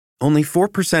Only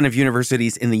 4% of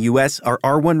universities in the U.S. are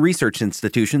R1 research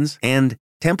institutions, and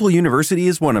Temple University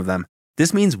is one of them.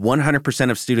 This means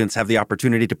 100% of students have the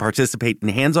opportunity to participate in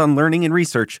hands-on learning and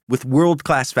research with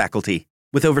world-class faculty.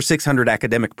 With over 600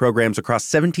 academic programs across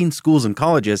 17 schools and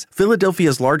colleges,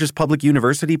 Philadelphia's largest public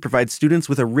university provides students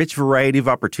with a rich variety of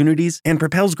opportunities and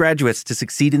propels graduates to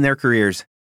succeed in their careers.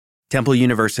 Temple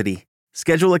University.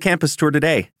 Schedule a campus tour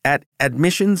today at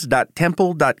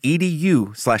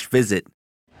admissions.temple.edu/visit.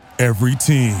 Every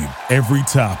team, every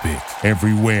topic,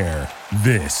 everywhere.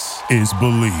 This is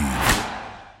Believe.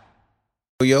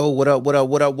 Yo, what up,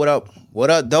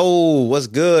 though? What's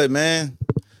good, man?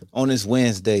 On this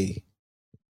Wednesday.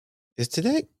 Is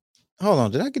today? Hold on,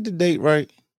 did I get the date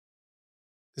right?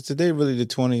 Is today really the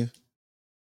 20th?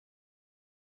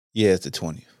 Yeah, it's the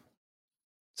 20th.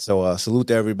 So salute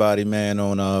to everybody, man,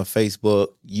 on Facebook,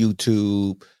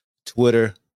 YouTube,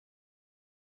 Twitter.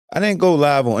 I didn't go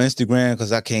live on Instagram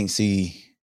because I can't see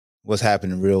what's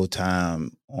happening real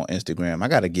time on Instagram. I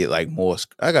gotta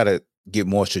get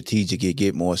more strategic and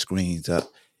get more screens up.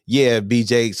 Yeah,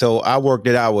 BJ. So I worked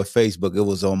it out with Facebook. It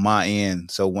was on my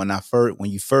end. So when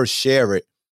you first share it,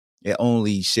 it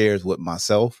only shares with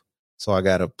myself. So I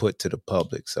gotta put to the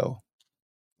public. So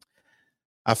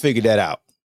I figured that out.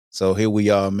 So here we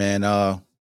are, man.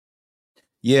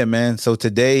 Yeah, man. So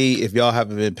today, if y'all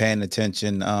haven't been paying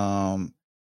attention,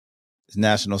 it's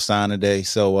National Signing Day.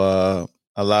 So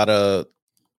a lot of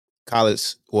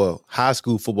high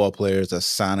school football players are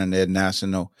signing their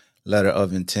national letter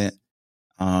of intent.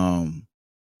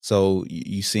 So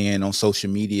you seeing on social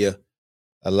media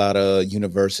a lot of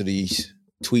universities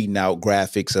tweeting out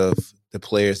graphics of the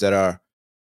players that are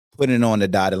putting on the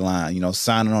dotted line,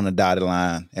 signing on the dotted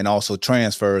line, and also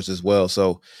transfers as well.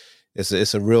 So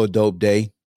it's a real dope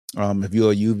day. If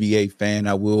you're a UVA fan,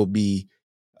 I will be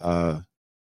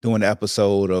doing an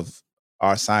episode of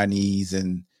our signees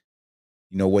and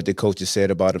what the coaches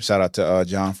said about them. Shout out to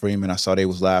John Freeman. I saw they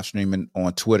was live streaming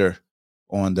on Twitter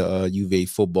on the UVA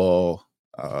football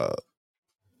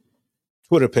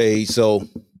Twitter page. So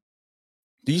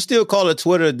do you still call it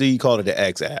Twitter or do you call it the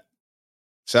X app?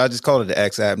 Should I just call it the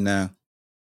X app now?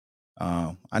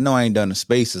 I know I ain't done the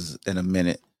spaces in a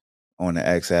minute on the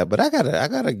X app, but I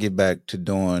gotta get back to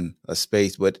doing a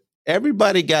space. But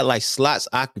everybody got like slots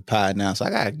occupied now, so I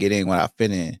gotta get in when I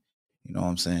fit in. You know what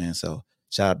I'm saying? So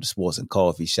shout out to Sports and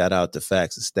Coffee. Shout out to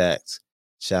Facts and Stacks.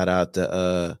 Shout out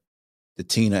to the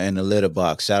Tina and the Litter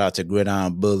Box. Shout out to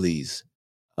Gridiron Bullies.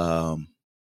 Shout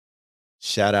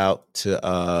out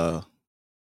to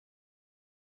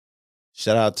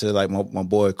like my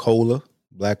boy Cola,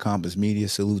 Black Compass Media.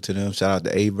 Salute to them. Shout out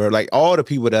to Aver. Like all the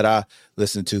people that I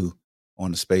listen to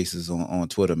on the spaces on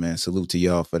Twitter, man. Salute to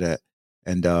y'all for that.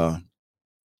 And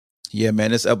yeah, man,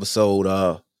 this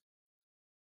episode,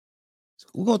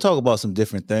 we're gonna talk about some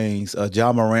different things.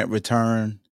 Ja Morant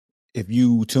return. If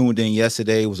you tuned in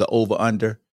yesterday, it was an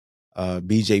over-under.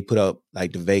 BJ put up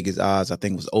like the Vegas odds. I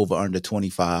think it was over-under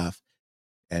 25.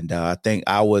 And I think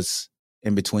I was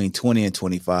in between 20 and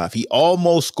 25. He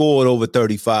almost scored over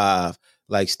 35,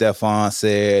 like Stephon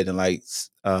said, and like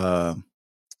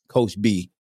Coach B.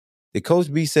 Did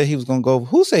Coach B say he was going to go?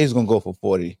 Who said he was going to go for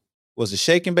 40? Was it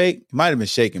Shake and Bake? It might have been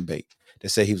Shake and Bake that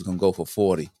said he was going to go for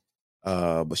 40.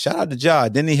 But shout out to Ja.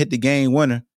 Then he hit the game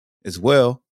winner as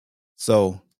well.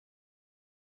 So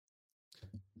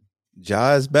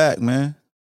Ja is back, man.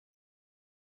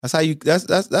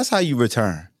 That's how you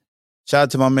return. Shout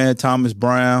out to my man Thomas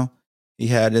Brown. He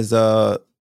had his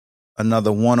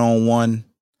another one-on-one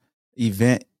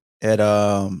event at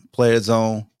Player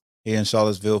Zone here in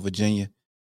Charlottesville, Virginia.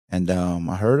 And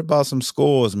I heard about some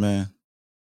scores, man.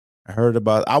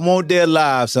 I won't dare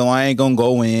live, so I ain't gonna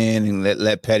go in and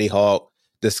let Petty Hawk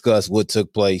discuss what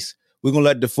took place. We're gonna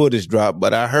let the footage drop,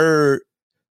 but I heard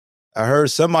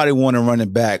somebody want to run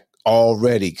it back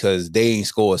already because they ain't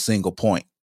score a single point.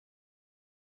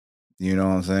 You know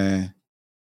what I'm saying?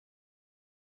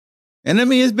 And I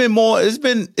mean,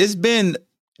 it's been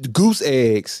goose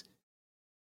eggs.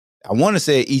 I want to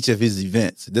say each of his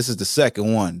events. This is the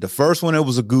second one. The first one, it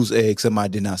was a goose egg. Somebody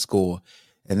did not score.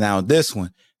 And now this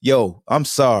one, yo, I'm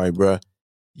sorry, bro.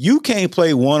 You can't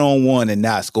play one-on-one and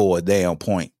not score a damn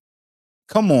point.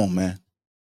 Come on, man.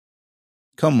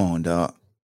 Come on, dog.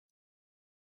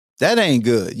 That ain't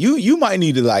good. You might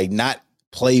need to like not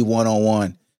play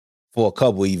one-on-one for a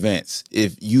couple events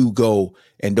if you go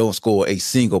and don't score a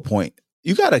single point.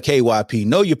 You got a KYP.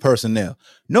 Know your personnel.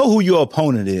 Know who your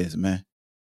opponent is, man.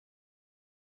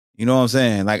 You know what I'm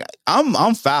saying? Like,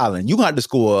 I'm fouling. You got to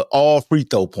score all free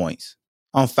throw points.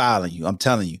 I'm fouling you. I'm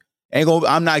telling you.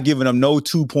 I'm not giving them no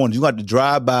 2 pointers. You got to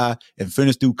drive by and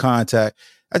finish through contact.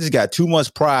 I just got too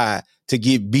much pride to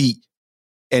get beat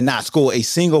and not score a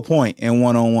single point in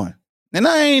one-on-one. And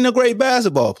I ain't a great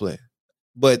basketball player,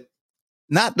 but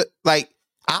not like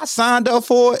I signed up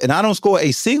for it and I don't score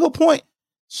a single point.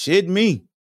 Shit me.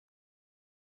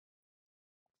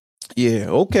 Yeah,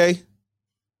 okay.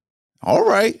 All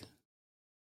right.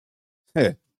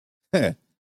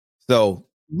 So,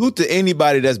 salute to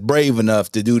anybody that's brave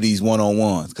enough to do these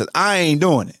one-on-ones, because I ain't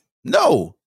doing it.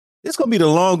 No. It's going to be the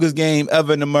longest game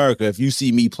ever in America if you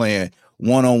see me playing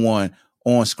one-on-one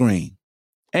on screen.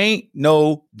 Ain't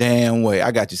no damn way.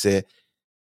 I got you said.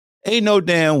 Ain't no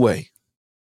damn way.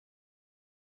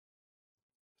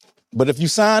 But if you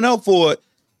sign up for it,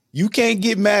 you can't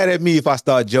get mad at me if I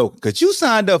start joking, because you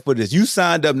signed up for this. You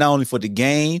signed up not only for the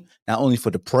game, not only for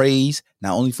the praise,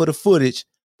 not only for the footage,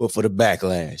 but for the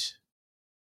backlash.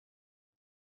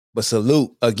 But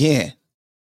salute again.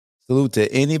 Salute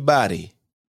to anybody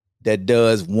that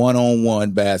does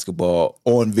one-on-one basketball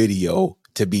on video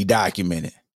to be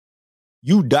documented.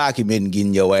 You documenting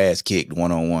getting your ass kicked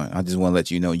one-on-one. I just want to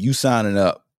let you know you signing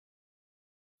up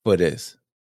for this.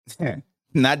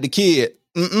 Not the kid.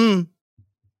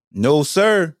 No,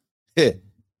 sir.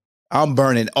 I'm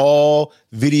burning all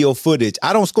video footage.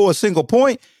 I don't score a single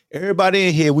point. Everybody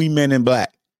in here, we men in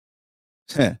black.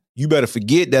 You better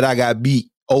forget that I got beat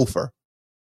over.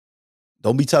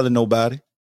 Don't be telling nobody.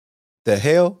 The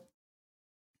hell?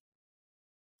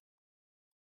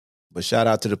 But shout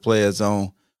out to the Player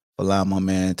Zone for allowing my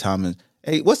man Thomas.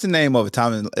 Hey, what's the name of it,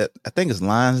 Thomas? I think it's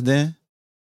Lions Den.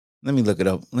 Let me look it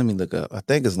up. I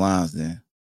think it's Lions Den.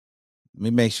 Let me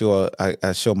make sure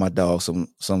I show my dog some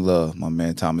love, my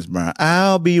man Thomas Brown.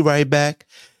 I'll be right back.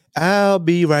 Yeah,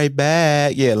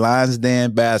 Lions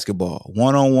Den basketball.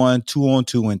 1-on-1,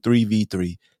 2-on-2, and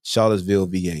 3v3. Charlottesville,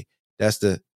 VA. That's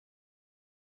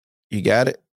you got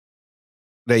it?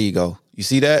 There you go. You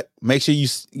see that? Make sure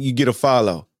you get a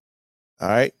follow. All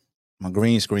right? My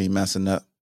green screen messing up.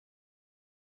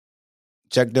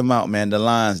 Check them out, man. The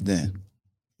Lions Den.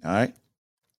 All right?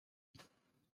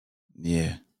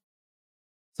 Yeah.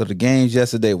 So the games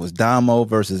yesterday was Damo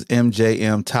versus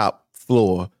MJM top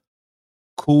floor.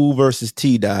 Cool versus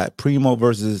T-Dot. Primo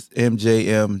versus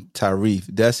MJM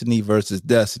Tarif. Destiny versus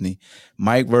Destiny.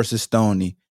 Mike versus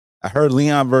Stoney. I heard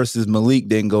Leon versus Malik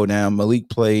didn't go down. Malik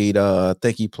played, I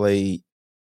think he played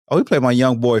my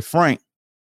young boy Frank.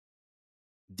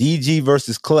 DG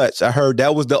versus Clutch. I heard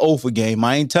that was the OFA game.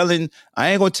 I ain't going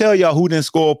to tell y'all who didn't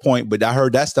score a point, but I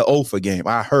heard that's the OFA game.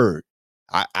 I heard.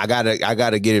 I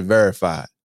gotta get it verified.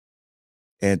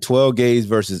 And 12 Gauge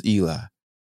versus Eli.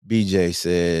 BJ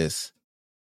says,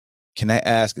 can I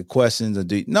ask a question?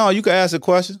 No, you can ask a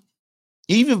question.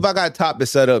 Even if I got topic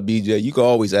set up, BJ, you can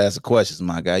always ask a question,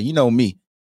 my guy. You know me.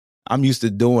 I'm used to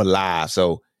doing live.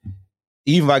 So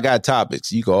even if I got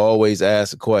topics, you can always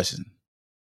ask a question.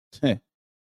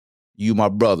 You my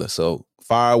brother. So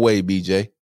fire away, BJ.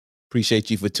 Appreciate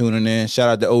you for tuning in. Shout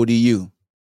out to ODU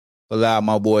for allowing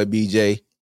my boy BJ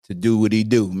to do what he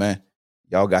do, man.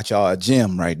 Y'all got y'all a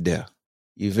gym right there.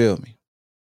 You feel me?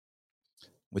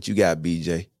 What you got,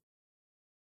 BJ?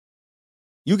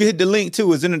 You can hit the link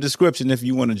too. It's in the description if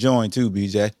you want to join too,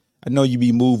 BJ. I know you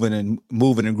be moving and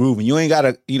grooving. You ain't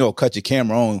gotta, cut your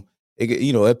camera on.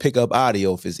 It pick up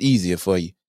audio if it's easier for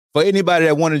you. For anybody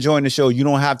that want to join the show, you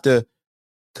don't have to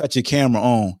cut your camera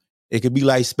on. It could be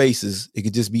like Spaces. It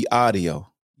could just be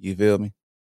audio. You feel me?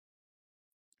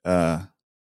 But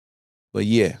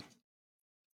yeah.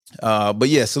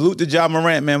 Salute to Ja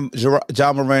Morant, man.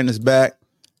 Ja Morant is back.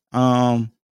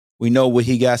 We know what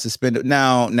he got suspended.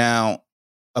 Now,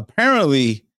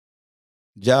 apparently,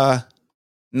 I'm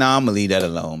gonna leave that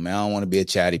alone, man. I don't want to be a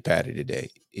chatty patty today.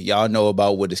 Y'all know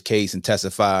about what his case and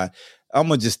testify. I'm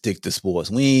gonna just stick to sports.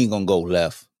 We ain't gonna go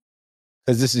left.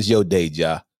 Because this is your day,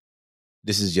 Ja.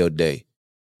 This is your day.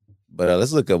 But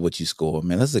let's look at what you scored,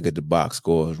 man. Let's look at the box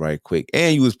scores right quick.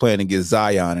 And you was playing against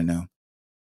Zion and them.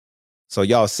 So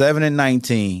y'all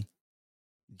 7-19.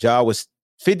 Ja was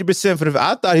 50% for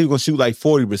I thought he was going to shoot like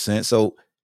 40%. So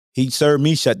he served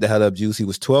me shut the hell up, Juice. He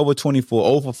was 12 or 24,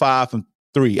 0 for 5 from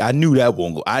 3. I knew that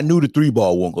won't go. I knew the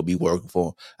 3-ball won't go be working for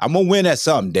him. I'm going to win at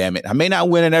something, damn it. I may not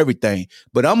win at everything,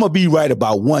 but I'm going to be right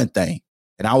about one thing.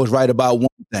 And I was right about one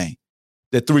thing.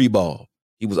 The 3-ball.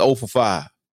 He was 0 for 5.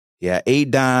 He had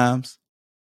 8 dimes,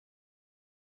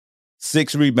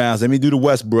 6 rebounds. Let me do the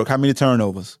Westbrook. How many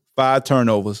turnovers? 5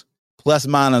 turnovers. Plus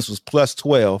minus was plus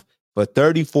 12 for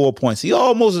 34 points. He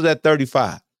almost was at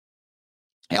 35.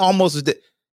 He almost was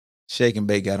Shake and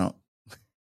Bake got on.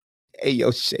 Hey,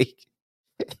 yo, Shake.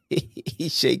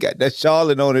 Shake got that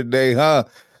Charlotte on today, huh?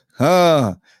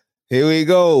 Here we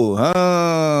go.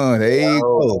 There you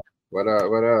go. What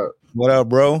up? What up,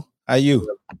 bro? How you?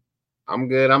 I'm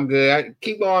good.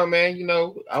 Keep going, man. You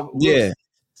know, Yeah.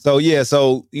 So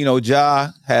Ja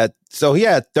he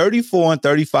had 34 and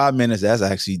 35 minutes. That's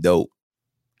actually dope.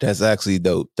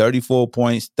 34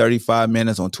 points, 35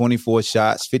 minutes on 24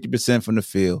 shots, 50% from the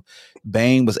field.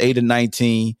 Bane was 8 of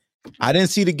 19. I didn't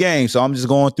see the game, so I'm just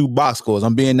going through box scores.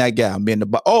 I'm being that guy.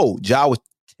 Ja was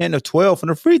 10 of 12 from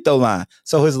the free throw line.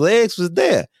 So his legs was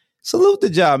there. Salute to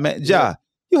Ja, man. Ja,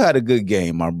 you had a good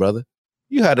game, my brother.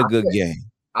 You had a good game.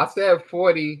 I said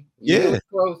 40. Yeah.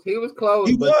 He was close.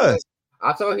 He was.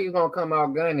 I thought he was going to come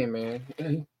out gunning,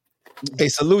 man. Hey,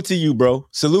 salute to you, bro.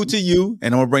 Salute to you.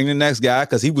 And I'm going to bring the next guy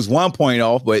because he was 1 point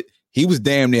off, but he was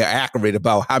damn near accurate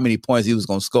about how many points he was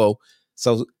going to score.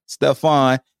 So,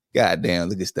 Stephon, goddamn,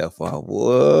 look at Stephon.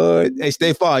 What? Hey,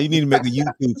 Stephon, you need to make a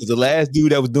YouTube because the last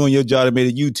dude that was doing your job that made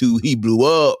a YouTube, he blew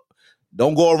up.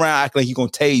 Don't go around acting like you're going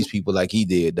to tase people like he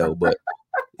did, though. But,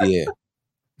 yeah.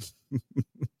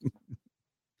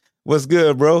 What's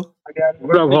good, bro?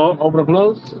 What up, Hawk? Over the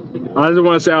close? I just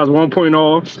want to say I was 1 point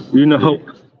off,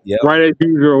 right as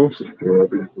usual.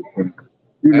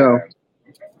 You know.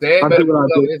 Say what?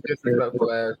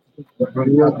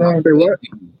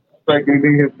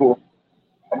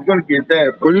 I'm gonna get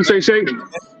that. What did you say, Shake?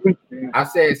 I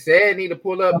said need to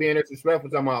pull up being disrespectful.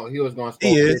 Talking about he was going to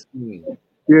score 15.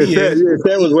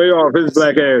 Sad was way off his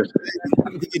black ass.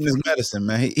 He getting his medicine,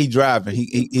 man. He driving.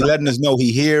 He letting us know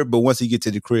he here, but once he get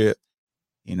to the crib,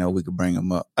 we could bring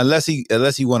him up. Unless he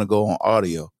want to go on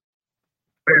audio.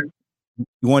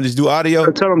 You want to just do audio?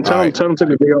 Tell him to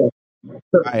the day off.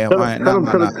 Tell him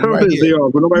to the day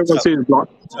off, but nobody wants to see his block.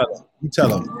 You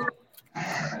tell him.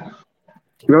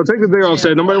 Take the day off,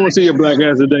 said nobody wants to see your black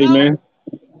ass today, man.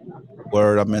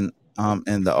 Word, I'm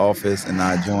in the office and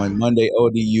I joined Monday.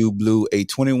 ODU blew a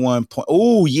 21 point.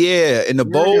 Oh yeah, in the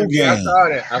bowl game.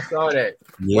 I saw that.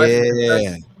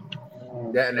 Yeah.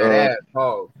 That ass,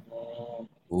 Paul.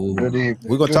 We're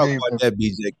gonna talk about that,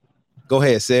 BJ. Go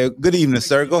ahead, say good evening,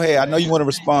 sir. Go ahead. I know you want to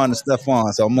respond to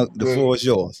Stephon, so the floor is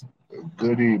yours.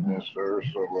 Good evening, sir.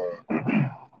 So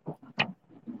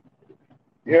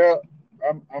yeah,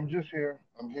 I'm just here.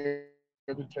 I'm here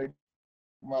to take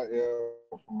my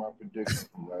L from my prediction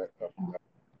from last.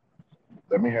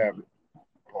 Let me have it.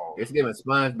 It's giving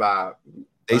SpongeBob.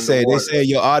 They say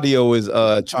your audio is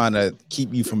trying to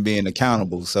keep you from being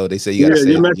accountable. So they say you got to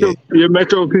say your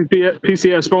Metro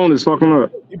PCS phone is fucking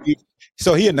up.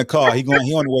 So he in the car. He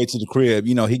on the way to the crib.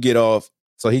 He get off.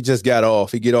 So he just got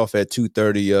off. He get off at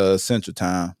 2:30 Central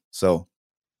Time. So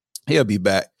he'll be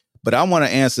back. But I want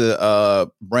to answer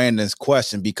Brandon's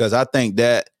question because I think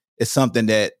that is something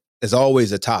that is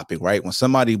always a topic, right? When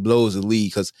somebody blows a lead,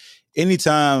 because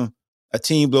anytime a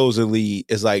team blows a lead,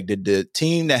 it's like, did the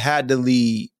team that had the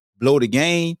lead blow the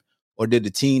game, or did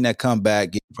the team that come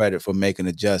back get credit for making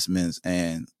adjustments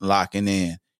and locking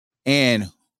in? And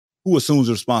who assumes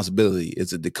the responsibility?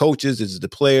 Is it the coaches? Is it the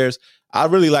players? I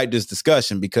really like this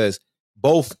discussion because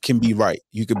both can be right.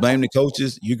 You could blame the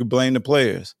coaches. You could blame the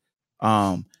players.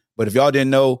 But if y'all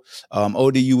didn't know,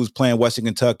 ODU was playing Western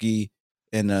Kentucky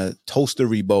in a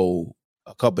Toastery Bowl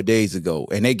a couple of days ago,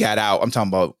 and they got out. I'm talking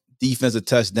about defensive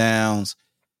touchdowns.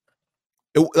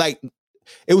 It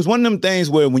was one of them things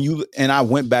where I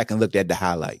went back and looked at the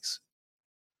highlights,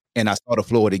 and I saw the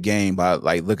flow of the game by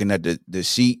looking at the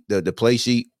sheet, the play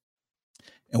sheet.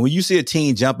 And when you see a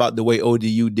team jump out the way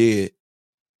ODU did,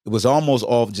 it was almost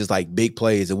off just like big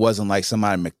plays. It wasn't like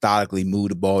somebody methodically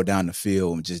moved the ball down the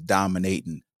field and just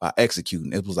dominating by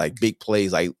executing. It was like big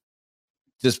plays, like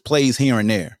just plays here and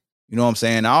there. You know what I'm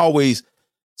saying? I always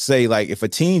say, if a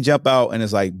team jump out and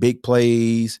it's like big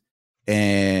plays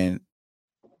and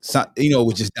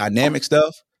with just dynamic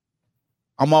stuff,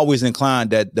 I'm always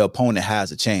inclined that the opponent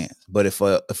has a chance. But if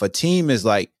a team is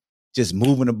just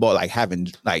moving the ball, having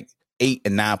 8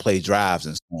 and 9 play drives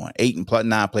and scoring, 8 and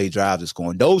 9 play drives and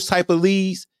scoring, those type of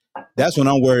leads, that's when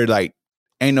I'm worried,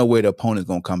 ain't no way the opponent's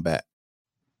going to come back.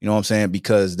 You know what I'm saying?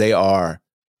 Because they are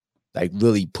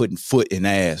really putting foot in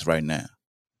ass right now.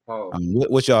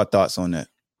 What's y'all thoughts on that?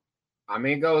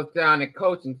 It goes down to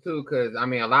coaching too, because a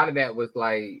lot of that was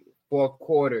fourth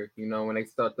quarter, when they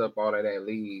stuffed up all of that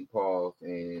lead, Paul,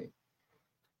 and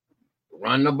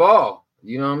run the ball.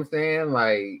 You know what I'm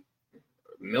saying?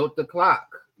 Milk the clock.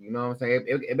 You know what I'm saying?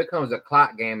 It becomes a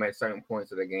clock game at certain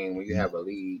points of the game when you have a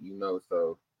lead,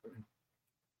 so.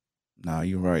 No,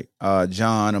 you're right.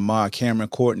 John, Ahmad, Cameron,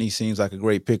 Courtney seems like a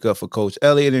great pickup for Coach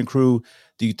Elliott and crew.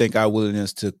 Do you think our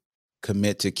willingness to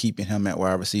commit to keeping him at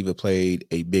wide receiver played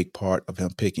a big part of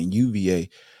him picking UVA?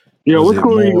 Yeah, what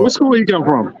school he come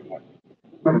from?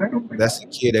 That's the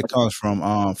kid that comes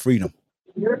from Freedom.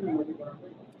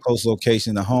 close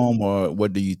location to home, or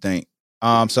what do you think?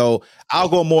 So I'll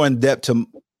go more in depth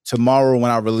tomorrow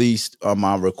when I release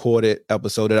my recorded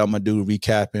episode that I'm gonna do,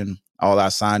 recapping all our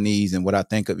signees and what I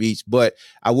think of each. But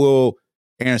I will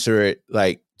answer it,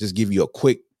 like just give you a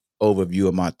quick overview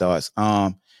of my thoughts.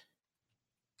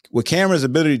 With Cameron's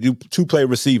ability to play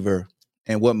receiver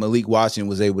and what Malik Washington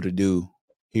was able to do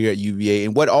here at UVA,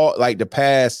 and what all like the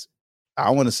past,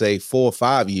 I want to say 4 or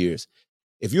 5 years.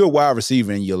 If you're a wide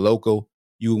receiver and you're local,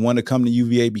 you want to come to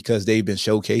UVA because they've been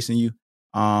showcasing you.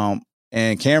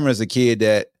 And Cameron's a kid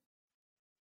that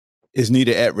is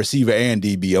needed at receiver and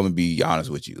DB. I'm gonna be honest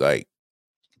with you, like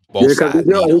both sides.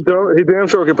 He damn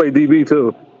sure can play DB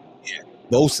too. Yeah,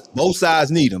 both sides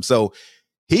need him, so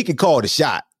he can call the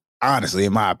shot. Honestly,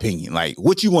 in my opinion, like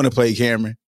what you want to play,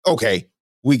 Cameron? Okay,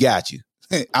 we got you.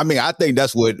 I mean, I think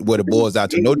that's what it boils down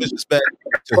to. No disrespect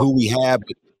to who we have,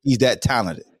 but he's that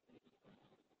talented.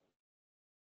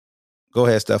 Go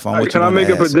ahead, Stephon. Can I make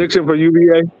a prediction for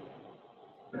UVA?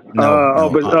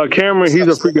 But Cameron, he's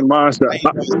a freaking monster.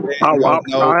 I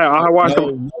watched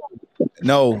him.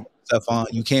 No, Stephon,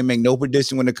 you can't make no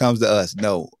prediction when it comes to us.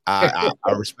 No, I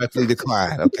respectfully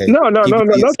decline. Okay. No, nothing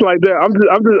like that.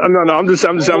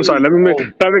 I'm sorry. Let me make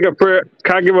a prayer.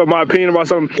 Can I give up my opinion about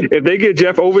something? If they get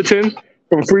Jeff Overton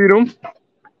from Freedom,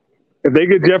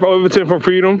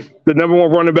 the number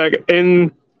one running back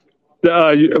in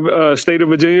the state of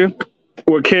Virginia,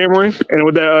 with Cameron and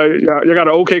with that, you got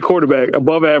an okay quarterback,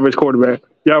 above average quarterback.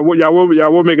 Y'all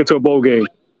will make it to a bowl game.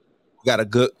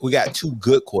 We got 2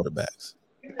 good quarterbacks.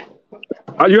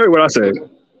 You heard what I said.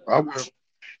 I will.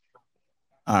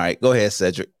 All right, go ahead,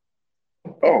 Cedric.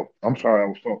 Oh, I'm sorry. I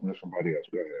was talking to somebody else.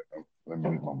 Go ahead. Let me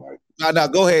mute my mic. No,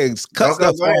 go ahead. Cut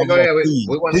stuff on. Go ahead. We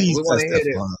want to hear this.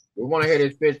 We want to hear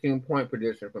this 15-point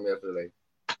prediction from yesterday.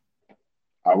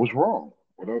 I was wrong.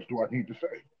 What else do I need to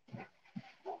say?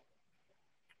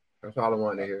 That's all I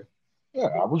wanted to hear. Yeah,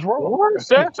 I was wrong. What?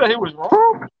 Sam said he was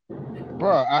wrong.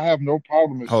 Bro, I have no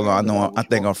problem. Hold on, I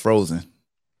think I'm frozen.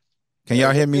 Can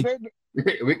y'all hear me?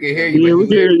 We can hear you. Yeah, we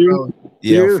can hear you.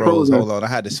 Yeah, I'm frozen. Hold on, I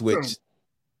had to switch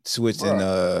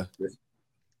and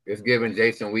it's giving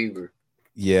Jason Weaver.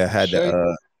 Yeah, I had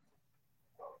to.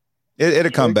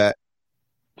 It'll come back.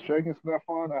 Shaking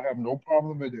Stephon, I have no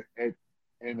problem in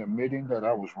admitting that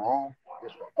I was wrong.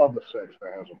 It's the other sex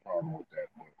that has a problem with that.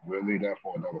 But we'll leave that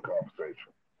for another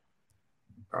conversation.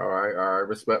 All right,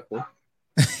 respectful.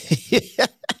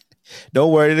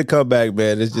 Don't worry, it'll come back,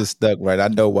 man. It's just stuck right. I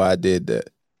know why I did that.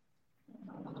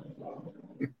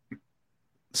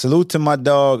 Salute to my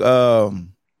dog,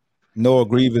 Noah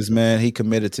Grievous, man. He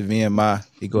committed to VMI.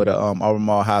 He go to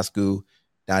Albemarle High School,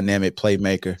 dynamic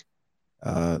playmaker.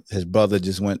 His brother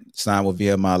just signed with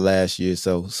VMI last year.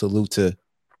 So salute to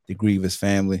the Grievous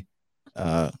family.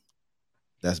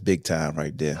 That's big time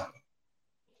right there.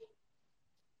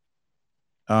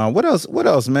 What else,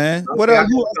 man? What else?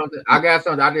 I got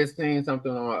something. I just seen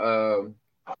something on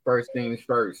First Things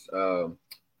First.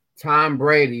 Tom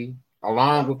Brady,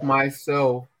 along with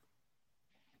myself,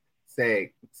 said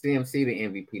CMC the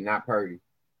MVP, not Purdy.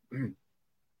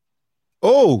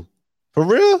 Oh, for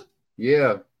real?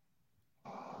 Yeah.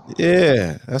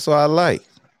 Yeah, that's what I like.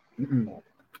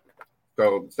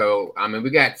 So I mean,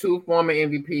 we got 2 former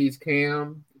MVPs,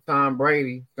 Cam, Tom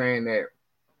Brady, saying that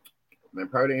man,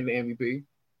 Purdy ain't the MVP.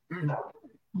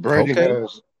 Brady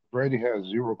has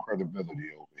zero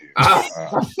credibility over here.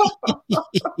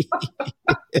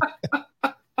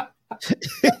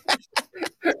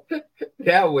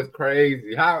 That was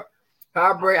crazy. How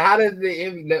does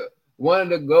one of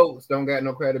the GOATs don't got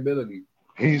no credibility?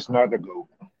 He's not the GOAT.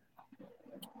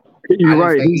 You're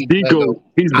right. He's the GOAT.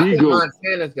 He's the GOAT.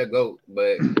 Montana's the GOAT,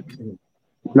 but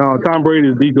no, Tom Brady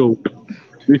is the GOAT.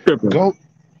 He's tripping. GOAT.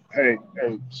 Hey,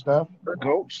 Steph,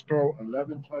 GOATs throw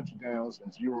 11 touchdowns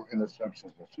and 0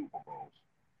 interceptions in Super Bowls.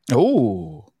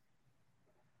 Oh.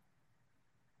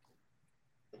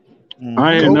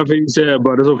 I ain't nothing you said,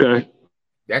 but it's okay.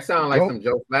 That sounds like some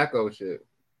Joe Flacco shit.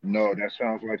 No, that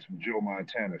sounds like some Joe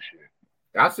Montana shit.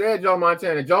 I said Joe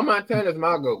Montana. Joe Montana's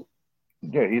my GOAT.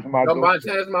 Yeah, he's my Joe GOAT.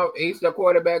 Montana's he's the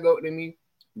quarterback GOAT to me.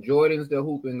 Jordan's the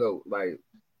hooping GOAT, like,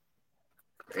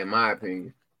 in my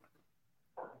opinion.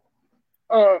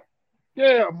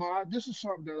 Yeah, Ma, this is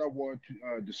something that I want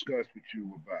to discuss with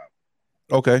you about.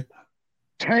 Okay.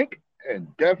 Tank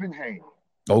and Devin Haney.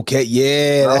 Okay,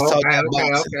 yeah. Let's talk that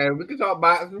boxing. Okay. We can talk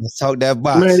boxing. Let's talk that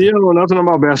boxing. Man, you don't know nothing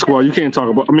about basketball. You can't talk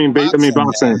about.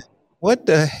 Boxing. Man. What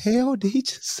the hell did he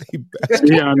just say?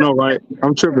 Basketball? Yeah, I know, right?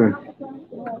 I'm tripping.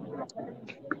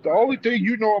 The only thing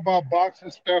you know about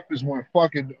boxing stuff is when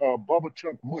fucking Bubba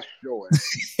Chuck Mush show it.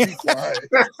 Be quiet.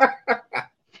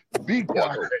 Be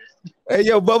quiet. Hey,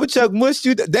 yo, Bubba Chuck mushed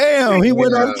you. Damn, he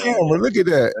went on camera. Look at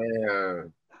that.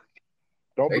 Damn.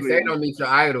 Don't They believe say me. don't meet your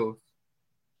idols.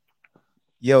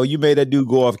 Yo, you made that dude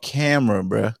go off camera,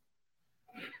 bruh.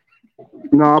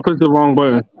 No, I pushed the wrong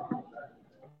button.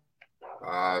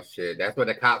 Oh shit, that's what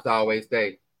the cops always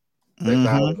say. They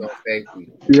Mhm. always on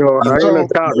safety. Yo, I ain't So- a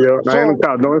cop, yo. I ain't a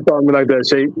cop. Don't talk to me like that,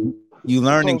 Shape. You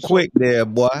learning So- quick there,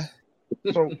 boy.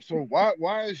 So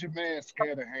why is your man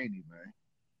scared of Haney, man?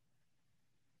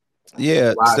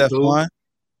 Yeah, Why, Stephon.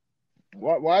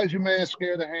 Why is your man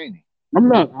scared of Haney? I'm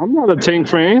not a Tank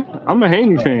fan. I'm a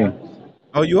Haney fan.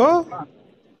 Oh, you are?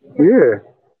 Yeah.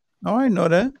 Oh, I didn't know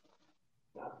that.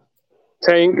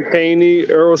 Tank, Haney,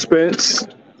 Earl Spence.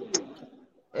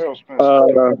 Errol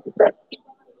Spencer.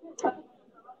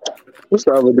 What's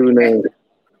the other dude name?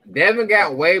 Devin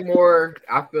got way more.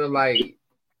 I feel like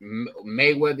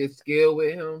Mayweather's skill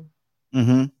with him,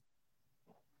 Mm-hmm.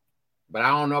 but I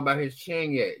don't know about his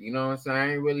chin yet. You know what I'm saying?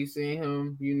 I ain't really seen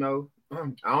him. You know,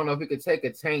 I don't know if he could take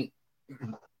a Tank.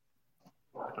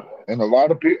 And a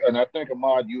lot of people, and I think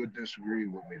Ahmad, you would disagree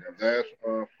with me. The last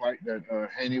fight that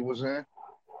Haney was in,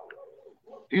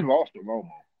 he lost to Lomo.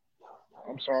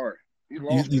 I'm sorry, he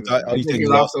lost. You to thought? him. Oh, you Think think he he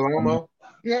lost lost? to Lomo?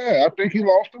 Yeah, I think he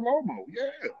lost to Lomo. Yeah.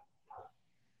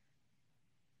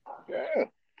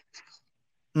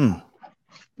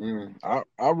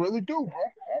 I really do, bro.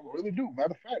 I really do.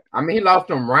 Matter of fact, I mean, he lost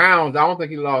some rounds. I don't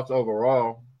think he lost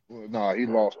overall. nah, he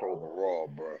lost overall,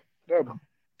 bro.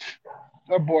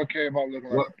 That boy came out looking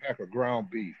like a pack of ground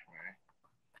beef, man.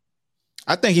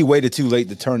 I think he waited too late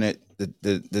to turn it.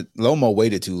 The Lomo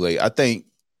waited too late. I think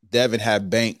Devin had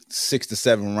banked 6 to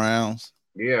 7 rounds.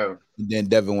 Yeah, And then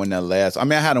Devin won that last. I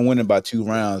mean, I had him winning by 2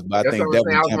 rounds, but I that's think what I'm saying.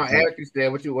 Devin I was jumped gonna out. ask you,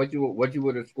 Steph, what you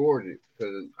would have scored it?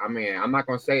 Because I mean, I'm not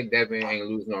gonna say Devin ain't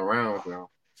losing no rounds now.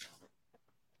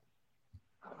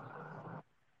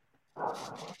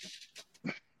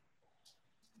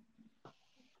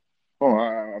 Oh,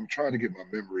 I'm trying to get my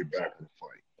memory back to the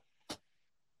fight.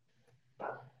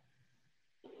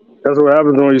 That's what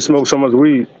happens when you smoke so much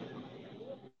weed.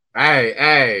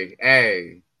 Hey,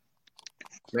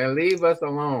 man, leave us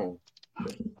alone.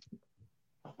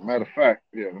 Matter of fact,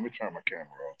 yeah, let me turn my camera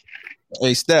off.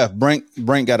 Hey, Steph, Brink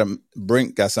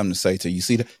got something to say to you. You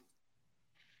see that?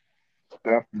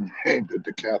 Steph named it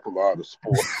the capital out of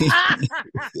sport.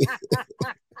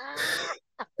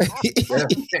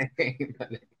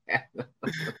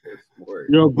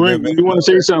 Yo, Brink, you want to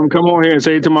say something? Come on here and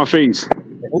say it to my face.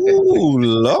 Ooh,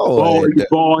 Lord.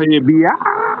 Ball head, be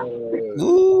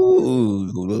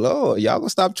Ooh, Lord. Y'all gonna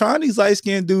stop trying these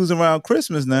light-skinned dudes around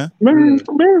Christmas now. Man, look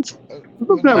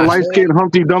at that light skinned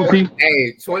Humpty Dumpty.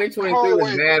 Hey, 2023 was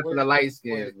wait, bad wait, for the light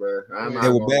skins, bro. I'm not They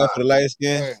were gonna bad lie. for the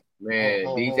light-skinned. Man,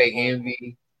 Oh, DJ oh.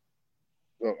 Envy.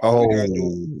 Look, all we gotta Oh.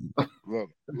 do,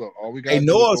 look, all we got. Hey,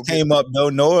 Noah's came up, though.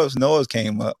 Noah's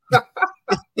came up.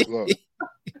 Look,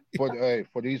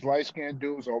 for these light skinned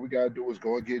dudes, all we gotta do is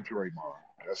go and get Draymond.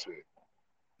 That's it.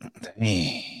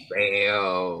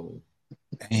 Damn.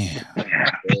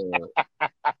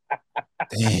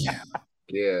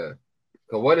 Yeah.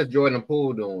 Cause what is Jordan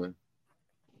Poole doing?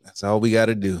 That's all we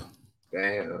gotta do.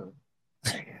 Damn.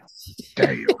 Damn.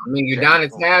 I mean,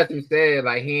 Udonis Haslam said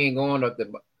like he ain't going up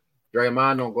the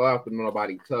Draymond don't go after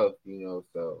nobody tough, you know.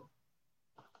 So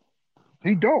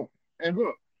He don't. And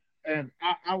look, and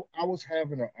I was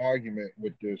having an argument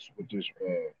with this.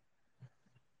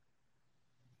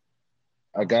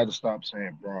 I got to stop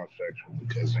saying broad sexual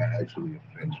because that actually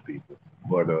offends people.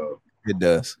 But It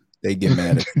does. They get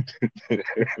mad at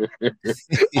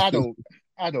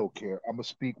I don't care. I'm gonna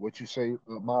speak what you say,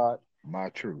 my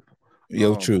truth.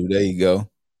 Yo, true. There you go.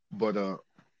 But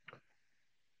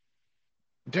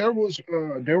there was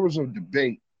a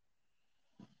debate.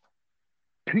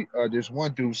 This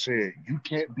one dude said you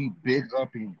can't be big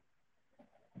upping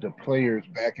the players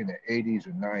back in the 80s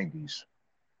and 90s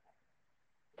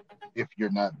if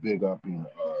you're not big upping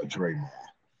Draymond.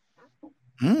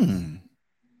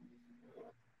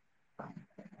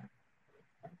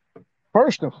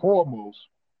 First and foremost,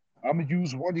 I'm gonna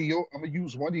use one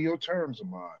of your terms of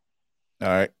mine. All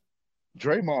right.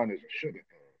 Draymond is a sugar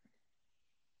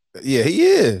thug. Yeah, he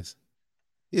is.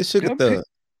 He's a sugar thug.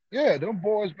 Yeah, them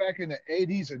boys back in the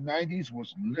 80s and 90s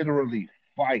was literally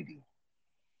fighting.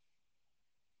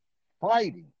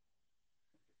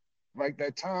 Like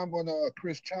that time when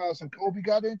Chris Childs and Kobe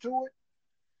got into it.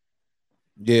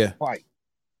 Yeah. Fight.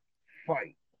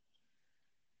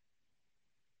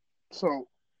 So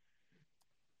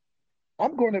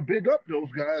I'm going to big up those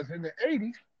guys in the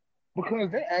 80s because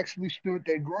they actually stood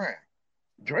their ground.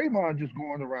 Draymond just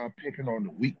going around picking on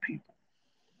the weak people.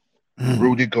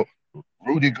 Rudy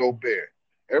Gobert.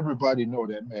 Everybody know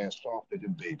that man softer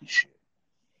than baby shit.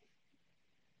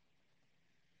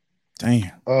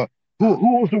 Damn.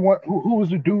 Who was the one? Who was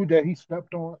the dude that he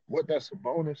stepped on? What? That's a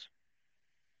bonus.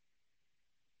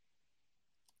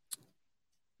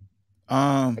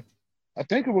 Um. I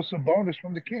think it was a bonus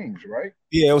from the Kings, right?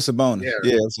 Yeah, it was a bonus. Yeah.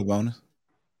 Yeah, it was a bonus.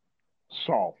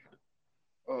 Soft.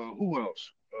 Who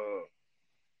else?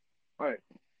 Right.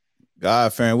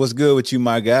 God, Farron, what's good with you,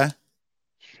 my guy?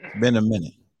 Been a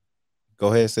minute.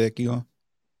 Go ahead, say keep on.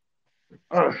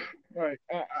 Right.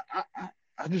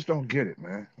 I just don't get it,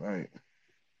 man. Right.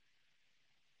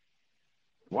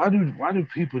 Why do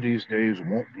people these days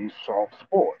want these soft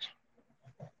sports?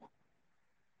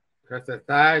 Because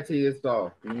society is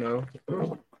soft, you know.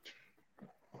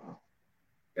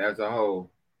 As a whole.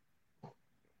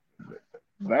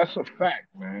 That's a fact,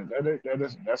 man.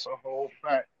 That's a whole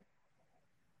fact.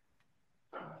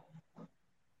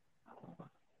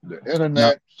 The No,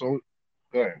 internet. So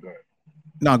go ahead. Go ahead.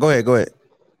 no, go ahead. Go ahead.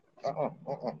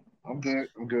 I'm good.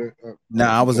 I'm good.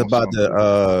 Now, I I'm was doing about something.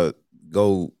 to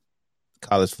go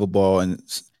college football and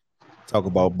talk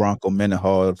about Bronco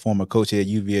Mendenhall, former coach here at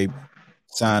UVA,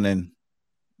 signing,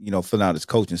 filling out his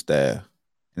coaching staff.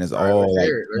 And it's All right, all let's like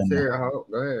hear it. Let's hear it, Hope.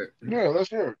 Go ahead. Yeah, let's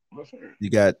hear it. Let's hear it. you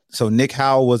got so Nick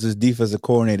Howell was his defensive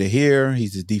coordinator here.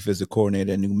 He's his defensive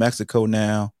coordinator in New Mexico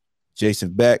now.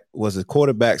 Jason Beck was a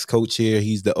quarterbacks coach here.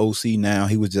 He's the OC now.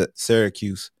 He was at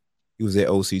Syracuse. He was their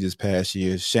OC this past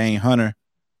year. Shane Hunter,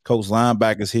 coach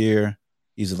linebackers here.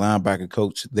 He's a linebacker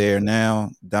coach there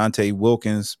now. Dante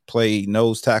Wilkins played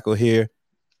nose tackle here.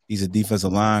 He's a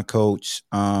defensive line coach.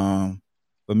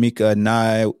 Bamika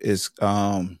Nye is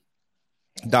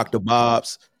Dr.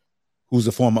 Bob's, who's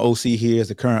a former OC here, is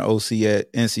the current OC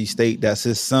at NC State. That's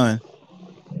his son.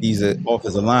 He's an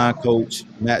offensive line coach.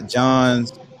 Matt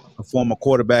Johns, a former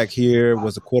quarterback here,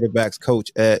 was a quarterback's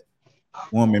coach at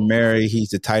William & Mary. He's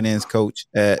the tight ends coach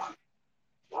at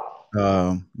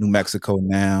New Mexico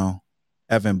now.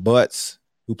 Evan Butts,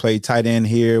 who played tight end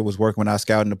here, was working with our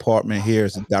scouting department here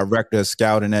as a director of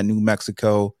scouting at New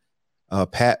Mexico.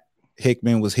 Pat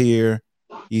Hickman was here.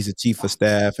 He's the chief of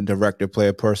staff and director of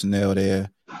player personnel there.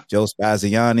 Joe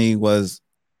Spaziani was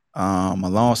a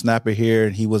long snapper here,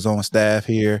 and he was on staff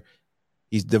here.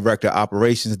 He's director of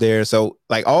operations there. So,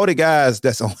 like, all the guys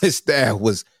that's on his staff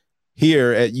was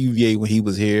here at UVA when he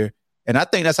was here. And I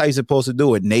think that's how you're supposed to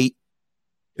do it. Nate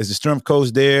is the strength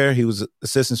coach there. He was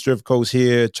assistant strength coach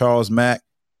here. Charles Mack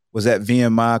was at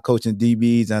VMI coaching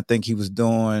DBs, and I think he was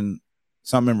doing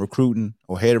something in recruiting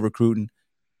or head of recruiting.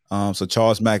 So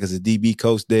Charles Mack is a DB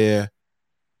coach there.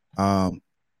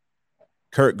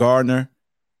 Kurt Gardner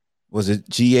was a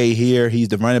GA here. He's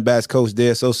the running backs coach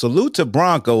there. So salute to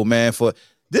Bronco, man, for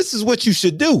this is what you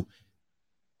should do.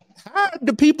 Hire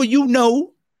the people you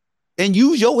know and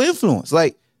use your influence.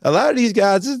 Like, a lot of these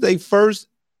guys, this is their first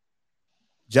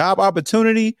job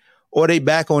opportunity or they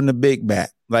back on the big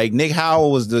back. Like, Nick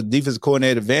Howell was the defensive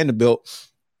coordinator at Vanderbilt.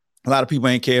 A lot of people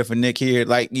ain't care for Nick here.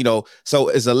 Like, so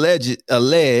it's alleged,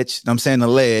 I'm saying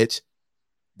alleged,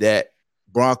 that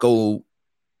Bronco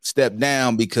stepped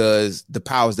down because the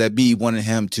powers that be wanted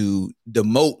him to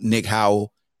demote Nick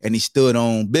Howell, and he stood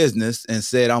on business and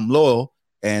said, I'm loyal,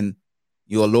 and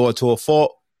you're loyal to a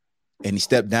fault, and he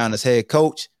stepped down as head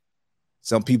coach.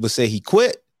 Some people say he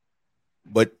quit,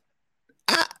 but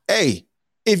it's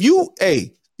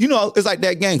like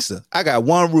that gangster. I got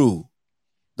one rule.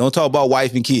 Don't talk about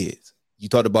wife and kids. You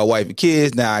talked about wife and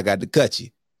kids, now I got to cut you.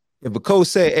 If a coach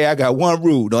say, hey, I got one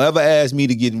rule, don't ever ask me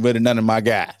to get rid of none of my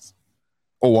guys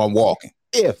or I'm walking.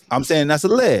 If I'm saying that's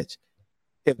alleged.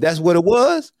 If that's what it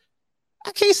was,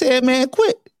 I can't say that man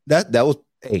quit. That was,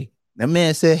 that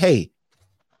man said, hey.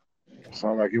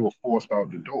 Sound like he was forced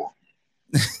out the door.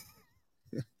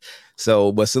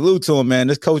 So, but salute to him, man.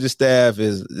 This coaching staff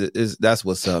is that's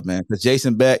what's up, man. Because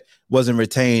Jason Beck wasn't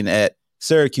retained at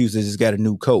Syracuse, they just got a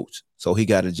new coach, so he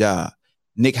got a job.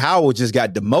 Nick Howell just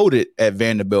got demoted at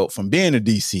Vanderbilt from being a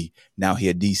DC. Now he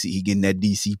a DC. He getting that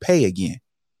DC pay again.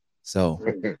 So,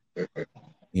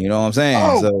 you know what I'm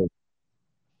saying?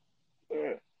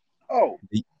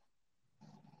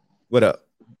 What up?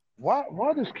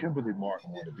 Why does Kimberly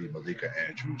Martin want to be Malika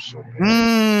Andrews so bad?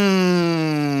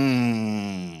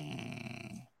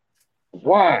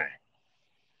 Why?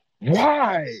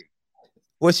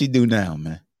 What she do now,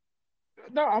 man?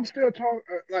 No, I'm still talking.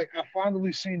 Like, I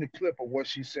finally seen the clip of what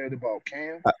she said about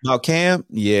Cam. About Cam?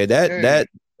 Yeah,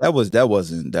 that wasn't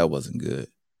good.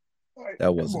 Like,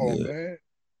 that wasn't good.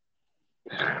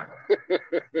 Man.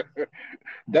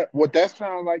 That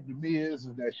sounds like to me is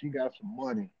that she got some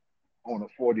money on a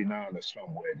 49er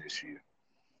somewhere this year.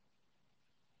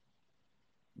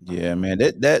 Yeah, man.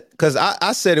 That because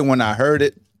I said it when I heard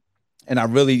it, and I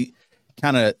really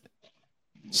kind of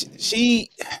she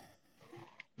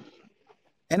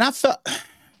and I felt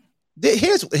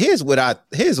here's what I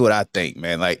think,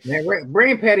 man. Like, Man,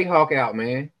 bring Petty Hawk out,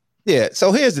 man. yeah.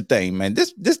 So here's the thing, man.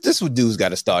 This what dudes got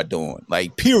to start doing.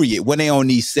 Like, period. When they on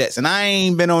these sets, and I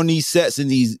ain't been on these sets in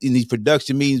these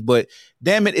production meetings, but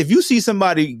damn it, if you see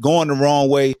somebody going the wrong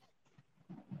way,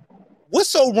 what's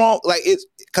so wrong? Like, it's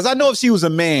because I know if she was a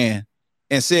man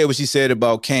and said what she said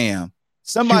about Cam,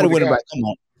 somebody would have been like, come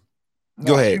on.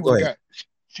 Go ahead.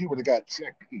 She would have got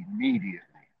checked immediately.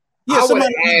 Yeah, I would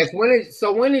have asked,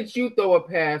 when did you throw a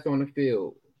pass on the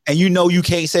field? And you know you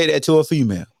can't say that to a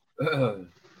female.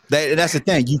 That's the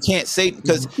thing. You can't say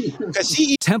because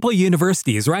she. Temple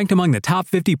University is ranked among the top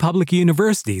 50 public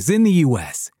universities in the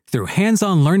U.S. Through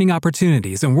hands-on learning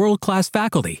opportunities and world-class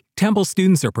faculty, Temple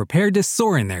students are prepared to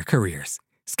soar in their careers.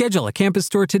 Schedule a campus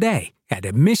tour today at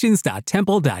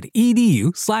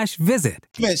admissions.temple.edu/visit.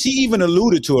 Man, she even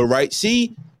alluded to it, right?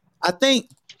 I think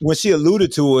when she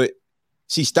alluded to it,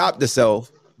 she stopped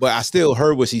herself, but I still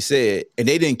heard what she said, and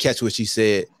they didn't catch what she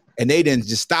said, and they didn't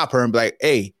just stop her and be like,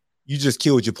 hey, you just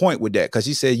killed your point with that. Because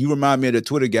she said, you remind me of the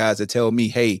Twitter guys that tell me,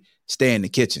 hey, stay in the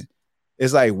kitchen.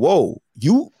 It's like, whoa,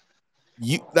 you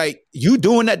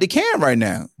doing that to Cam right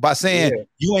now by saying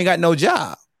you ain't got no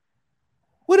job.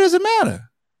 What does it matter?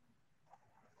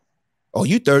 Oh,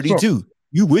 you 32.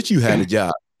 You wish you had a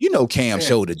job. You know Cam's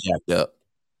shoulder jacked up.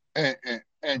 And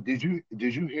did you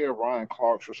hear Ryan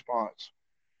Clark's response?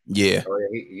 Yeah. Oh,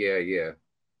 yeah.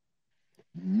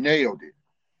 Nailed it.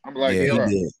 I'm like, he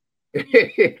did.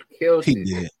 Killed he it.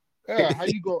 did. Yeah, how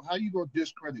you go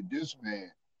discredit this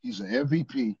man? He's an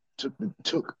MVP. Took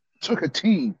a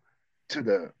team to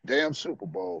the damn Super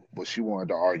Bowl, but she wanted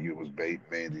to argue it was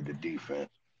mainly the defense.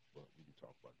 But we can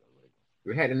talk about that later.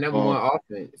 We had the number one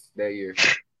offense that year.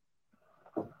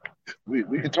 We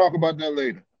can talk about that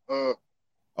later. Oh,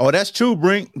 that's true.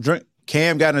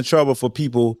 Cam got in trouble for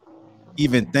people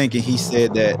even thinking he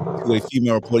said that to a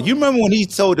female reporter. You remember when he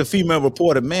told the female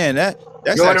reporter, man, that's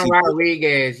Jordan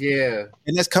Rodriguez, yeah.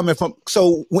 And that's coming from,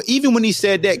 so even when he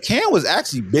said that, Cam was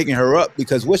actually bigging her up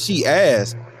because what she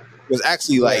asked was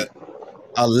actually like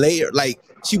a layer, like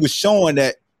she was showing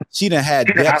that she done had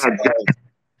depth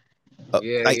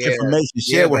information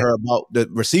shared with her about the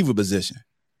receiver position.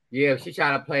 Yeah, she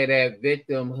tried to play that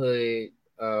victimhood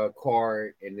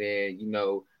card, and then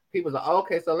people like,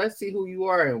 okay, so let's see who you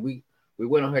are, and we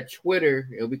went on her Twitter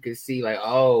and we could see like,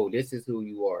 oh, this is who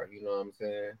you are. You know what I'm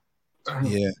saying?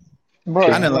 Yeah, bro.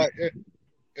 And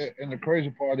the crazy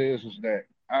part is that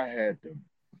I had the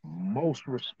most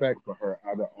respect for her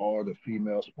out of all the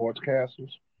female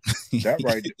sportscasters. That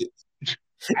right there.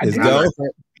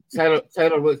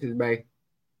 Taylor Woods is back.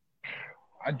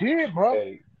 I did,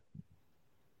 bro.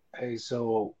 Hey,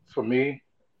 so for me,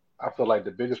 I feel like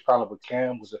the biggest problem with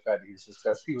Cam was the fact that he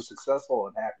was successful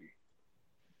and happy.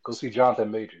 Go see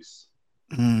Jonathan Majors.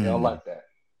 They don't like that.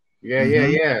 Yeah.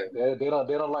 They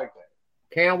don't like that.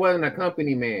 Cam wasn't a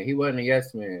company man. He wasn't a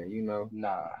yes man.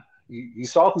 Nah. You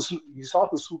saw who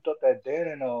swooped up that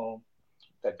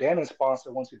Dannon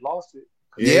sponsor once he lost it.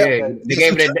 Yeah, they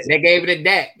gave it a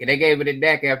Dak. They gave it a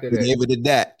Dak after that.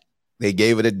 They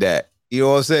gave it a Dak. You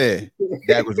know what I'm saying?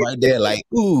 Dak was right there, like,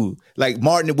 ooh, like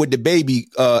Martin with the baby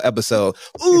episode.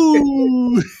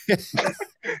 Ooh.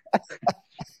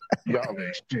 Y'all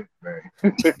ain't shit, man.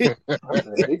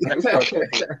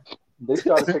 They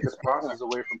started taking sponsors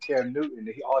away from Cam Newton.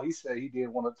 All he said, he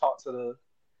didn't want to talk to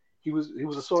he was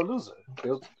a sore loser.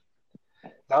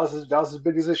 That was his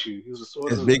biggest issue. He was a sore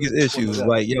loser. His biggest issue was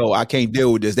like, yo, I can't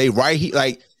deal with this.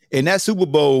 Like in that Super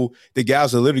Bowl, the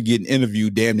guys were literally getting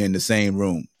interviewed damn near in the same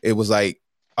room. It was like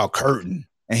a curtain,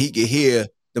 and he could hear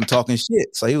them talking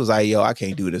shit. So he was like, yo, I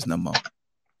can't do this no more.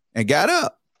 And got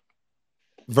up.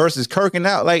 Versus kirking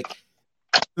out. Like,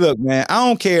 look, man, I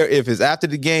don't care if it's after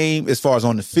the game, as far as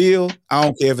on the field. I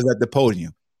don't care if it's at the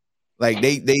podium. Like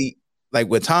they like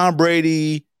with Tom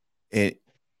Brady and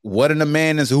what an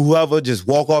man is, whoever just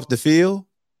walk off the field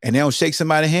and they don't shake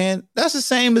somebody's hand. That's the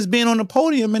same as being on the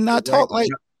podium and not talk like.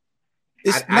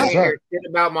 I didn't hear shit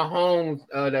about Mahomes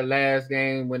the last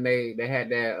game when they had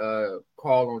that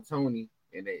call on Tony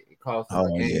and it cost him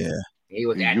a game. Yeah. He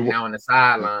was acting out on the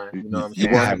sideline. You know what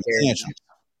I'm saying?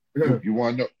 You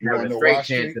want to know why,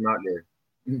 Shake? You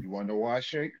want to know why,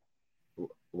 Shake?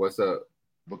 What's up?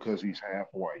 Because he's half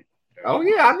white. Oh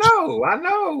yeah, I know.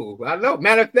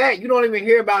 Matter of fact, you don't even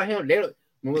hear about him.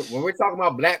 When we're talking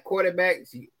about black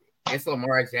quarterbacks, it's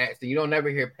Lamar Jackson. You don't never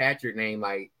hear Patrick name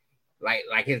like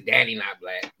his daddy not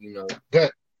black.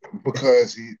 That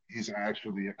because he's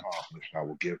actually accomplished. I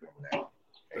will give him that.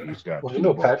 He's got Well, two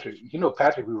balls.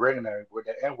 Patrick, we ringing that with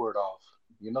the N word off.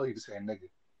 You know he was saying nigga.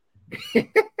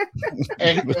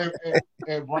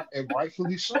 and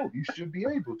rightfully so. You should be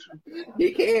able to.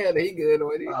 He can. He good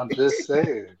with it. I'm just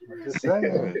saying.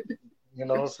 You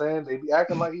know what I'm saying? They be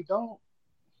acting like he don't.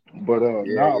 But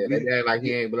they act like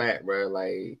he ain't black, bro.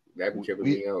 Like that be tripping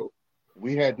me out.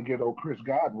 We had to get old Chris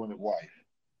Godwin's wife.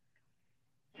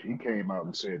 She came out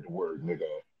and said the word nigga.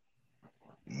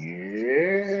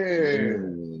 Yeah.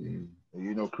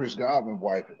 You know, Chris Godwin's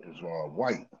wife is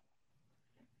white.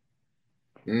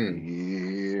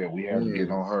 Yeah, we had to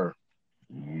get on her.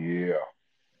 Yeah.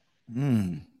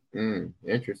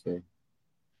 Interesting.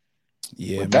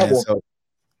 Yeah, but man.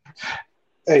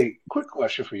 Hey, quick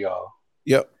question for y'all.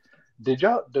 Yep. Did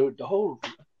y'all the whole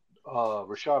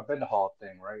Rashard Mendenhall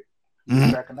thing, right?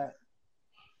 Tracking that?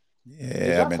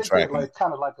 Yeah, I've been tracking it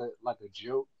kind of like a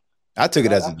joke. I took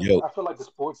it as a joke. I feel like the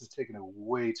sports is taking it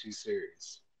way too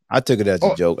serious. I took it as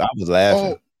a joke. I was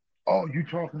laughing. Oh, you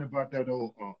talking about that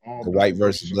old the white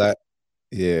versus black?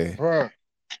 Yeah. Bro,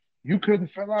 you couldn't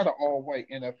fill out an all-white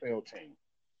NFL team.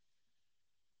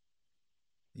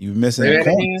 You missing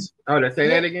corners. Say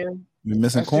that again? You're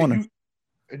missing corners.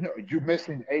 You're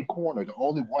missing a corner. The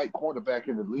only white quarterback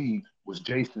in the league was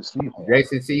Jason Sehorn.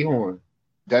 Jason Sehorn.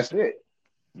 That's it.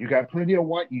 You got plenty of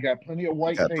white. You got plenty of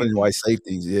white.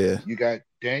 Safeties. Yeah. You got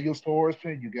Daniel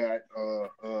Sorensen. You got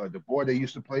the boy that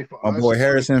used to play for us. My boy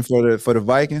Harrison for the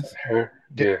Vikings.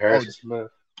 Yeah, Harrison Smith.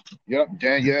 Yep,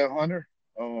 Danielle Hunter.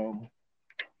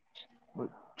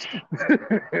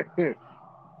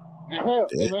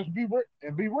 Let's be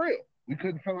real. We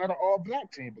couldn't fill out an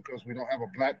all-black team because we don't have a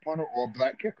black punter or a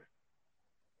black kicker.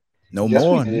 No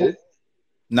more.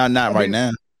 Not right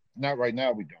now. Not right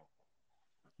now. We don't.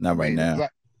 Not right now.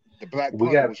 The black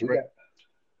punter was ready.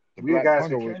 We got guys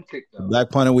who can kick though. The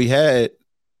black punter we had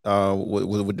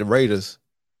with the Raiders.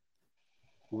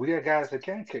 We got guys that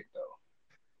can kick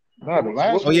though. No, the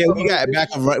last. We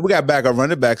got backup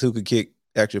running backs who could kick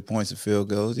extra points and field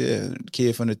goals. Yeah, the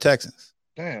kid from the Texans.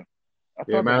 Damn.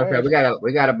 Matter of fact,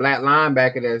 we got a black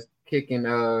linebacker that's kicking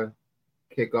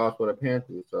kickoffs for the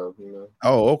Panthers. So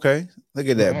Oh, okay. Look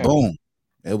at that. Boom.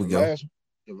 There we go.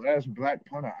 The last black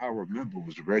punter I remember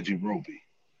was Reggie Roby.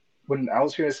 When I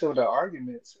was hearing some of the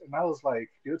arguments, and I was like,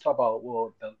 you talk about,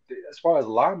 well, as far as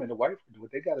linemen, the white,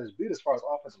 what they got is beat as far as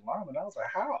offensive linemen. I was like,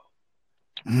 how?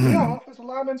 We got offensive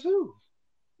linemen too.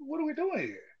 What are we doing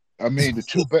here? I mean,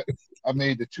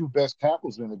 the two best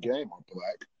tackles in the game are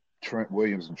black: Trent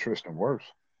Williams and Tristan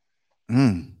Wirfs.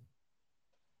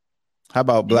 How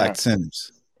about black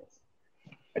centers?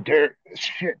 The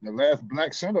last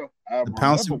black center I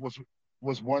remember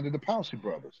was one of the Pouncey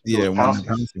brothers. Yeah, one of the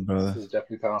Pouncey brothers. It was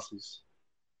definitely Pouncey's.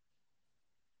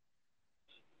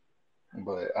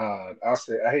 But I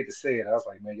hate to say it. I was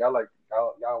like, man, y'all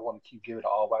want to keep giving the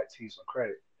all-white teams some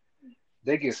credit.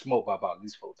 They get smoked by about at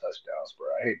least 4 touchdowns, bro.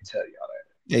 I hate to tell y'all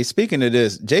that. Hey, speaking of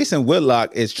this, Jason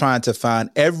Whitlock is trying to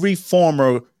find every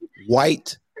former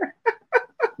white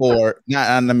or not.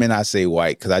 I mean, I say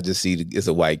white because I just see it's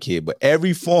a white kid, but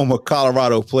every former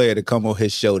Colorado player to come on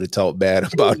his show to talk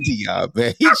bad about Deion,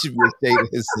 man. He should be ashamed of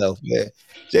himself, man.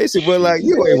 Jason Whitlock,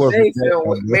 you ain't worth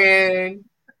it, man.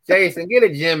 Jason, get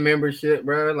a gym membership,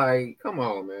 bro. Like, come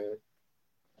on, man.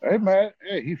 Hey, man.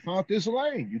 Hey, he found this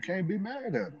lane. You can't be mad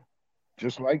at him.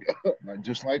 Just like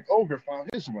Ogre found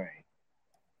his lane.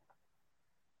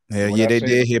 Yeah, they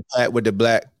did hit Pat with the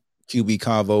black QB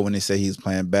convo when they say he's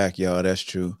playing back, y'all. That's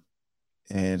true.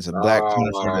 And it's a black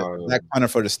punter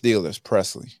for the Steelers,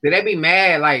 Presley. Did they be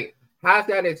mad? Like, why is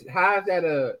that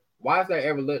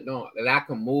ever looked on that I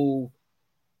can move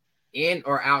in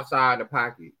or outside the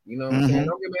pocket? You know what I'm saying?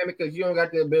 Don't get mad because you don't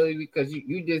got the ability because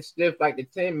you just stiff like the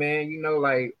 10 man.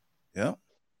 Yeah.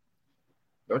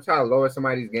 Don't try to lower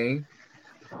somebody's game.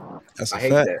 That's I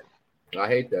hate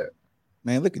that.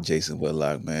 Man, look at Jason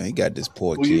Whitlock, man. He got this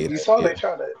poor kid. You saw they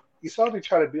try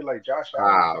to be like Josh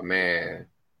Allen. Oh man.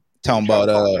 Talking about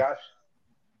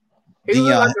he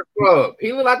looked like a scrub.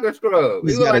 He looked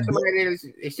like somebody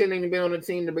that shouldn't even been on the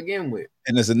team to begin with.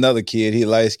 And there's another kid, he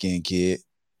light-skinned kid.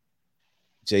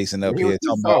 Jason up here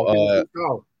talking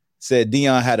about said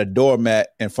Deion had a doormat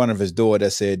in front of his door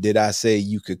that said, "Did I say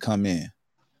you could come in?"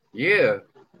 Yeah.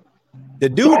 The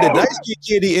dude, the light-skinned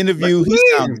kid he interviewed,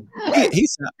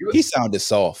 he sounded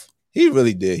soft. He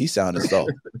really did. He sounded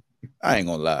soft. I ain't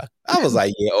gonna lie. I was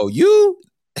like, yeah, you?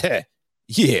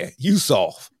 Yeah, you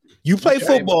soft. You play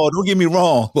football, don't get me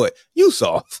wrong, but you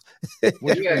soft. That's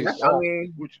what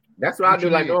I do.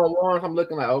 Like on Lawrence, I'm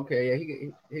looking like, okay, yeah,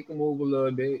 he can move a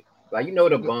little bit. Like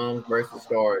the bums versus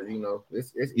stars.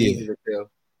 It's easy to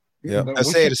tell. Yeah, I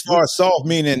said as far as soft,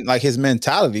 meaning like his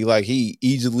mentality, like he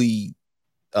easily,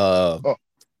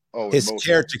 his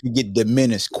character can get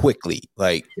diminished quickly.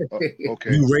 Like,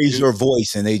 okay, you raise your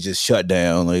voice and they just shut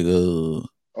down. Like, oh,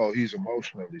 he's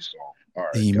emotionally soft. All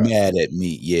right, he mad at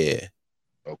me. Yeah.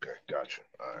 Okay, gotcha.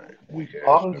 All right, weak ass.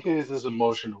 All them kids is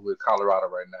emotional with Colorado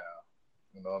right now.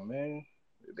 You know what I mean?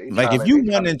 Like if you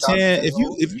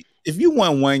 1-10, if you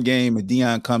won one game and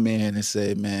Deion come in and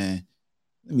say, "Man,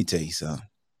 let me tell you something,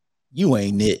 you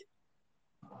ain't it."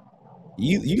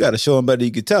 You got to show him better.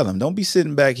 You could tell him. Don't be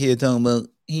sitting back here talking about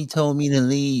he told me to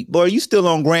leave. Boy, you still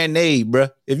on Grand Aid, bro.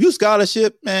 If you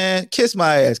scholarship, man, kiss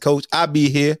my ass, coach. I be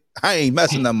here. I ain't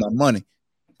messing up my money.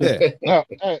 Yeah. Now,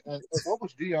 what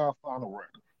was Deion's final record?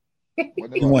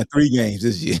 He won 3 games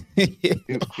this year.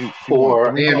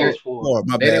 Four. My bad.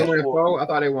 They didn't win 4. I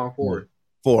thought they won 4.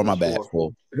 4. My bad.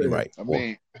 4. You're right. I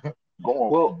mean, going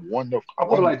well, one to I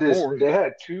put it like this: they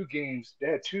had 2 games. They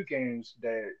had 2 games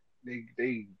that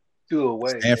they threw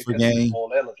away. Stanford game.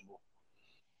 All eligible.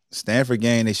 Stanford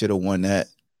game. They should have won that.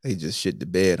 They just shit the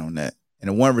bed on that. And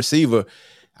the one receiver,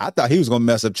 I thought he was gonna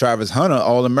mess up Travis Hunter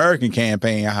All-American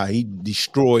campaign. How he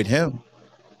destroyed him.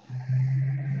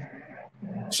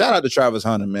 Shout out to Travis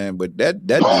Hunter, man. But that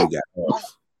dude got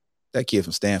off. That kid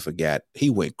from Stanford he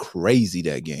went crazy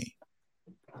that game.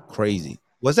 Crazy.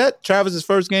 Was that Travis's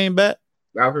first game back?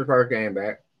 That was his first game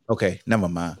back. Okay, never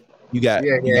mind. You got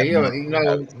You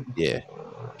know. Yeah.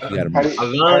 You got a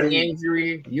lung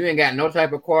injury. You ain't got no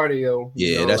type of cardio.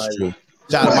 Yeah, that's true.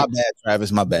 Shout out, my bad,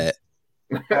 Travis. My bad.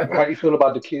 How you feel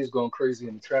about the kids going crazy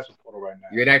in the transfer portal right now?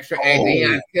 Yeah, that's true. Hey,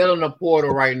 Deion's killing the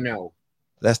portal right now.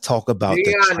 Let's talk about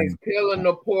Deion is killing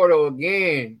the portal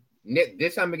again.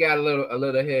 This time he got a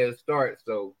little head start.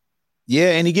 So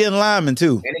yeah, and he getting linemen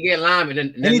too. And he get linemen.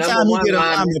 Anytime he get a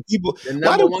lineman, people the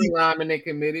number one lineman they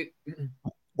committed.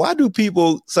 Why do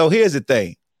people? So here's the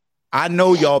thing. I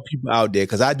know y'all people out there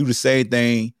because I do the same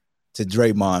thing to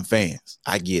Draymond fans.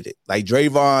 I get it. Like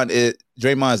Draymond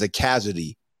is a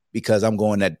casualty because I'm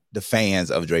going at the fans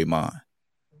of Draymond.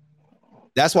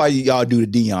 That's why y'all do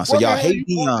the Deion. So y'all hate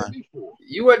Deion.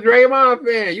 You a Draymond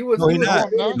fan? No, he not.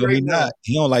 No, he not.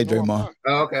 He don't like Draymond.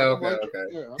 Oh, okay.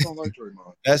 Yeah, I don't like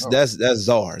Draymond. That's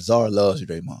Czar. Czar loves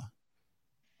Draymond.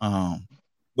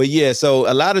 But yeah, so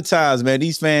a lot of times, man,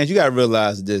 these fans, you gotta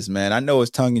realize this, man. I know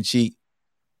it's tongue in cheek,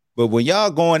 but when y'all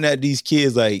going at these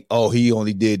kids like, oh, he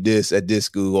only did this at this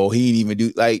school, or he didn't even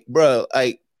do, like, bro,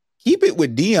 like, keep it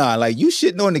with Deion. Like, you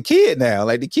shitting on the kid now.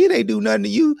 Like, the kid ain't do nothing to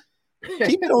you.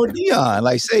 Keep it on Deion.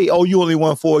 Like, say, oh, you only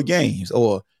won 4 games,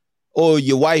 or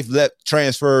your wife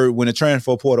transferred when the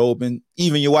transfer portal opened.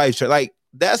 Even your wife, like,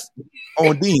 that's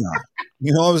on Deion.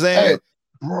 You know what I'm saying?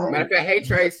 Hey, matter of fact, hey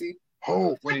Tracy.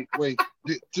 Oh, wait.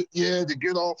 To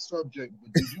get off subject,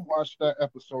 but did you watch that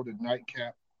episode of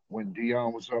Nightcap when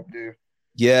Deion was up there?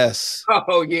 Yes.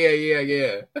 Oh,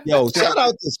 yeah. Yo, shout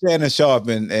out to Shannon Sharp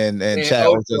and Chad.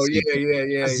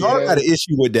 Yeah. Czar got an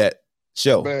issue with that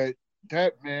show. Man,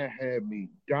 that man had me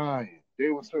dying. They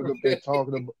was up there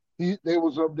talking about they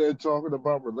was up there talking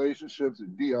about relationships,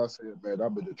 and Deion said, "Man,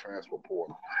 I'm in the transfer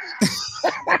portal."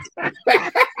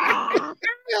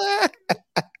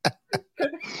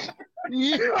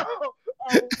 Yeah,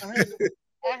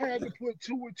 I had to put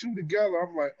 2 and 2 together.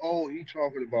 I'm like, oh, he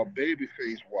talking about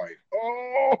Babyface wife.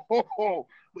 Oh,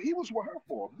 but he was with her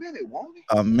for a minute, wasn't he?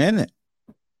 A minute,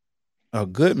 a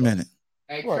good minute.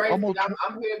 Hey, Tracy, I'm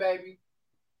here, baby.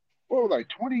 What, like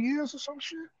 20 years or some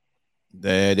shit?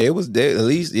 There was at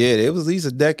least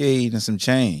a decade and some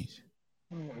change.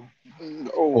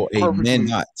 Oh, a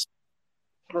minute.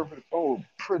 Perfect. Oh,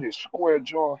 pretty square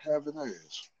jaw having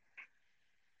ass.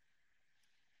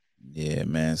 Yeah,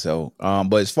 man. So,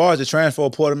 but as far as the transfer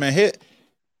portal, man,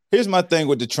 here's my thing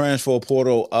with the transfer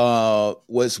portal.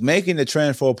 What's making the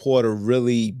transfer portal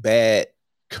really bad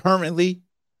currently,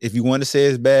 if you want to say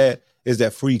it's bad, is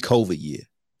that free COVID year.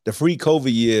 The free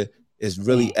COVID year is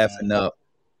really effing up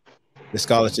the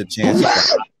scholarship chances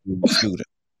for the student.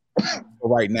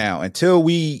 Right now, until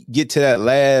we get to that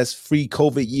last free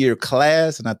COVID year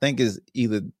class, and I think it's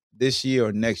either this year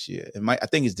or next year. I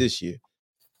think it's this year.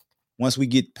 Once we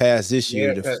get past this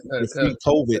year, the free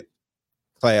COVID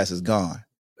class is gone.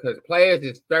 Because players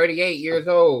is 38 years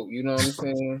old. You know what I'm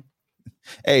saying?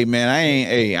 Hey, man,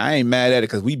 I ain't mad at it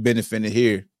because we benefited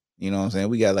here. You know what I'm saying?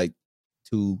 We got like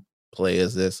 2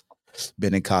 players that's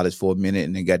been in college for a minute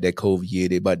and they got that COVID year.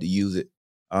 They about to use it.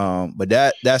 But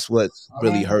that's what's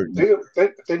really hurting.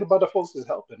 Think about the folks that's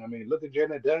helping. I mean, look at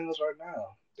Janet Daniels right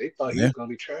now. They thought he was gonna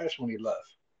be trash when he left.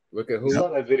 Look at who saw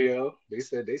that video. They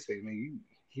say, man,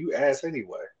 you ass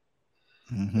anyway.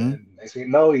 Mm-hmm. And they say,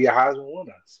 no, you're Heisman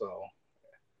winner. So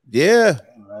Yeah,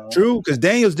 true. Because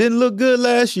Daniels didn't look good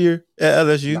last year at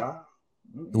LSU. Nah.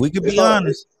 We could be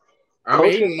honest. I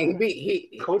mean, he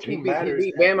beat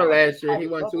Bama last year. He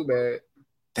wasn't too bad.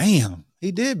 Damn,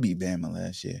 he did beat Bama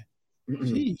last year.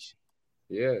 Jeez.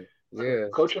 Yeah.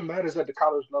 Coaching matters at the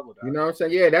college level. You know what I'm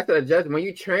saying? Yeah, that's an adjustment. When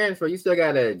you transfer, you still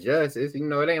gotta adjust. It's it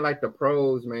ain't like the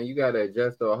pros, man. You gotta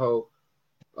adjust to a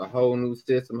whole new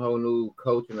system, whole new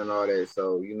coaching and all that.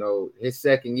 So his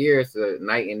second year is a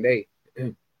night and day.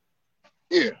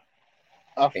 Yeah.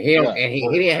 And he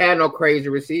didn't have no crazy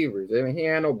receivers. I mean, he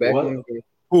had no Beckham.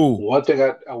 Who? One thing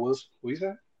I was. What you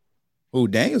said? Who?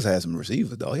 Daniels had some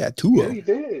receivers though. He had two of them. He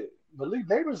did. Malik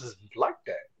Neighbors is like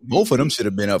that. Both of them should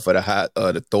have been up for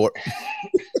the Thorpe.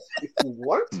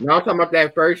 What? No, I'm talking about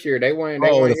that first year. They weren't.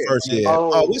 The first year.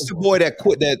 Oh, what's the boy that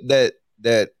quit?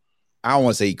 That I don't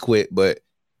want to say he quit, but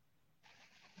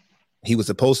he was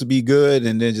supposed to be good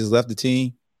and then just left the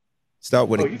team. Start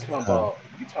with you talking about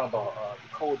the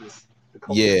coldest.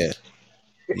 Yeah,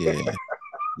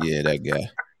 that guy.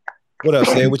 What up,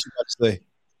 Say? What you about to say?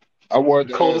 I wanted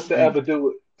the coldest to ever do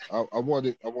it. I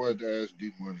wanted to ask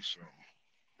D Money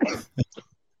something.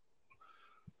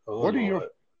 What are your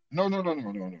no.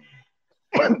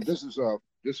 This is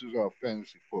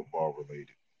fantasy football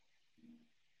related.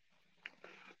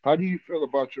 How do you feel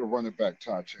about your running back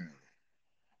Ty Chandler?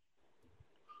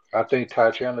 I think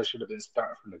Ty Chandler should have been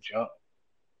starting from the jump.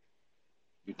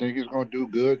 You think he's going to do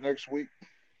good next week?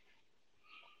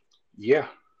 Yeah.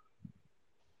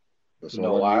 That's you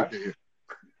know why?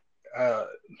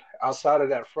 Outside of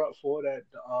that front four that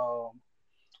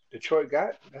Detroit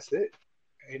got, that's it.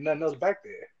 Ain't nothing else back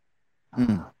there.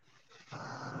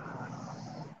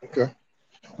 Okay.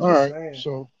 All right.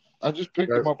 So I just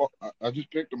picked him up. I just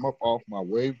picked him up off my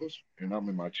waivers, and I'm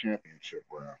in my championship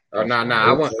round. Oh no!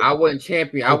 I wouldn't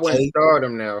champion. I wouldn't start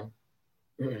him now.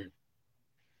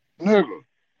 Nigga,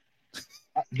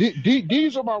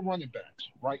 these are my running backs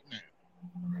right now.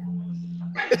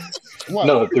 What?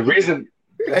 No, the reason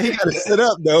he got to sit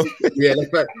up though. Yeah,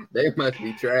 they must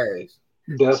be trash.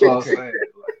 That's what I'm saying.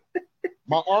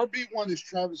 My RB1 is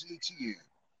Travis Etienne,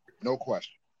 no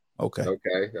question. Okay.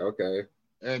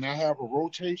 And I have a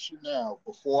rotation now.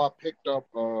 Before I picked up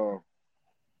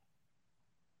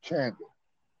Chandler,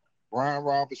 Brian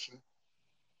Robinson,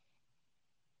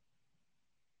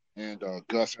 and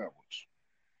Gus Edwards.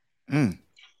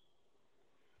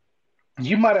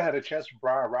 You might have had a chance for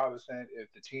Brian Robinson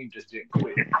if the team just didn't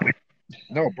quit.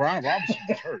 No, Brian Robinson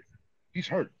is hurt. He's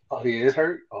hurt. Oh, he is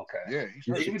hurt? Okay. Yeah, he's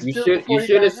hurt. You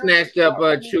should have snatched up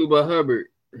Chuba Hubbard.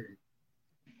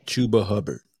 Chuba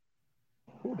Hubbard.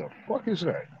 Who the fuck is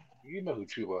that? You know who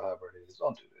Chuba Hubbard is.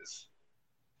 Don't do this.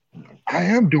 I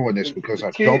am doing this because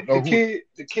I don't know the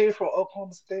kid from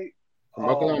Oklahoma State. From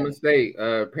Oklahoma State,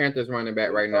 Panthers running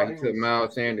back right now. He took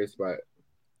Miles Sanders' spot.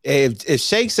 If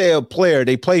Shake say a player,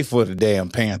 they play for the damn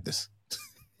Panthers.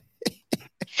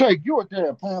 Shake, you a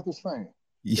damn Panthers fan.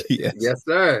 Yes,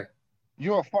 sir.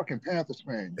 You're a fucking Panthers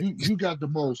fan. You got the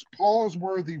most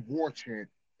pause-worthy war chant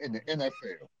in the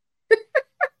NFL.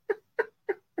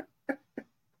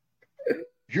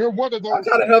 You're one of those. I'm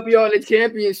trying to help you on the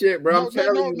championship, bro. I'm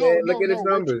telling you, man. Look at his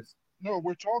numbers.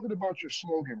 We're talking about your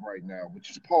slogan right now, which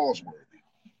is pause-worthy.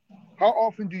 How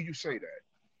often do you say that?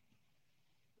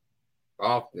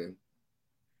 Often.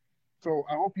 So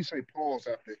I hope you say pause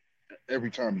after every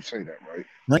time you say that,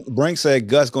 right? Brink said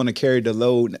Gus going to carry the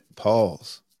load.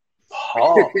 Pause.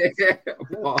 Pause.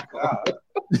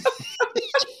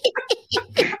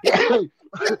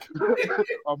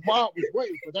 A mom was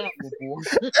waiting for that one, boy.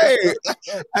 Hey,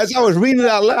 as I was reading it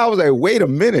out loud, I was like, wait a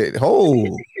minute.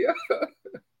 Oh.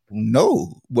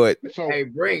 No, but hey,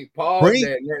 Brink, pause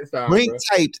that next time.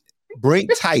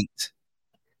 Brink tight.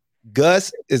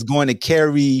 Gus is going to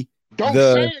carry Don't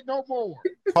say it no more.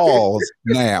 Pause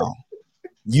now.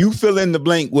 You fill in the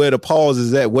blank where the pause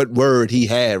is at, what word he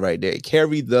had right there.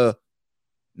 Carry the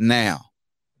now.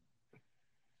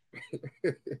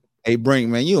 Hey, Brink,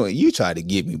 man, you try to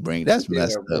get me, Brink. That's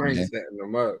messed up, Brink man. setting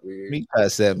them up, man. You try to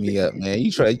set me up, man.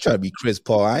 You try to be Chris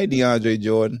Paul. I ain't DeAndre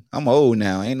Jordan. I'm old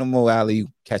now. Ain't no more alley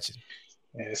catching.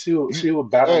 Yeah, see what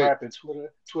battle rap and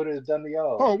Twitter has done to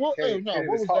y'all. Oh, what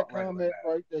was that comment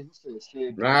right there? He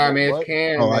said, nah, man, it's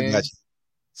Cam, I got you.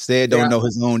 Said don't know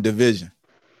his own division.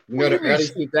 You know, the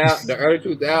early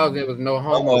 2000s, it was no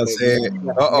homo.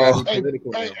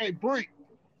 Hey, Brink.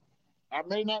 I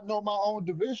may not know my own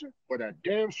division, but I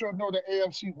damn sure know the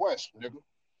AFC West, nigga.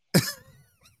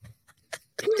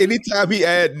 Anytime he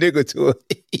add nigga to it.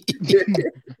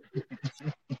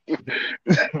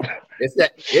 It's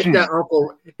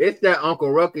that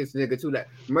Uncle Ruckus nigga too. That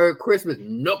Merry Christmas,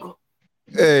 knuckle.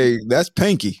 Hey, that's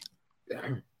Pinky.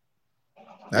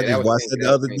 I just watched it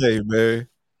the other day, man.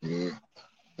 Yeah.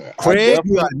 Craig,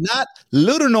 you are not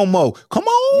little no more. Come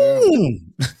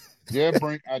on. Yeah,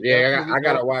 I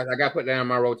gotta watch. I gotta put that on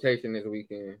my rotation this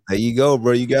weekend. There you go,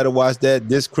 bro. You gotta watch that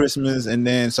this Christmas, and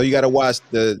then so you gotta watch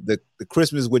the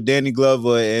Christmas with Danny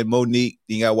Glover and Monique.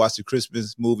 Then you gotta watch the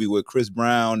Christmas movie with Chris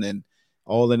Brown and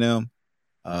all of them.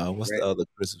 What's the other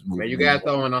Christmas movie? Man, you gotta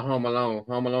throw in a Home Alone.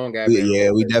 Home Alone got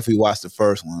we definitely watched the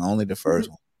first one, only the first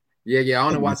one. Yeah, I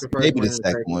only watched the first one. Maybe the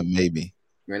second one, maybe.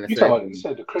 Man, you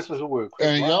said the Christmas movie.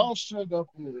 And y'all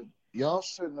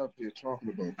sitting up here talking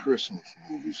about Christmas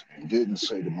movies and didn't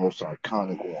say the most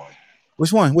iconic one.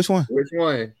 Which one?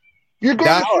 You're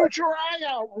gonna shoot your eye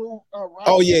out, right?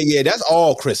 Oh yeah. That's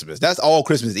all Christmas. That's all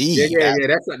Christmas Eve. Yeah.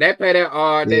 They play that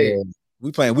all day. Yeah.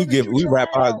 We wrap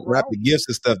the gifts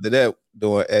and stuff to that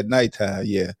doing at nighttime.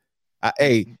 Yeah.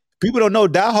 Hey, people don't know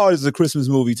Die Hard is a Christmas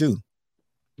movie too.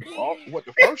 Oh, what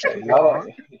the first one?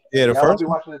 Yeah, the first. Be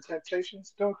watching the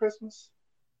Temptations during Christmas.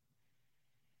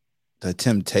 The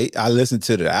Temptation. I listened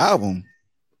to the album.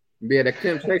 Yeah, the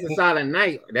Temptation Silent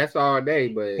Night. That's all day,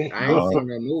 but I ain't seen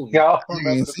that movie. Y'all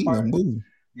remember the part?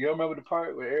 You remember the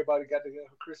part where everybody got together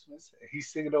for Christmas and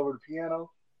he's singing over the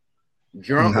piano?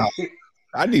 Drunk. No.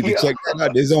 I need to check that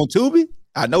out. It's on Tubi?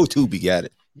 I know Tubi got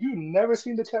it. You never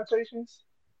seen the Temptations?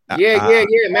 Yeah.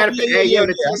 Matter of fact,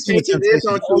 the Temptations is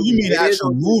on Tubi. Oh, you mean the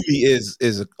actual movie is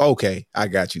okay. I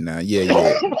got you now. Yeah.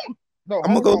 No,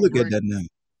 I'm gonna go look at that now.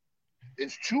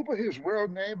 Is Chuba his real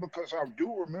name? Because I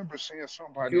do remember seeing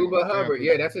somebody. Chuba Hubbard.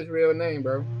 Yeah, that's his real name,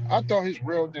 bro. I thought his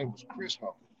real name was Chris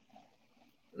Hubbard.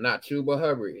 Not Chuba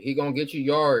Hubbard. He gonna get you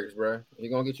yards, bro. He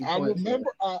gonna get you points.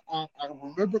 I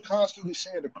remember constantly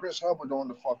seeing the Chris Hubbard on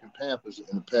the fucking Panthers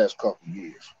in the past couple of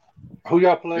years. Who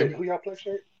y'all play?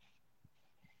 Shirt?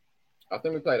 I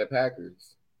think we play the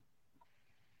Packers.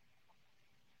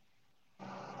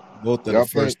 Both of the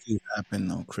first two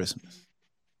happened on Christmas.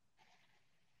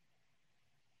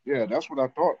 Yeah, that's what I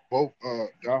thought. Both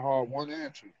Die Hard 1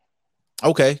 and 2.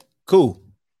 Okay, cool.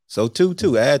 So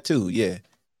 2, add 2, yeah.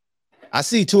 I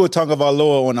see Tua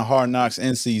Tagovailoa on the Hard Knocks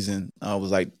end season.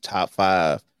 Was like top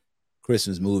 5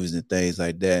 Christmas movies and things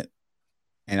like that.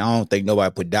 And I don't think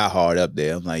nobody put Die Hard up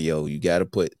there. I'm like, yo, you got to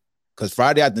put, because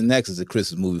Friday After Next is a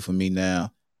Christmas movie for me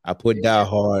now. I put Die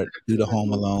Hard, do the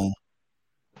Home Alone.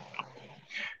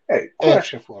 Hey,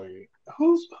 question for you.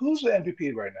 Who's the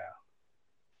MVP right now?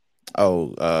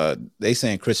 Oh, they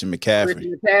saying Christian McCaffrey.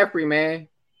 Christian McCaffrey, man.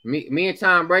 Me and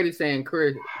Tom Brady saying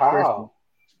Chris. How?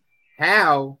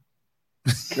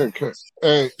 Did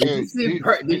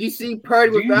you see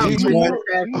Purdy without Christian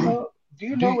McCaffrey? Do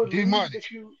you know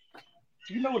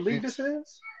what league this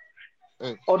is?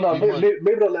 Oh no,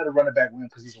 maybe they'll let a running back win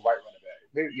because he's a white running back.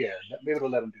 Maybe they'll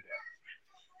let him do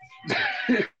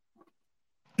that.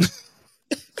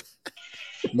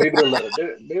 Maybe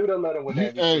they'll let him win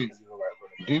that. Hey,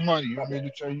 D-Money, you want me to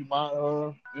tell you my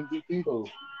MVP?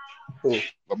 Who?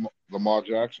 Lamar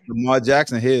Jackson. Lamar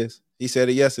Jackson, his. He said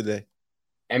it yesterday.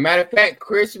 And matter of fact,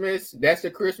 Christmas, that's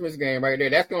the Christmas game right there.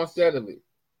 That's going to settle it.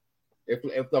 If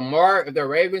the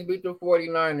Ravens beat the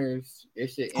 49ers,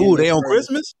 it should end. Ooh, they on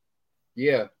Christmas?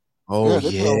 Yeah. Oh,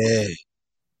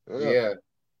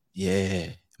 Yeah.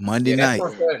 Monday night.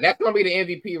 That's going to be the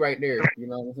MVP right there. You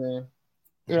know what I'm saying?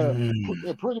 Yeah,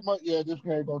 pretty much. Yeah, this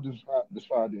game gonna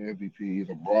decide the MVP,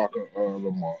 either Brock or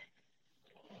Lamar.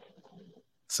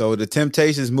 So the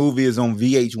Temptations movie is on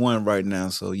VH1 right now.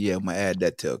 So yeah, I'm gonna add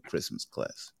that to a Christmas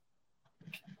class.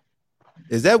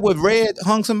 Is that what Red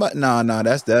hung somebody? No,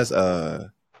 that's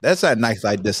not Nights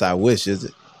Like This I Wish, is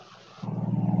it?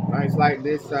 Nights Like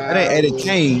This. That ain't Eddie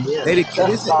Kane. Eddie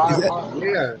Kane.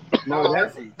 Yeah. No,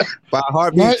 that's 5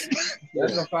 Heartbeats.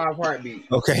 That's a 5 Heartbeat.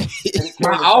 Okay.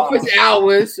 My office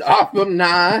hours are from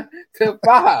 9 to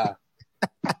 5.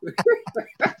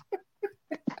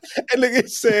 And look,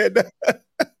 it said.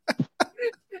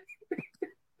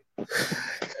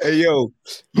 Hey yo,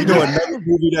 you know another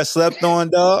movie that slept on,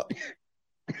 dog?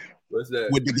 What's that?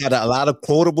 Where they got a lot of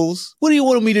quotables. What do you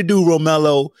want me to do,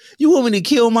 Romello? You want me to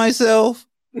kill myself?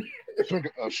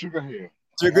 Sugar Hill.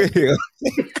 Sugar Hill.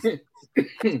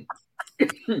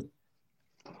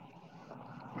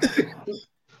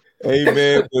 Hey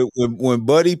man, when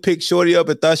Buddy picked Shorty up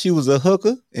and thought she was a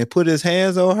hooker and put his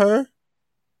hands on her,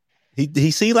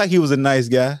 he seemed like he was a nice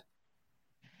guy.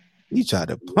 He tried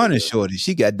to punish Shorty.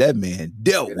 She got that man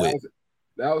dealt with.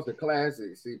 That was the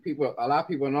classic. See, a lot of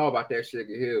people know about that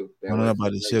Sugar Hill. Don't know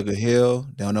about the Sugar Hill.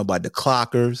 Don't know about the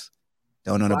Clockers.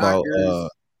 Don't know about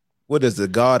what is the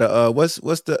God? What's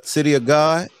the City of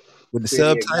God with the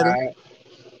subtitle?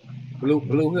 Blue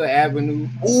Hill Avenue.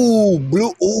 Ooh,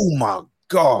 Blue. Oh my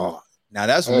God. Now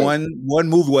that's one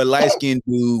movie where light skinned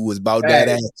dude was about that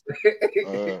ass.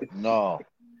 No,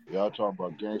 y'all talking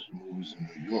about gangster movies in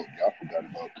New York. Y'all forgot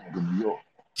about King of New York.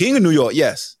 King of New York,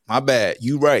 yes. My bad.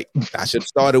 You right. I should have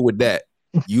started with that.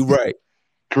 You right.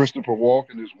 Christopher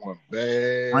Walken is one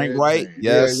bad. Frank White, man.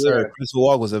 yes, sir. Christopher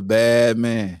Walken was a bad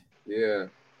man. Yeah.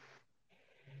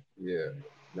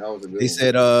 That was a good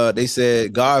They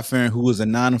said God-fearing, who was a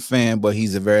Niner fan, but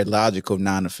he's a very logical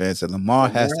Niner fan. So Lamar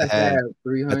has to have a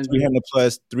 300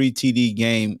 plus 3 TD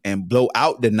game and blow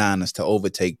out the Niners to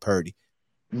overtake Purdy.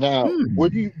 Now,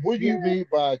 what do you mean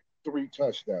by 3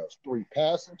 touchdowns? 3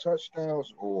 passing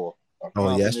touchdowns or a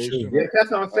combination? Yes, true. Yeah,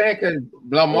 that's what I'm saying. Because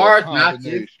Lamar's not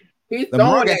just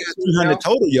Lamar got 300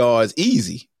 total yards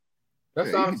easy.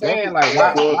 That's what I'm saying. Like,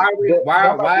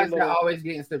 why is that always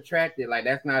getting subtracted? Like,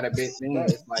 that's not a big thing.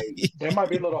 It's like it might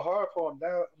be a little hard for him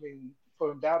now. I mean, for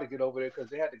him down to get over there because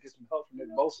they had to get some help from Nick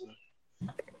Bosa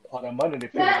on that money they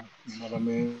paid. You know what I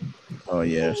mean? Oh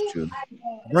yeah, that's true.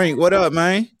 Brink, what up,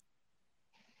 man?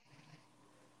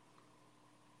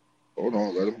 Hold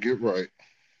on, let him get right.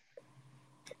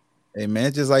 Hey man,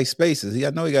 it's just like Spaces. I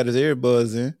know he got his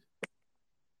earbuds in.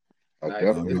 I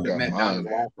definitely got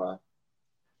mine.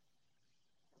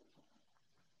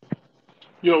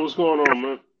 Yo, what's going on,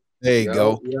 man? There you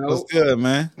go. What's good,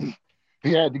 man?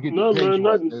 He had to get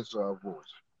his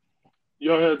voice.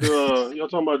 Y'all had y'all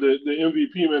talking about the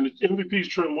MVP, man. The MVP is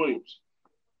Trent Williams.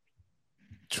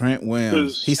 Trent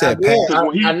Williams. He said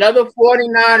another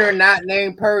 49er not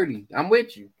named Purdy. I'm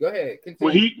with you. Go ahead.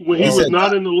 Continue. When he was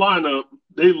not in the lineup,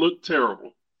 they looked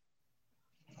terrible.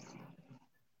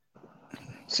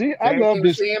 See, I love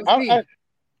this.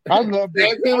 I love this.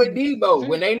 Same thing with Debo.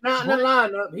 When they not in the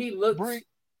lineup, he looks.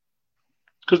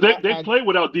 Because they played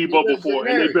without Debo before,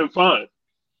 and they've been fine.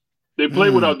 They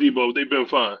played without Debo. They've been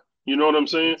fine. You know what I'm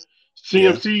saying?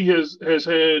 CMC has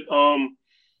had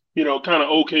kind of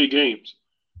okay games.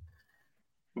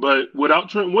 But without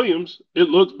Trent Williams, it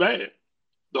looks bad.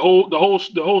 The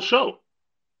whole show.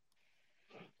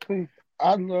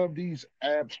 I love these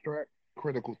abstract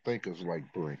critical thinkers like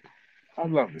Brink. I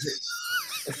love it.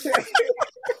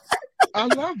 I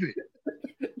love it.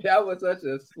 That was such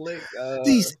a slick.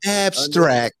 These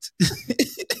abstract.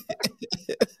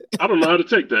 I don't know how to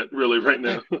take that really right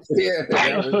now. Yeah,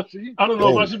 I don't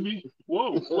know if I should be.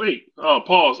 Whoa, wait.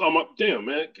 Pause. Damn,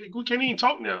 man. We can't even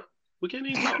talk now. We can't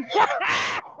even talk.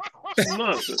 Some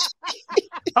nonsense.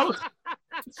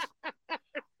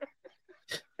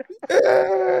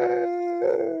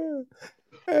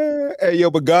 Hey, yo,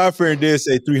 but God-fearing did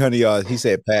say 300 yards. He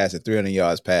said passing, 300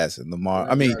 yards passing. Lamar,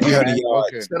 300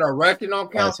 yards. Instead of rushing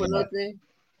don't count for nothing.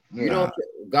 You don't,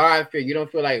 God-fearing, you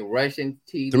don't feel like rushing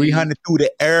TD. 300 through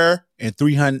the air and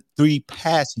 303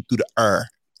 passing through the air.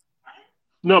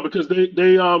 No, because they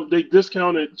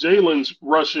discounted Jalen's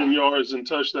rushing yards and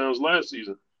touchdowns last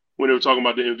season when they were talking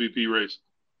about the MVP race.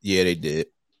 Yeah, they did.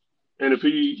 And if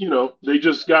he, they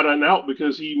just got an out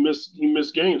because he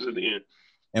missed games at the end.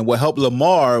 And what helped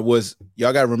Lamar was,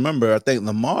 y'all got to remember, I think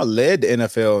Lamar led the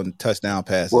NFL in touchdown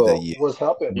passes that year. What's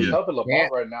helping Lamar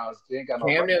right now is they ain't got no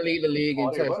Cam didn't lead the league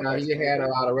in touchdowns. He had a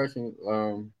lot of rushing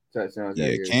touchdowns.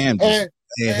 Yeah, Cam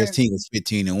his team was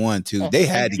 15-1 too. They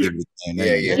had to give it to him.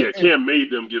 Yeah, Cam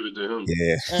made them give it to him.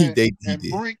 Yeah, they did.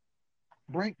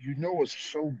 Brink, you know what's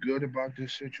so good about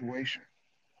this situation?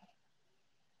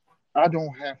 I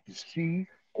don't have to see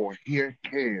or hear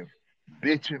Cam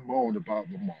bitch and moan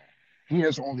about Lamar. He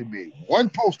has only made one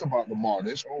post about Lamar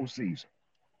this whole season.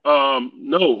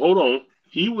 No, hold on.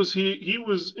 He was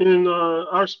in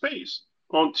our space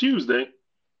on Tuesday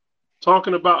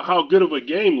talking about how good of a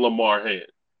game Lamar had.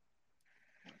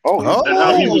 And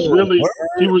how he was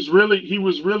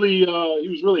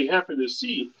really happy to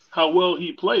see how well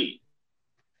he played.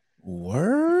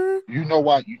 Word? You know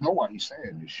why he's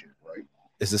saying this shit, right?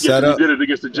 It's a setup. He did it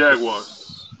against the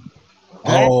Jaguars.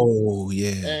 Oh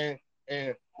yeah.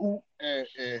 And who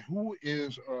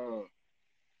is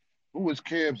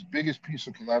Cam's biggest piece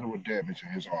of collateral damage in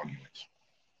his arguments?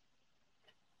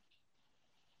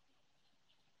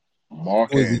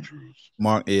 Mark Andrews.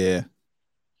 Yeah.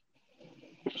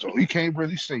 So he can't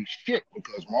really say shit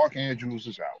because Mark Andrews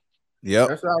is out. Yep.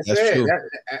 That's what I said.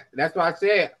 That's why I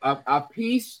said a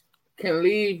piece can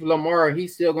leave Lamar.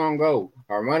 He's still gonna go.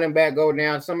 A running back go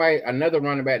down. Another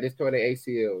running back just tore the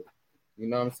ACL. You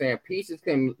know what I'm saying? Pieces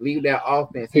can leave that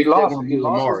offense. He lost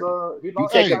Lamar. You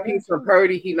take a piece from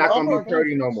Purdy, he's not going to be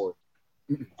Purdy no more.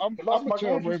 I'm going to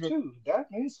tell Raven too.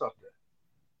 That means something.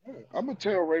 I'm going to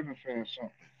tell Raven fans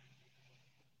something.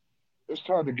 It's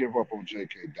time to give up on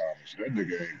J.K. Dobbins. That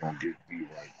nigga ain't going to get me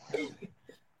right.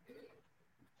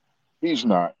 He's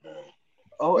not, man.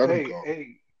 Oh,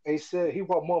 hey, They said he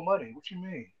want more money. What you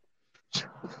mean?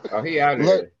 Oh, he out of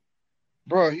Look, there.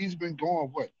 bro, he's been going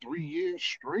what 3 years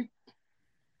straight.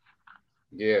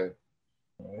 Yeah.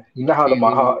 You know how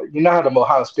the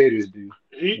Ohio Staters do.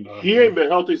 He ain't been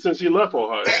healthy since he left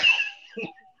Ohio.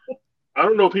 I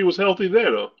don't know if he was healthy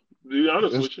there though. To be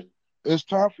honest with you, It's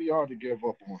time for y'all to give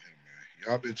up on him, man.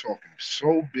 Y'all been talking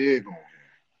so big on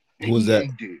him. Who was that?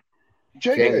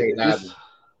 JK.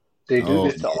 They do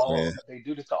this to yeah, all. man. They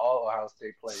do this to all Ohio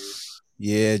State players.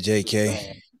 Yeah,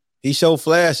 JK. He showed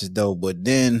flashes though, but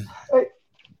then Hey,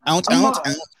 ounce.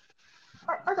 I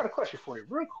got a question for you,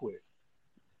 real quick.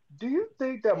 Do you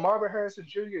think that Marvin Harrison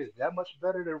Jr. is that much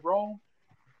better than Rome?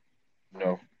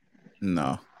 No.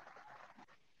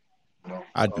 No,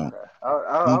 I don't. Okay.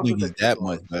 I don't think he's that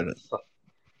much better.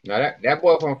 Now that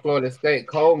boy from Florida State,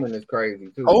 Coleman, is crazy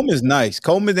too. Coleman's nice.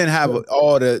 Coleman didn't have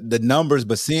all the numbers,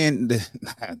 but seeing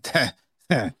that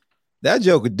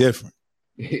joker different.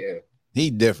 Yeah.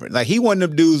 He different. Like he one of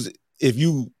them dudes. If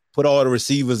you put all the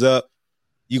receivers up,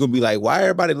 you're gonna be like, why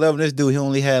everybody loving this dude? He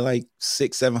only had like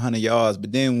 600-700 yards.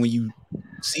 But then when you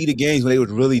see the games when they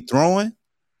was really throwing,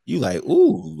 you like,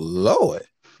 ooh, Lord.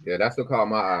 Yeah, that's what caught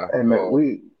my eye. Hey man,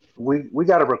 we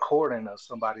got a recording of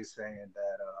somebody saying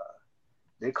that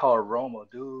they call Roma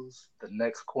dudes the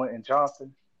next Quentin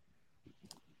Johnson.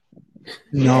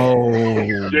 No.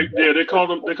 they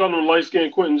call him light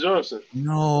skinned Quentin Johnson.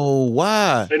 No,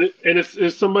 why? And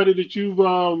it's somebody that you've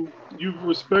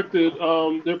respected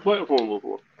their platform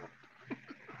before.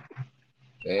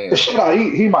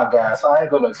 Damn. He my guy, so I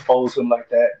ain't gonna expose him like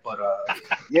that. But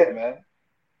yeah, man.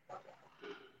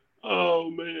 Oh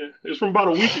man, it's from about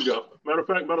a week ago. Matter of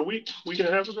fact, about a week and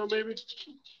a half ago, maybe.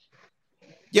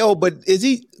 Yo, but is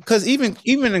he? Because even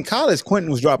in college, Quentin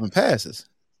was dropping passes.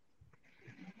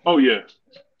 Oh yeah,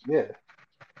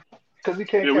 because he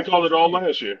can't. Yeah, we called it all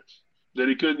last year that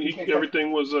he couldn't.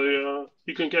 Everything was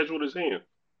he couldn't catch with his hand.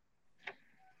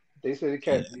 They said he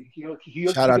can't. He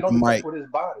Shout out to Mike with his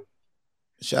body.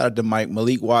 Shout out to Mike.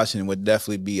 Malik Washington would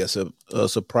definitely be a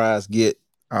surprise get.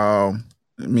 I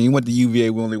mean, he went to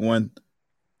UVA. We only won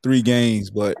 3 games,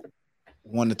 but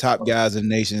one of the top guys in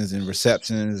the nations in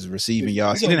receptions, receiving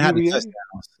yards. He didn't have the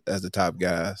touchdowns as the top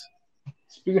guys.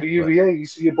 Speaking of UVA, you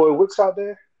see your boy Wicks out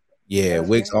there? Yeah,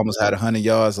 Wicks almost had 100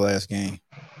 yards last game.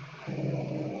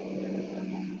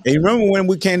 And you remember when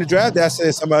we came to draft, I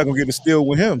said somebody gonna get a steal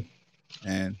with him,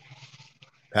 and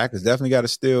Packers definitely got a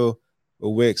steal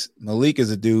with Wicks. Malik is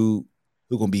a dude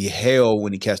who gonna be hell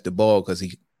when he catch the ball because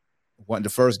he wasn't the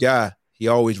first guy. He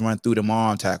always run through them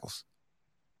arm tackles,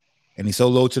 and he's so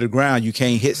low to the ground you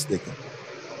can't hit stick him.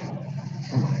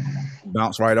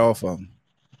 Bounce right off of him.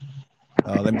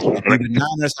 Let me see. Do the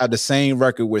Niners have the same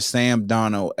record with Sam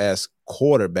Darnold as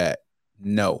quarterback?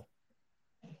 No.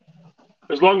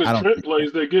 As long as Trent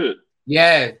plays, they're good.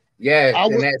 Yes.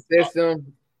 In that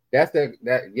system, yes.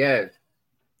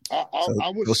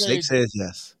 I would say Six says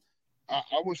yes.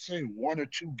 I would say 1 or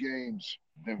 2 games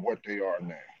than what they are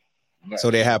now.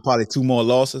 So they have probably 2 more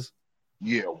losses?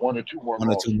 Yeah, 1 or 2 more One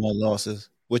losses. or 2 more losses.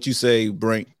 What you say,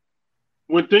 Brink?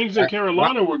 When things in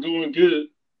Carolina were going good,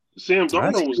 Sam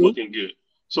Darnold was looking good.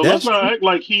 So let's not act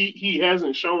like he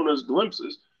hasn't shown us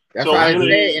glimpses. That's why I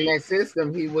said in that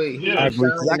system he would. I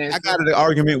got an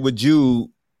argument with Jude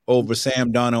over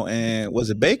Sam Darnold and was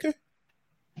it Baker?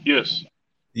 Yes.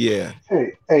 Yeah.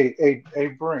 Hey,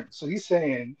 Brent. So he's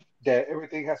saying that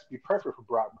everything has to be perfect for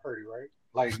Brock Purdy, right?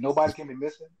 Like nobody can be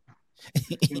missing.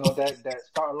 You know that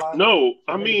starting line. No,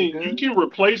 I mean you can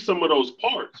replace some of those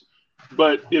parts,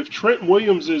 but if Trent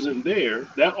Williams isn't there,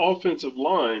 that offensive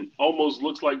line almost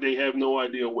looks like they have no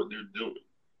idea what they're doing.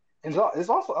 And it's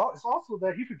also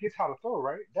that he forgets how to throw,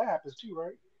 right? That happens too,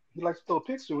 right? He likes to throw a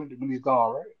picture when he's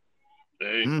gone, right?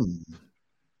 Hey.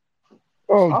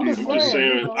 Oh, I'm just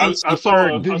saying. I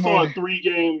saw a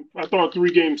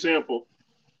 3-game sample,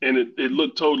 and it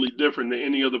looked totally different than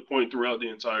any other point throughout the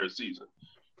entire season.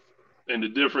 And the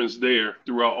difference there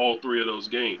throughout all 3 of those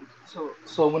games.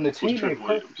 So when the team ain't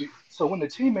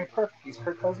perfect, he's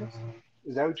Kirk Cousins.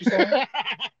 Is that what you're saying?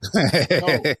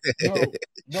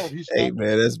 No. He's hey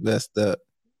man, that's messed up.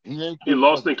 He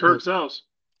lost in Kirk's house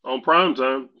on prime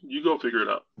time. You go figure it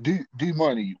out. D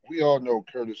Money. We all know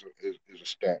Curtis is a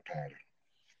stat pattern.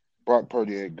 Brock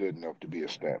Purdy ain't good enough to be a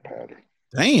stat pattern.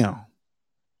 Damn.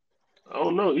 I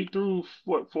don't know. He threw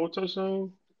 4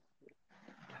 touchdowns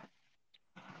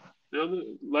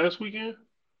last weekend?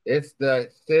 It's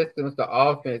the systems, the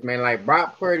offense, man. Like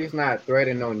Brock Purdy's not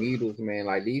threading no needles, man.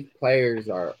 Like these players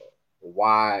are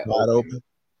wide open.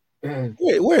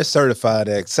 Where's certified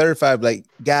at? Certified, like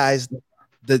guys,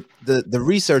 the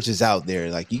research is out there.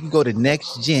 Like you can go to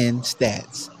Next Gen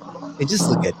Stats. Hey, just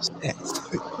look at the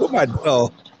stats. What my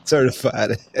dog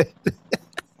certified at?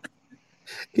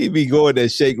 He be going that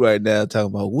shake right now,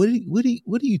 talking about what are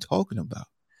you talking about?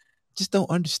 Just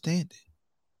don't understand it.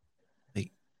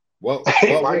 Like, What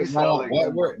Why you sound like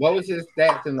him right what was his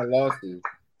stats in the losses?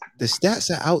 the stats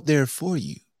are out there for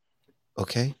you.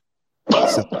 Okay,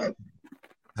 so I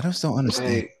just don't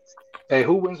understand. Hey,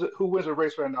 who wins a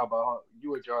race right now, by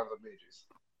you or Jonathan Majors?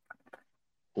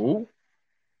 Who?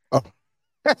 Oh.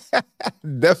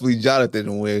 Definitely Jonathan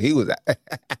to win. He was.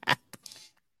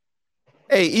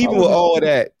 Hey, even with all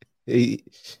that,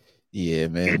 yeah,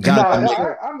 man.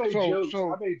 Jonathan. I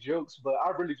made jokes, but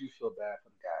I really do feel bad for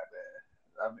the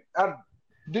guy, man.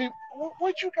 Dude,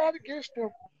 what you got against him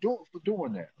for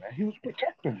doing that, man? He was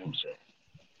protecting himself.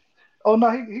 Oh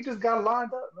no, he just got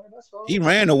lined up, man. That's all. He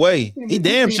ran away. He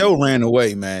damn sure ran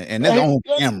away, man. And that's on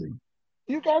camera.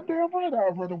 You goddamn right, I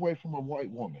ran away from a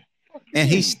white woman. And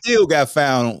he still got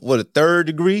found what, a third,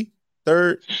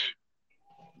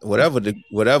 whatever it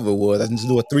was. I just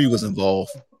knew a 3 was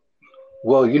involved.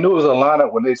 Well, you knew it was a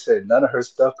lineup when they said none of her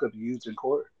stuff could be used in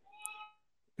court.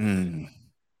 They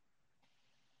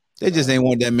just ain't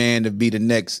want that man to be the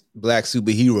next black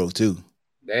superhero too.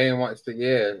 They ain't want to,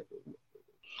 yeah.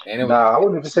 And I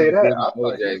wouldn't even say that. I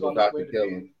thought he was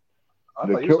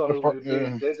on his way to be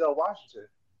Denzel Washington.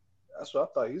 That's what I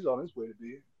thought he was on his way to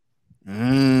be.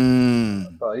 I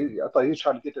thought he was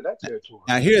trying to get to that territory.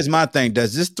 Now here's my thing.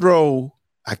 Does this throw?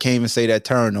 I can't even say that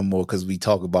term no more because we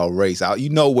talk about race. You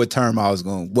know what term I was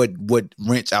going, what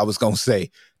wrench I was going to say.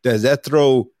 Does that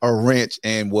throw a wrench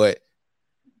in what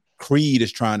Creed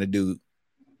is trying to do?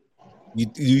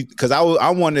 Because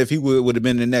I wonder if he would have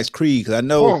been the next Creed. Because I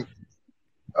know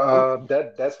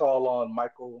that's all on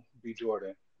Michael B.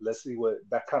 Jordan. Let's see what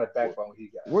that kind of backbone he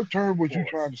got. What term was you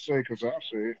trying to say? Because I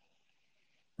said.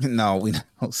 No, we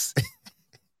don't say.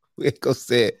 We ain't gonna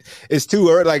say it. It's too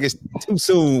early. Like, it's too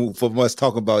soon for us to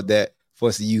talk about that. For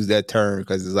us to use that term,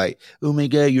 because it's like, oh my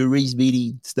god, you're race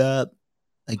beating. Stop!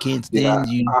 I can't stand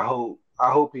you. I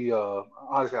hope he.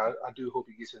 Honestly, I do hope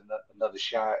he gets another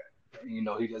shot. You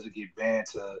know, he doesn't get banned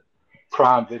to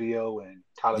Prime Video and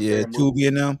Tyler Perry Tubi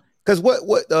and them. Because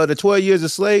what the 12 Years a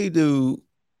Slave dude?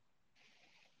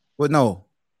 Well, no,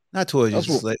 not 12 Years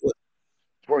a Slave.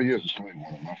 12 Years a Slave,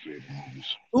 one of my favorite movies.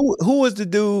 Who was the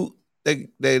dude that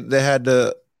had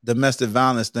the domestic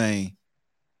violence thing?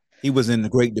 He was in The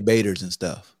Great Debaters and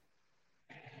stuff.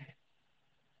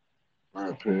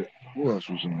 Brad Pitt. Who else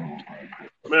was in there?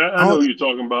 Man, I know who you're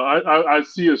talking about. I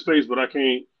see his face, but I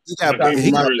can't. He got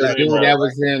that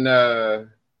was in.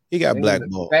 He got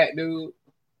blackballed. Fat dude.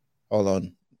 Hold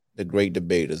on, The Great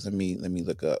Debaters. Let me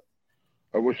look up.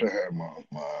 I wish I had my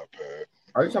iPad.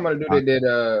 Are you talking about the dude that did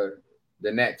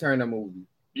the Nat Turner movie?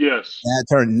 Yes. Nat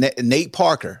Turner, Nate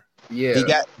Parker. Yeah. He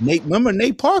got Nate. Remember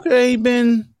Nate Parker ain't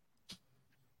been.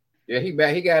 Yeah, he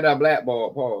got a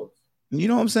blackball. Pause. You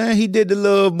know what I'm saying? He did the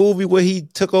little movie where he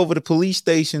took over the police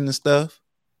station and stuff.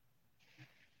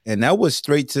 And that was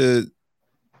straight to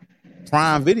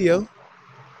Prime Video.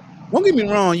 Don't get me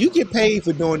wrong, you get paid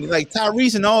for doing it. Like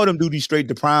Tyrese and all of them do these straight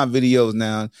to Prime Videos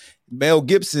now.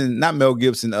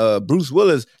 Bruce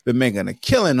Willis been making a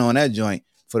killing on that joint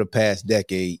for the past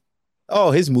decade.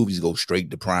 Oh, his movies go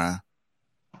straight to Prime.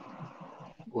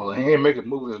 Well, he ain't making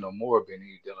movies no more, but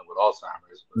he's dealing with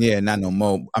Alzheimer's. But... Yeah, not no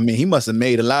more. I mean, he must have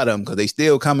made a lot of them because they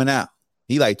still coming out.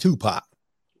 He like Tupac.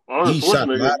 He shot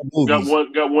a lot of movies.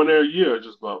 Got one every year,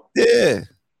 just about. Yeah,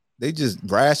 they just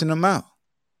rashing them out.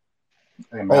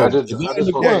 Hey, man, did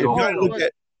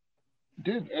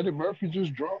Eddie Murphy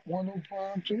just drop one on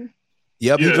Prime too?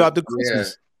 Yep, he dropped the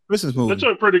Christmas movie.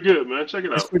 That's pretty good, man. Check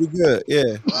it out. It's pretty good.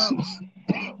 Yeah.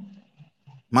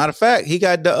 Matter of fact, he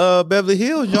got the Beverly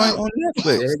Hills joint on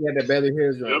Netflix. Yeah, he got the Beverly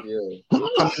Hills joint. Yep. Yeah,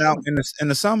 coming out in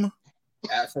the summer.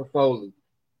 Absolutely.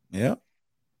 Yeah.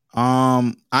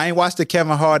 I ain't watched the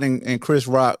Kevin Hart and Chris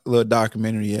Rock little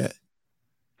documentary yet.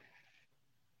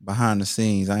 Behind the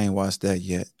scenes, I ain't watched that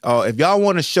yet. Oh, if y'all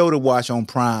want a show to watch on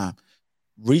Prime,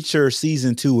 Reacher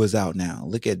season 2 is out now.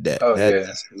 Look at that. Oh,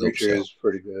 that's Reacher is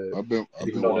pretty good. I've been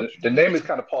the name is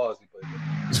kind of palsy, but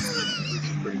it's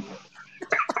pretty good.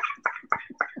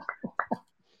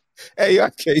 Hey, I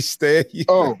can't stand you.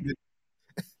 Oh.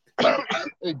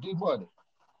 Hey, D-Money.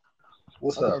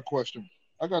 What's up? I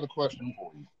got a question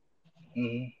for you.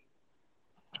 Mm-hmm.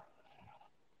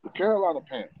 The Carolina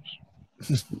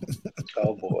Panthers.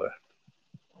 Oh, boy.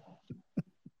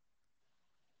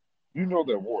 You know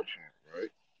that war chant,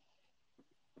 right?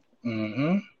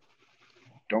 Mm-hmm.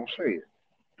 Don't say it.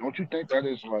 Don't you think that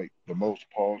is like the most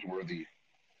pause-worthy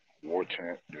war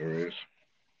chant there is?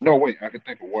 No, wait. I can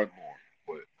think of one more,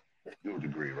 but you'll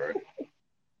agree, right?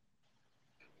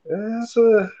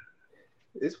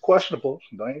 It's questionable.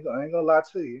 I ain't gonna lie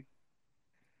to you.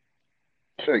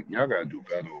 Shake, y'all gotta do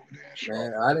better over there in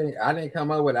Charlotte. Man, I didn't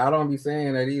come up with. I don't be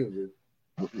saying that either.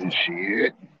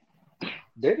 Shit.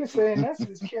 They been saying that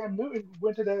since Cam Newton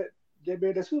went to they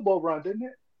made the Super Bowl run, didn't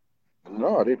it?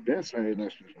 No, they've been saying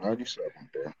that since '97,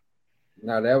 bro.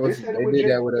 No, that was they did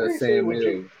that with Sam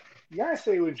Mills. Y'all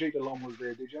say when Jake Delhomme was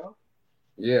there, did y'all?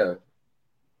 Yeah,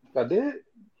 I did.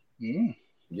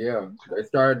 Yeah, they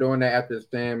started doing that after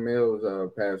Sam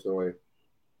Mills passed away.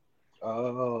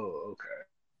 Oh,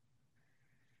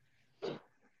 okay.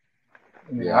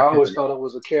 Yeah, I always thought it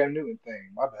was a Cam Newton thing.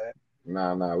 My bad.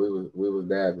 Nah, we was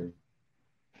dabbing.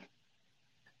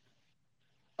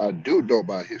 I do know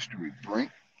about history, Brink,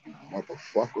 you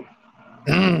motherfucker.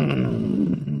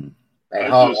 Hey,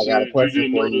 Hawk, I got a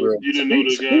question for you. You didn't know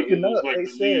the guy who was like they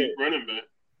the lead running back.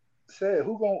 Said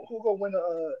who gonna win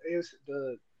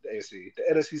the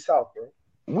NFC South, bro?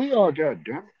 We are,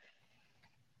 goddamn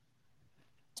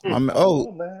it.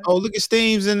 Look at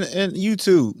Steams and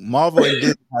YouTube. Marvel and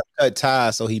Disney have cut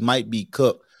ties, so he might be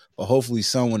cooked. But hopefully,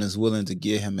 someone is willing to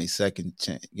give him a second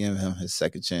chance. Give him his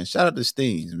second chance. Shout out to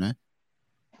Steams, man.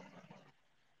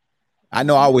 I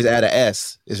know I always add an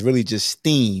S. It's really just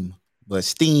Steam, but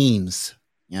Steams.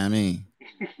 You know what I mean?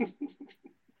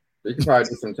 They could probably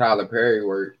do some Tyler Perry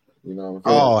work. You know?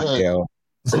 Oh hell!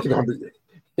 It's gonna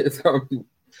be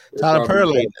Tyler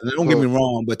Perry. Don't get me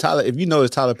wrong, but Tyler, if you notice,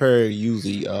 Tyler Perry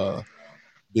usually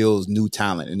builds new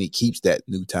talent, and he keeps that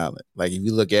new talent. Like if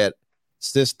you look at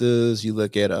Sisters, you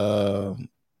look at is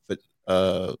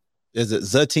it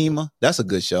Zatima? That's a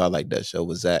good show. I like that show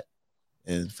with Zach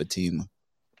and Fatima.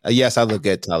 Yes, I look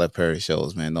at Tyler Perry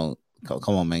shows, man. Don't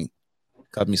come on, man.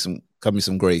 Cut me some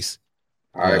grace.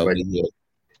 All right, buddy. Yeah.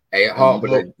 Hey, Hawk, but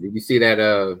did you see that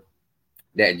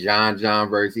John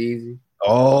versus Easy?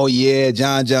 Oh yeah,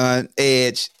 John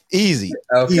Edge. Easy.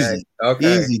 Okay.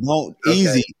 Easy.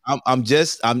 Easy. I'm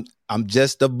just a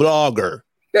blogger.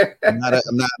 I'm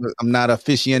not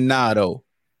aficionado.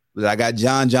 But I got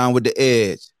John with the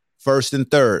edge. First and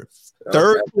third.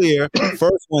 Third clear.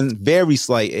 First one, very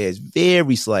slight edge.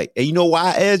 Very slight. And you know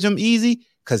why I edge him easy?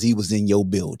 Because he was in your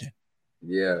building.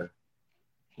 Yeah.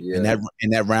 And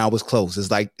that round was close.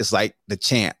 It's like the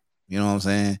champ. You know what I'm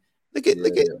saying? Look at.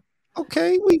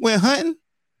 Okay, we went hunting.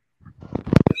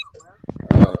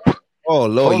 Oh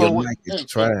Lord, your mic is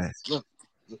trash.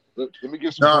 Let me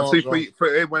get some. Turn it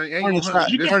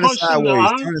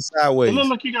sideways. It looked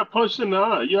like you got punched in the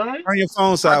eye. You all right? Turn your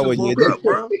phone sideways,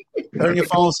 bro. Turn your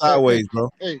phone sideways, bro.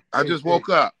 I just woke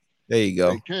up. There you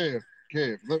go. Kev,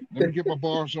 let me get my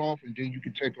bars off, and then you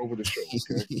can take over the show.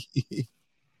 Okay.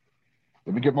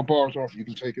 Let me get my bars off. You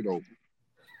can take it over.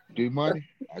 D-Money,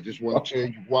 I just want to tell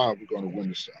you why we're going to win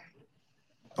the South.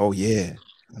 Oh, yeah.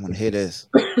 I want to hear this.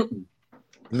 Let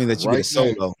me let you get a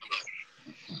solo.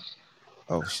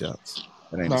 Oh, shucks.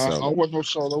 That ain't a solo. I want no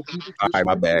solo. All right,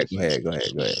 my bad. Go ahead.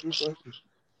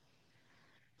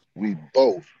 We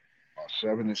both are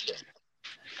 7-7.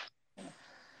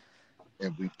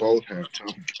 And we both have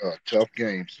tough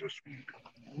games this week.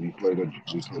 We play the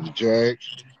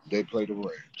Jags. They play the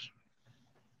Rams.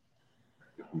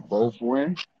 If we both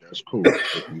win, that's cool.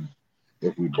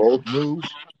 If we both lose,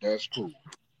 that's cool.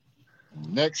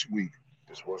 Next week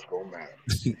is what's gonna matter.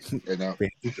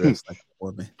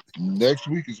 Next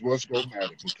week is what's gonna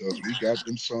matter because we got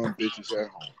them son bitches at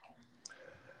home,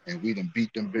 and we done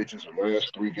beat them bitches the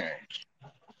last 3 games.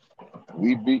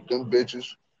 We beat them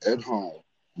bitches at home.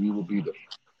 We will be the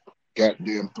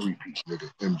goddamn 3-piece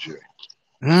nigga, MJ.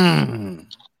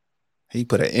 He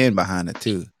put an N behind it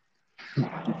too.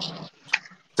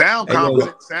 Sound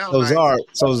confident.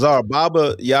 So Czar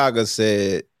Baba Yaga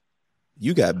said,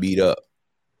 "You got beat up."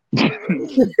 Hey,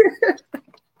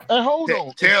 hold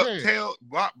on.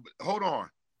 Hold on.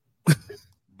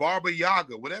 Baba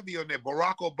Yaga, whatever your name,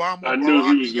 Barack Obama. I knew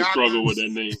he was gonna struggle with that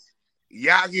name.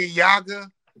 Yaga.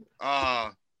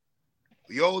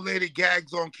 The old lady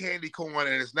gags on candy corn,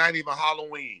 and it's not even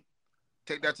Halloween.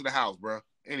 Take that to the house, bro.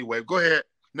 Anyway, go ahead.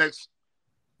 Next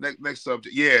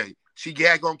subject. Yeah, she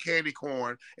gagged on candy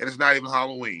corn, and it's not even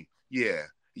Halloween. Yeah,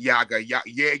 Yaga,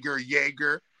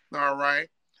 Jaeger. All right,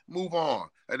 move on.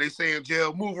 They say in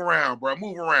jail, move around, bro.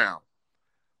 Move around.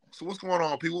 So what's going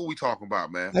on, people? What we talking about,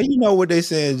 man? How you know what they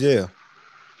say in jail?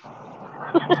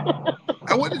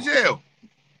 I went to jail.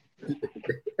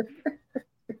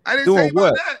 I didn't Doing say about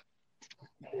what? that.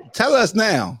 Tell us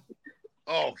now.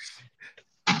 Oh,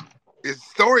 it's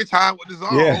story time with the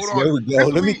Czar. Yes, Hold on. there we go.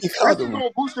 Let me get comfortable. Gonna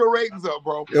boost your ratings up,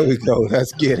 bro. There we go.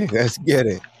 Let's get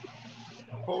it.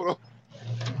 Hold on.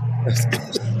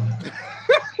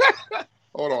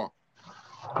 Hold on.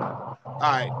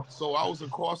 right, so I was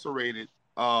incarcerated.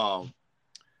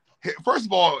 First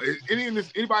of all,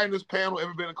 anybody in this panel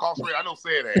ever been incarcerated? I know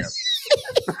Sid has.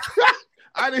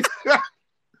 I didn't.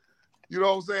 You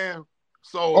know what I'm saying?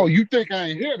 So. Oh, you think I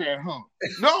ain't hear that, huh?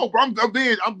 No, bro, I'm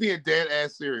being dead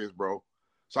ass serious, bro.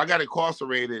 So I got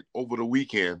incarcerated over the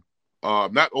weekend.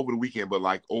 Not over the weekend, but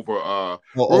like over.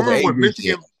 Remember when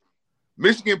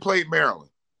Michigan played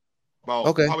Maryland?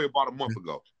 Probably about a month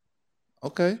ago.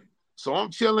 Okay. So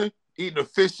I'm chilling, eating a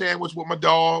fish sandwich with my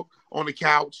dog on the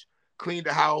couch. Cleaned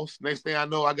the house. Next thing I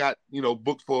know, I got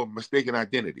booked for mistaken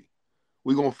identity.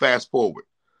 We're gonna fast forward.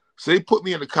 So they put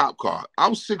me in the cop car.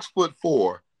 I'm 6'4",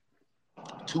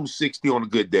 260 on a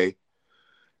good day.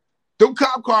 Them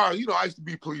cop cars, I used to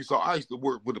be police. So I used to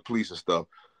work with the police and stuff.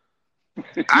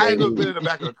 I ain't never been in the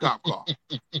back of a cop car.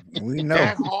 We know.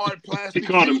 That hard plastic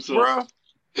seat, bro.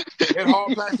 That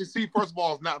hard plastic seat, first of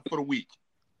all, is not for the weak.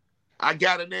 I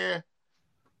got in there,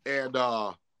 and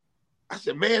I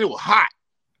said, man, it was hot.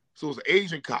 So it was an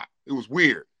Asian cop. It was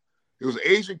weird. It was an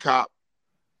Asian cop.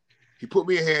 He put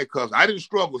me in handcuffs. I didn't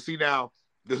struggle. See, now,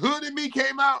 the hood in me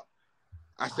came out.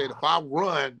 I said, if I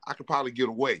run, I could probably get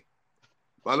away.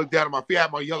 But I looked down at my feet. I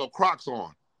had my yellow Crocs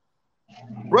on.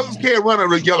 Brothers can't run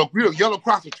under yellow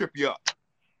Crocs will trip you up.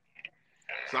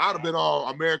 So I'd have been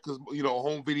on America's,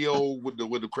 home video with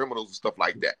the criminals and stuff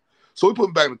like that. So we put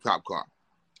him back in the cop car.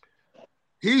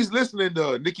 He's listening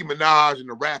to Nicki Minaj and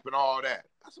the rap and all that.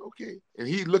 I said, okay. And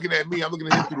he's looking at me. I'm looking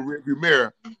at him through the rearview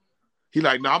mirror. He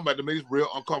like, I'm about to make this real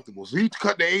uncomfortable. So he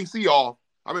cut the AC off.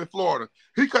 I'm in Florida.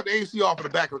 He cut the AC off in the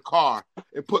back of the car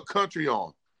and put country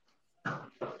on. You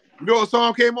know what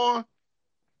song came on?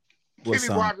 Kenny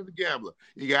Rogers the Gambler.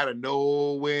 You gotta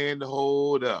know when to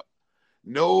hold up.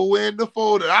 Know when to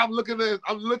fold it. I'm looking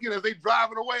as they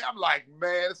driving away. I'm like,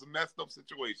 man, it's a messed up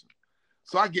situation.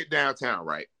 So I get downtown,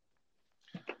 right?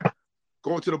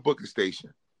 Going to the booking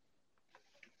station.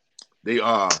 They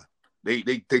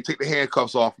take the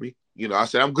handcuffs off me. I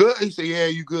said, I'm good. He said, yeah,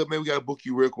 you good, man. We got to book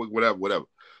you real quick, whatever.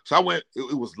 So I went,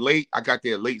 it was late. I got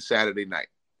there late Saturday night.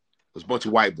 There's a bunch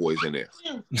of white boys in there.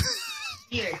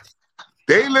 Yeah.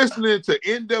 They listening to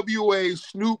NWA,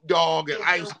 Snoop Dogg, and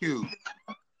Ice Cube.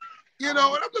 And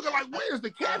I'm looking like, where's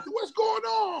the captain? What's going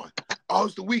on? Oh,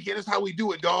 it's the weekend. That's how we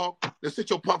do it, dog. Let's sit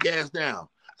your punk ass down.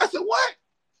 I said, what?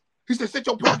 He said, sit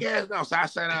your punk ass down. So I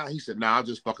sat down. He said, nah, I'm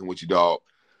just fucking with you, dog.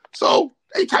 So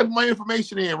they typed my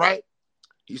information in, right?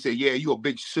 He said, yeah, you a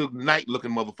big Suge Knight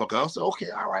looking motherfucker. I said, okay,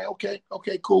 all right, okay,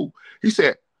 cool. He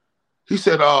said,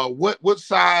 what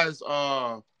size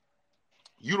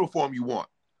uniform you want?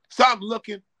 So I'm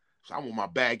looking. So I want my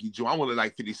baggy joint. I wanted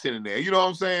like 50 Cent in there. You know what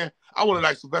I'm saying? I wanted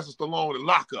like Sylvester Stallone and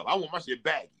lock up. I want my shit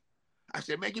baggy. I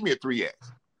said, man, give me a 3X.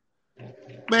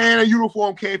 Man, a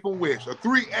uniform came from Wish. A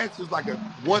 3X is like a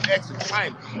 1X in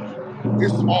China.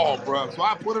 It's small, bro. So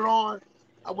I put it on.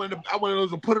 I went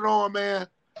to put it on, man.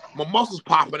 My muscles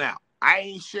popping out. I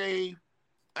ain't shaved.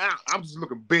 I'm just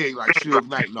looking big like Suge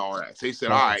Knight and all that. So he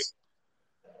said, all right.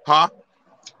 Huh?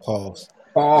 Pause.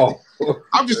 Oh.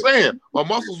 I'm just saying, my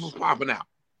muscles was popping out.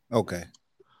 Okay.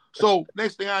 So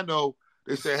next thing I know,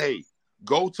 they said, hey,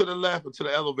 go to the left and to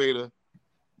the elevator.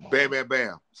 Bam, bam,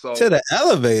 bam. So to the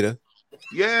elevator?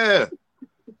 Yeah.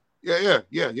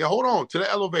 Hold on. To the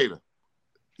elevator.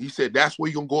 He said, that's where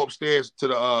you're going to go upstairs to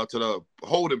the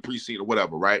holding precinct or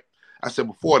whatever, right? I said,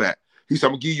 before that, he said,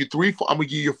 I'm going to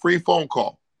give you a free phone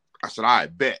call. I said, all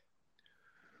right, bet.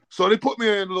 So they put me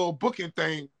in a little booking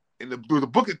thing. And the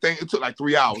booking thing, it took like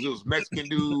 3 hours. It was Mexican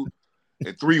dude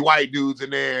and 3 white dudes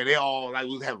in there. And they all like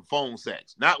was having phone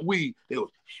sex. Not we. They was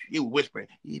whispering.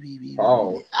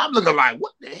 Oh. I'm looking like,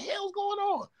 what the hell's going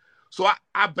on? So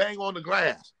I bang on the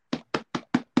glass.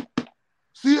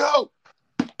 CO.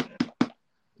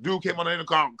 Dude came on the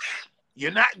intercom.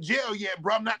 You're not in jail yet,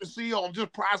 bro. I'm not the CEO. I'm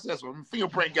just processor. I'm a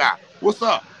fingerprint guy. What's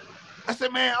up? I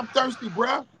said, man, I'm thirsty,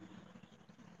 bro.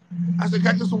 I said,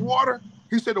 got you some water?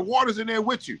 He said, the water's in there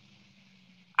with you.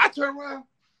 I turned around.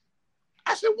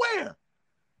 I said, where?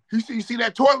 You see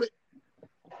that toilet?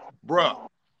 Bruh,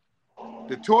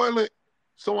 the toilet,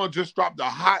 someone just dropped a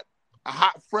hot,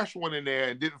 fresh one in there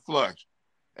and didn't flush.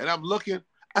 And I'm looking.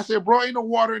 I said, bro, ain't no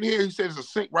water in here. He said, there's a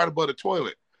sink right above the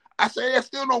toilet. I said, there's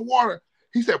still no water.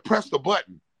 He said, press the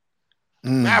button.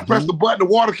 Mm-hmm. Now I pressed the button. The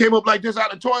water came up like this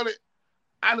out of the toilet.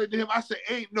 I looked at him. I said,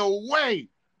 ain't no way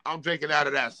I'm drinking out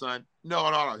of that, son.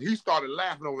 No. He started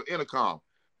laughing over the intercom.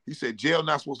 He said, jail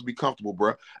not supposed to be comfortable,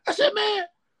 bro. I said, man,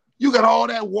 you got all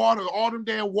that water, all them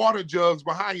damn water jugs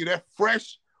behind you, that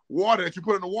fresh water that you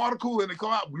put in the water cooler and they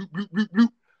come out, bloop, bloop, bloop, bloop.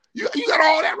 You got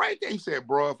all that right there. He said,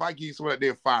 bro, if I give you some of that,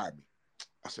 they'll fire me.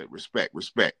 I said,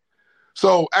 respect.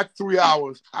 So after 3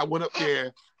 hours, I went up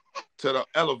there to the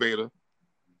elevator.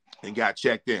 and got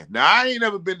checked in. Now, I ain't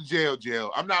never been to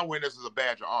jail. I'm not wearing this as a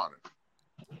badge of honor.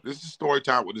 This is story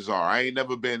time with the Czar. I ain't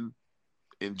never been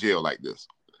in jail like this.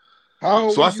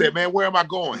 So I said, man, where am I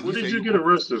going? What did you get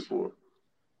arrested for?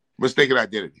 Mistaken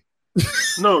identity.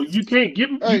 No, you can't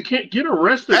get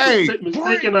arrested for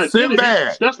mistaken identity.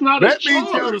 Sinbad. That's not Let a charge.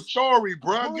 me tell the story,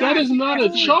 bro. That is not a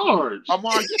charge.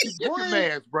 Amar, get your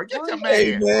man, bro. Get your man.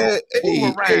 Hey, man.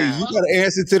 Hey, you got to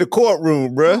answer to the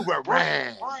courtroom, bro. Move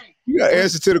around. You got to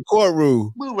answer to the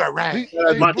courtroom. Move around.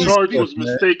 My charge was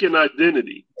mistaken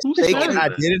identity. Mistaken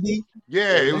identity?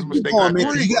 Yeah, it was mistaken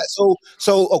identity.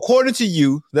 So according to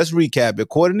you, let's recap.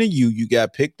 According to you, you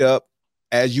got picked up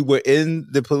as you were in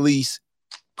the police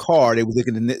car. They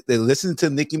listened to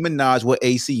Nicki Minaj with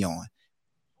AC on.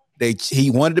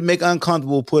 He wanted to make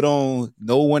uncomfortable, put on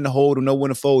 "No One to Hold Him, No One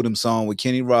to Fold Him" song with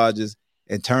Kenny Rogers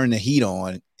and turn the heat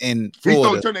on in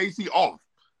Florida. He turn the AC off.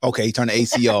 Okay, he turned the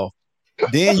AC off.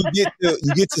 Then you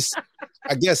get to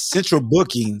I guess central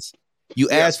bookings. You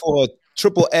ask for a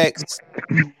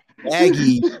XXX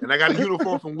Aggie, and I got a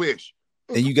uniform from Wish.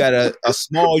 And you got a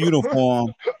small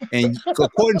uniform, and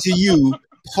according to you,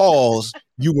 pause,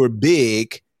 you were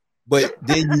big, but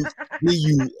then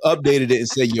you updated it and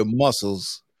said your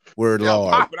muscles were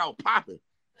large. I was popping.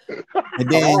 And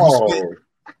then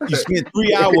you spent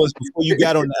 3 hours before you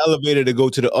got on the elevator to go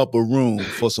to the upper room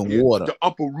for some water. The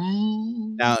upper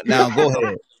room. Now go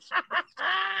ahead.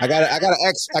 I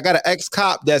got an ex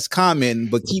cop that's commenting,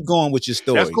 but keep going with your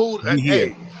story. That's cool.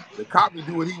 Hey, the cop can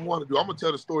do what he want to do. I'm gonna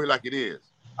tell the story like it is.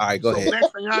 All right, go ahead.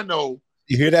 Next thing I know,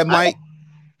 you hear that, Mike?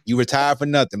 You retired for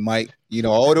nothing, Mike. You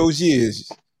know, all those years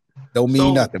don't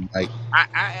mean nothing, Mike. I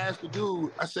asked the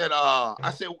dude. I said,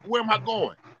 where am I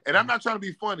going? And I'm not trying to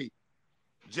be funny.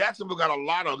 Jacksonville got a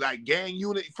lot of like gang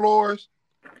unit floors.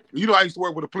 You know, I used to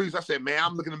work with the police. I said, man,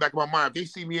 I'm looking in the back of my mind. If they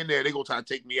see me in there, they gonna try to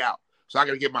take me out. So I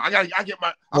gotta get my. I get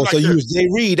my. Oh, so you was Jay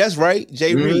Reed? That's right,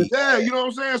 Jay Reed. Yeah, you know what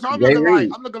I'm saying. So I'm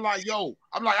looking like, yo.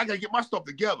 I'm like, I gotta get my stuff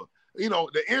together. You know,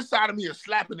 the inside of me is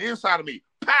slapping the inside of me.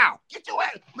 Pow! Get your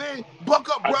ass, man. Buck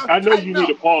up, bro. I know you need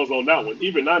a pause on that one.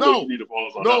 Even I know you need a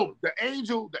pause on that one. The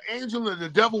angel and the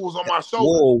devil was on my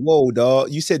shoulder. Whoa,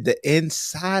 dog. You said the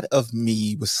inside of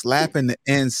me was slapping the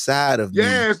inside of me.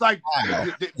 Yeah, it's like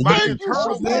my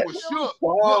internal me was shook.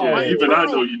 Even I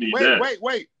know you need that.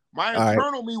 Wait. My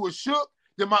internal me was shook.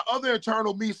 Then my other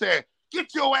internal me said,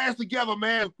 get your ass together,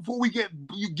 man, before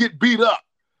you get beat up.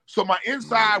 So my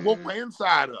inside woke my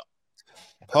inside up.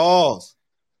 Pause.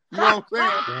 You know what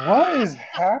I'm saying? What is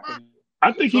happening?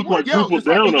 I think he quadrupled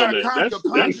down on that.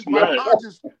 That's my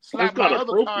conscience slapped my not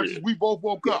other conscience. We both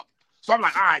woke up. So I'm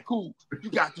like, all right, cool.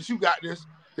 You got this.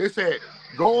 They said,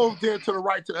 go over there to the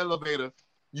right to the elevator.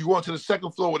 You go to the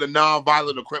second floor with the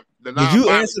non-violent. Did you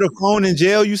answer the phone in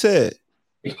jail, you said?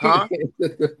 Huh?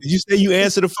 Did you say you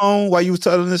answered the phone while you was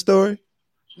telling the story?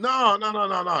 No.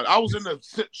 I was in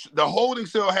the holding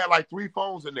cell had like 3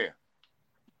 phones in there.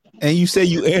 And you say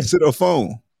you answered the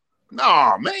phone?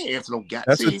 No, man, answer no goddamn.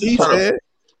 That's what T said.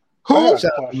 Who?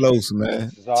 Shout out to Los,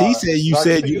 man. T said you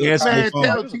said you answered the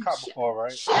phone. You cop before,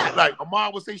 right? Like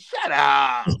Amar would say, shut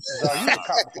up. You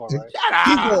cop before, right? Shut up.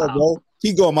 Keep going, bro.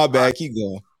 Keep going. My bad. Keep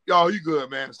going. Yo, you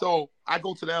good, man. So I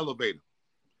go to the elevator.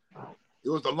 It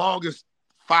was the longest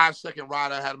 5-second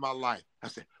ride I had in my life. I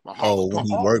said, my heart was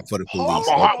pumping. When you work for the police.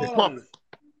 My heart was pumping.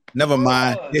 Never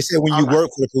mind. They said when you work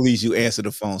for the police, you answer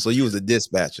the phone. So you was a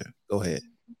dispatcher. Go ahead.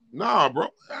 Nah, bro.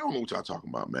 I don't know what y'all talking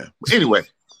about, man. But anyway,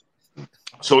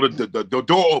 so the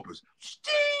door opens.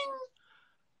 Sting!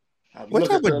 What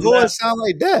type of doors sound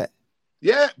like that?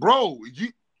 Yeah, bro.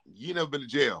 You never been to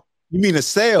jail. You mean a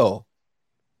cell?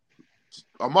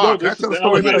 Amar, this that's is the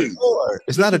story.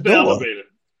 It's not a door. Elevator.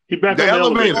 He back The on the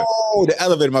elevator. elevator. Oh, the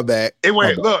elevator. My bad. It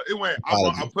went. My Look, it went.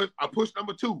 I pushed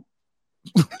number 2.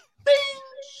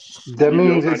 That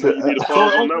means it's you need a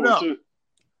pause on that one too.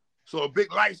 So a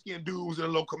big light-skinned dude was in a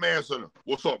little command center.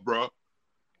 What's up, bro?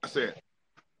 I said,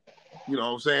 you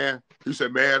know what I'm saying? He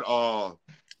said, man,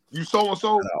 you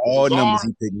so-and-so? all numbers,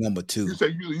 he picked number 2. He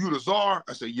said, you the czar?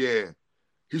 I said, yeah.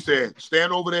 He said,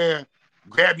 stand over there,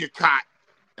 grab your cot,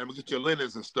 and we'll get your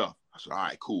linens and stuff. I said, all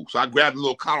right, cool. So I grabbed a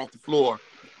little cot off the floor.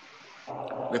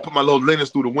 They put my little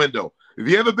linens through the window. If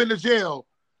you ever been to jail,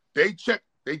 they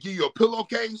give you a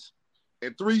pillowcase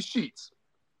and 3 sheets.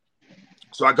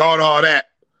 So I got all that.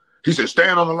 He said,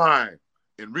 stand on the line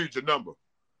and read your number.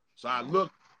 So I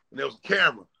looked, and there was a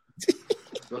camera.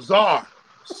 The czar,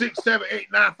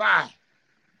 67895.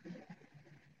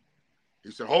 He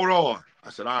said, hold on.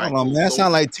 I said, all right. Hold on, man. That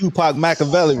sound like Tupac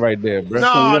Machiavelli right there, bro.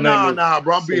 No,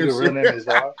 bro. I'm being serious.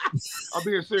 I'm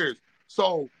being serious.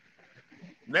 So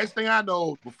Next thing I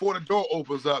know, before the door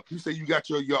opens up, you say you got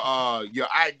your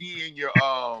ID and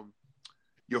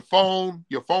your phone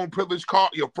privilege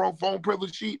card, your phone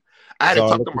privilege sheet. I had to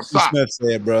tuck to my sock. Smith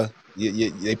said, bro,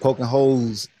 they poking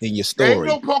holes in your story. There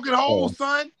ain't no poking holes,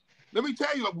 son. Let me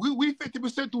tell you, we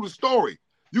 50% through the story.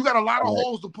 You got a lot of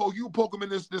holes to poke. You poke them in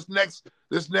this next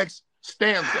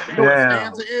stanza. You know what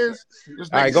stanza is?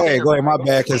 All right, go ahead. My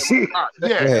bad. Go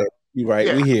ahead. You right.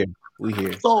 Yeah. We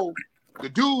here. So the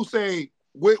dude say,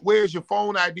 where's your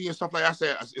phone ID and stuff like that? I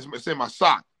said, it's in my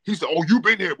sock. He said, oh, you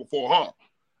been here before, huh?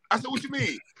 I said, what you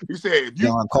mean? He said,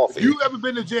 if you ever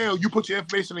been to jail, you put your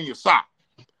information in your sock.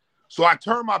 So I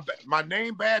turned my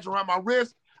name badge around my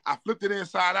wrist. I flipped it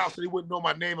inside out so they wouldn't know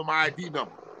my name and my ID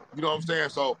number. You know what I'm saying?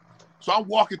 So I'm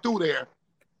walking through there.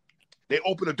 They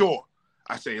open the door.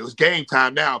 I say, it's game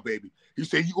time now, baby. He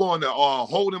said, you going to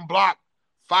holding block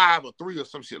 5 or 3 or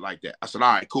some shit like that. I said,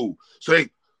 all right, cool. So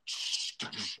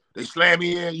they slam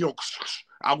me in. You know,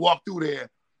 I walk through there.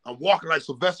 I'm walking like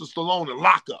Sylvester Stallone in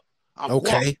lockup. I'm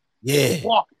walking.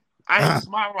 I ain't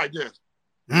smiling like this.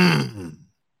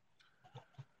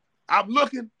 I'm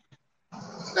looking.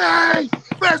 Hey,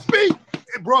 Fresh Meat.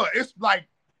 Bro, it's like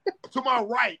to my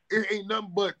right, it ain't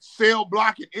nothing but cell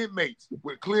blocking inmates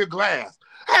with clear glass.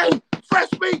 Hey, Fresh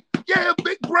Meat. Yeah,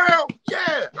 Big Brown.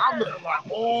 Yeah. I'm looking like,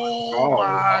 oh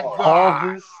my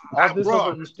God. All this bro,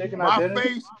 over mistaken my identity?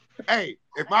 face, hey,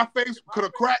 if my face could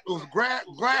have cracked, it was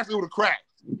glass, it would have cracked.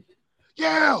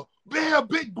 Yeah,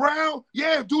 Big Brown.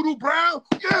 Yeah, Doodoo Brown.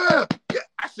 Yeah.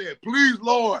 I said, please,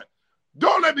 Lord,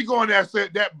 don't let me go in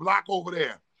that block over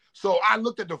there. So I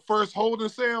looked at the first holding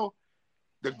cell.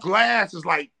 The glass is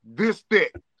like this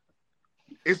thick.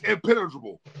 It's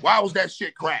impenetrable. Why was that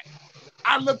shit cracked?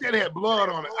 I looked at it, had blood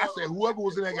on it. I said, whoever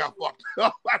was in there got fucked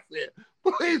up. I said,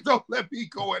 please don't let me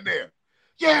go in there.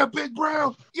 Yeah, Big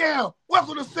Brown. Yeah,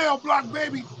 welcome to cell block,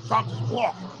 baby. So I'm just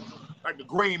walking like the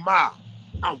Green Mile.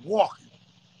 I'm walking.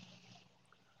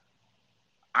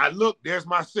 I look, there's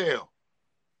my cell.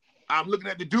 I'm looking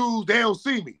at the dudes, they don't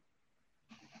see me.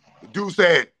 The dude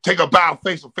said, take a bow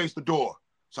face and face the door.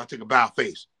 So I take a bow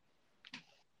face.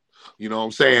 You know what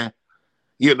I'm saying?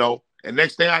 You know, and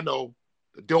next thing I know,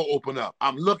 the door open up.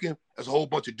 I'm looking, there's a whole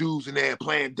bunch of dudes in there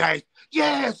playing dice.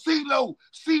 Yeah, CeeLo,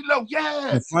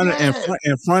 yeah. In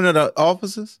front of the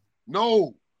officers?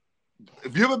 No.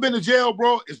 If you ever been to jail,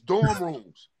 bro, it's dorm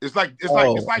rooms. It's like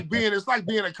being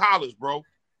in college, bro.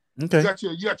 Okay.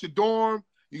 You got your dorm,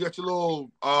 you got your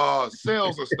little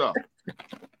cells and stuff.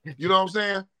 You know what I'm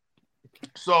saying?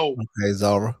 So okay,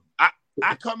 Zara.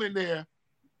 I come in there,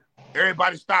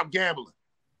 everybody stop gambling.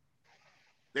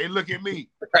 They look at me.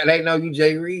 They know you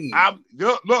Jay Reed.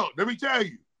 Look, let me tell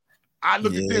you. I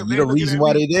look at them. You're the reason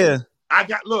why they there. I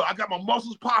got my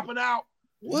muscles popping out.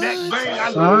 What? Neck vein.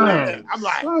 I'm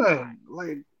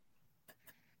like,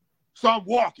 so I'm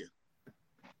walking.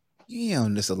 You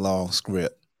on this a long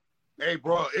script. Hey,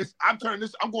 bro, I'm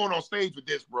going on stage with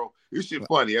this, bro. This shit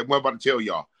funny. I'm about to tell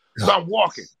y'all. So I'm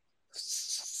walking.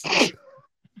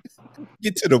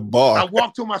 Get to the bar. I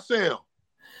walk to my cell.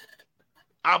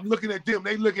 I'm looking at them.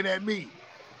 They looking at me.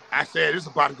 I said, this is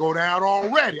about to go down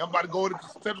already. I'm about to go to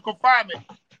central confinement.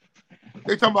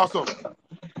 They talking about something.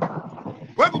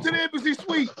 Welcome to the embassy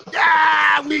suite.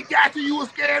 Yeah, we got you. You were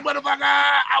scared, motherfucker.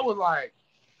 I was like,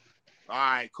 all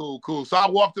right, cool. So I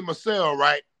walked in my cell,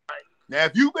 right? Now,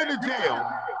 if you've been to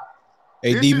jail.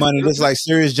 Hey, D-Money, this like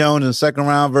Serious Jones in the second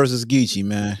round versus Geechee,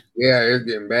 man. Yeah, it's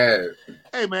getting bad.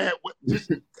 Hey, man,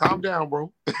 just calm down,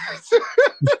 bro.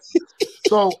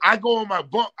 So I go in my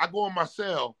bunk. I go in my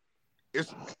cell.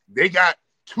 They got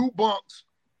 2 bunks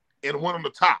and one on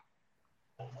the top.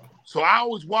 So I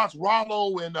always watch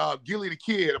Rollo and Gilly the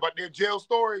Kid about their jail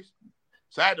stories.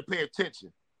 So I had to pay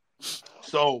attention.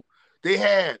 So they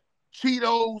had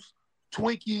Cheetos,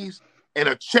 Twinkies, and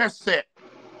a chess set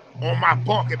on my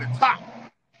bunk at the top.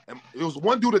 And there was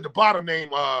one dude at the bottom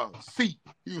named C.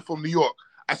 He was from New York.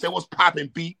 I said, what's poppin',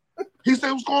 B? He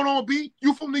said, what's going on, B?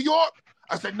 You from New York?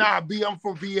 I said, nah, B, I'm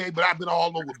from VA, but I've been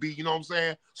all over B. You know what I'm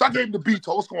saying? So I gave him the B.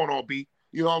 Told, what's going on, B?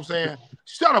 You know what I'm saying?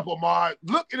 Shut up, Ahmad.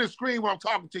 Look at the screen when I'm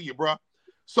talking to you, bro.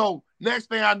 So next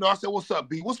thing I know, I said, what's up,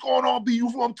 B? What's going on, B?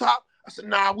 You from top? I said,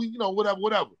 nah,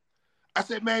 whatever. I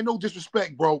said, man, no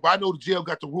disrespect, bro, but I know the jail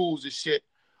got the rules and shit.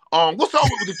 What's up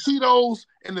with the Cheetos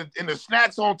and the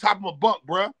snacks on top of my bunk,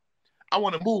 bro? I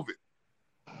want to move it.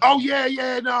 Oh,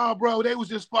 yeah, nah, bro. They was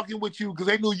just fucking with you because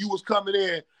they knew you was coming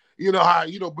in. You know how,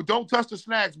 but don't touch the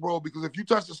snacks, bro, because if you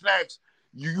touch the snacks,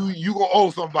 you gonna owe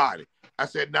somebody. I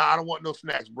said, nah, I don't want no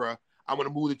snacks, bro. I'm gonna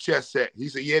move the chess set. He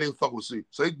said, yeah, they fuck with you.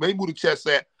 So they move the chess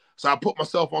set. So I put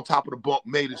myself on top of the bunk,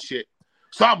 made the shit.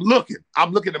 So I'm looking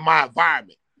at my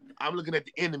environment. I'm looking at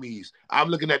the enemies. I'm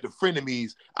looking at the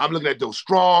frenemies. I'm looking at those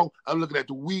strong. I'm looking at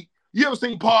the weak. You ever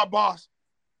seen Pod Boss?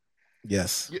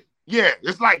 Yes. Yeah,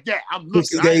 it's like that. I'm looking.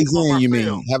 60 Days In, you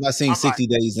mean? Have I seen 60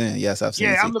 Days In? Yes, I've seen.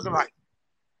 Yeah, I'm looking like,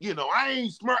 I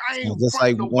ain't smart. I ain't just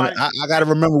like I got to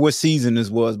remember what season this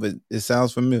was, but it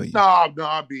sounds familiar.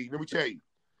 No, B. Let me tell you.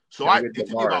 So it took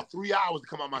me about 3 hours to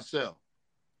come out my cell.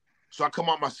 So I come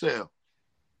out my cell.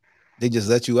 They just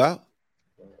let you out?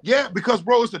 Yeah, because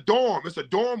bro, it's a dorm. It's a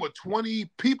dorm with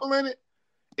 20 people in it.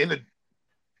 In the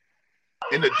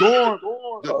dorm.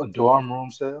 A dorm room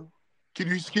cell. Can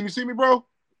you see me, bro?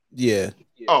 Yeah.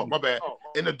 Oh, my bad.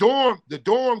 In the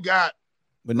dorm got.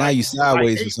 But now you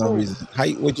sideways for some reason.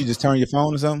 What you just turn your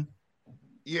phone or something?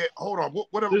 Yeah, hold on.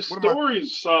 Whatever. This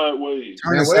story's sideways.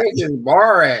 Man, where's this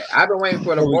bar at? I've been waiting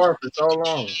for the bar for so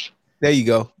long. There you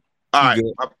go. All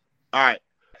right.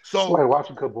 So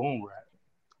watching Kaboom Rap.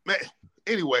 Man,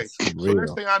 anyway, so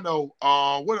next thing I know,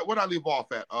 what I leave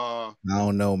off at? I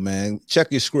don't know, man. Check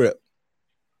your script.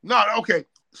 No, okay.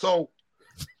 So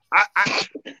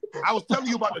I was telling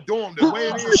you about the dorm. The way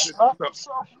it is,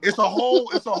 it's a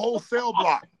whole cell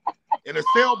block, and the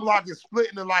cell block is split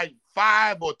into like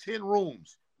 5 or 10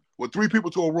 rooms with 3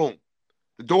 people to a room.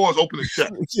 The doors open and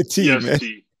shut. Man.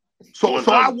 So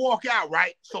I walk out,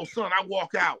 right? So son, I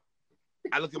walk out.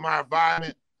 I look at my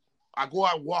environment. I go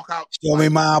out and walk out. Show me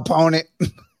my opponent.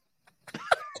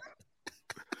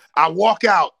 I walk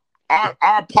out.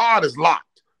 Our pod is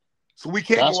locked. So we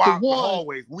can't go out the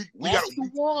hallways. We can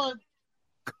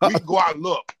go out and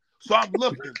look. So I'm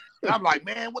looking. And I'm like,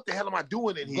 man, what the hell am I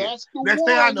doing in here? Next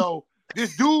thing I know,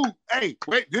 this dude, hey,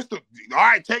 wait, all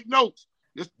right, take notes.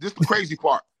 This the crazy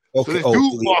part. Okay. So this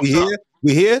dude walks up.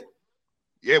 We here?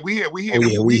 Yeah, we here. Oh,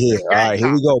 yeah, we here. All right,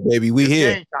 here we go, baby. We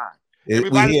here.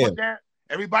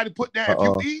 Everybody put down.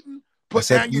 If you eating, put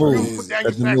down your food, put down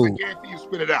your snacks, and guarantee you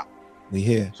spit it out. We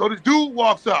here. So this dude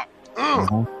walks up.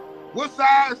 What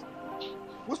size?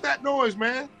 What's that noise,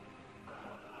 man?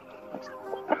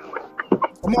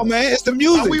 Come on, man. It's the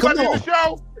music. Are we Come running on. the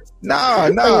show? Nah.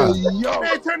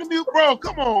 Man, turn the mute, bro.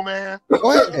 Come on, man.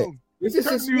 Go ahead. This is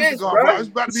suspense, bro. It's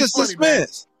about to be funny,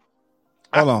 suspense.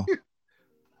 Man. Hold on.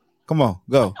 Come on,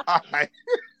 go. All right.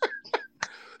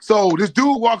 So this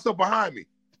dude walks up behind me.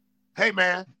 Hey,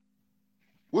 man,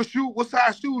 what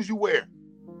size shoes you wear?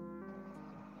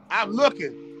 I'm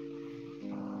looking.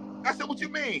 I said, what you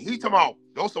mean? He talking about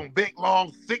those some big,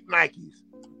 long, thick Nikes.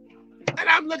 And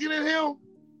I'm looking at him.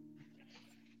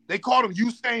 They called him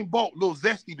Usain Bolt, little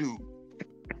zesty dude.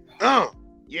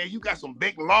 Yeah, you got some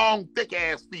big, long, thick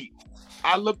ass feet.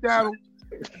 I looked at him.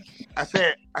 I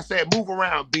said, move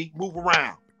around, B, move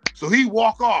around. So he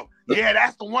walk off. Yeah,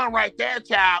 that's the one right there,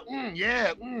 child.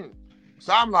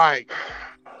 So I'm like,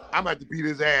 I'm about to beat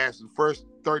his ass the first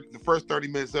 30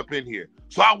 minutes up in here.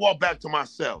 So I walk back to my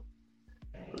cell.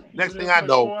 Next thing I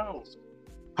know,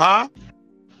 huh?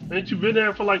 Ain't you been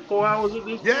there for like 4 hours at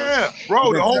this? Yeah,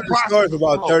 bro. The whole process is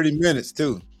about 30 minutes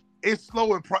too. It's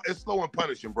slow and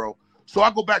punishing, bro. So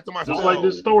I go back to my cell. Just like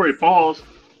this story. Pause.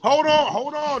 Hold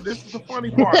on. This is the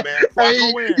funny part, man. Before I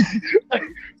go in.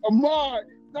 Ahmad,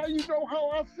 now you know how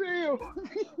I feel.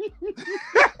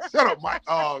 Shut up, Mike.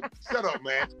 Shut up,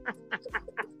 man.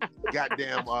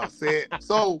 Goddamn, said.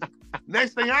 So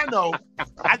next thing I know,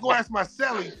 I go ask my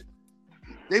cellie.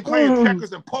 They playing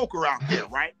checkers and poker out there,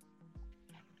 right?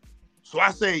 So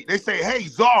they say, hey,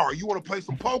 Zara, you want to play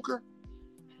some poker?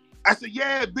 I said,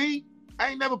 yeah, B. I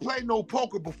ain't never played no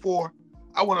poker before.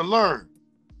 I want to learn.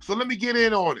 So let me get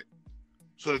in on it.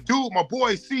 So the dude, my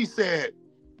boy C, said,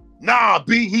 nah,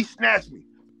 B, he snatched me.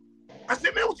 I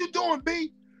said, man, what you doing,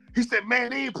 B? He said, man,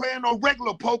 they ain't playing no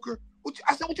regular poker.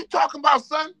 I said, what you talking about,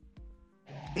 son?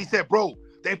 He said, bro,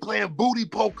 they playing booty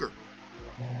poker.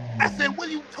 I said, what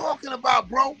are you talking about,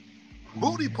 bro?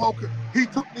 Booty poker. He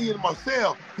took me into my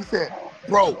cell. He said,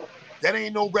 bro, that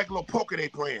ain't no regular poker they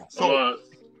playing. So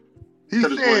he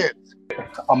said,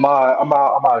 I'm out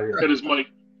of here. Cut his mic.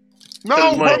 No,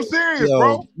 I'm serious,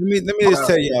 bro. Let me just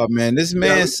tell y'all, man. This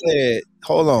man said,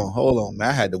 hold on, man.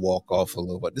 I had to walk off a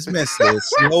little bit. This man said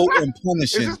slow and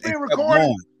punishing. Is this being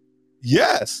recorded?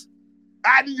 Yes.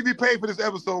 I need to be paid for this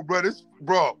episode, bro. This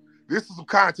is some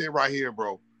content right here,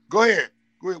 bro. Go ahead.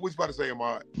 What you about to say,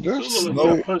 Ahmad? He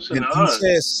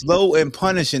said slow and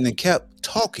punishing and kept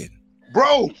talking.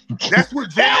 Bro, that's what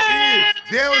jail is.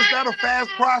 Jail is not a fast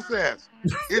process.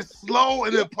 It's slow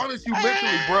and it'll punish you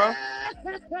mentally, bro.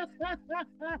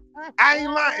 I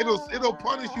ain't lying. It'll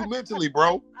punish you mentally,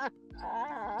 bro.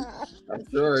 I'm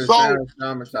sure. So,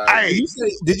 hey,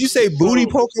 did you say booty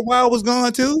poker while I was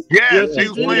gone too? Yeah, he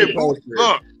was playing booty.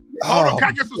 Look. Hold on, can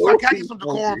I get some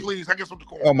decorum, please? I get some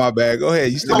decorum. Oh, my bad. Go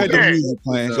ahead. You still got the music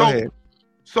playing. Go ahead.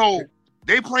 So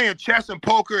they playing chess and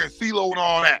poker and CeeLo and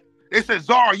all that. They said,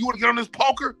 Czar, you want to get on this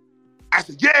poker? I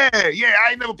said, yeah.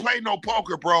 I ain't never played no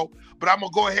poker, bro. But I'm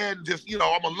going to go ahead and just, I'm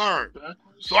going to learn.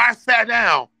 So I sat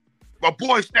down. My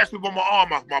boy snatched me by my arm,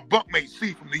 my bunkmate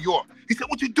C from New York. He said,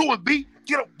 what you doing, B?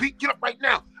 Get up, B. Get up right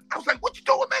now. I was like, what you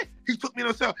doing, man? He took me to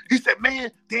himself. He said,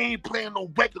 man, they ain't playing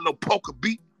no regular poker,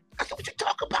 B. I said, what you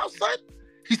talking about, son?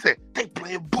 He said, they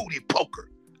playing booty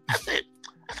poker. I said,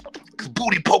 what the fuck is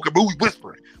booty poker? But we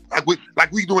whispering.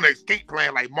 Like we doing an escape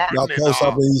plan, like Martin y'all close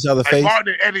up in each other's face.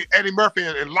 Martin and Eddie Murphy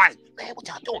in life. Man, what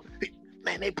y'all doing?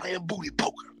 Man, they playing booty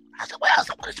poker. I said, well,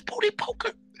 what is booty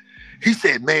poker? He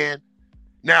said, man,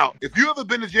 now if you ever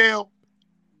been to jail,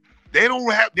 they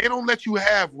don't let you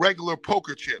have regular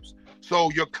poker chips.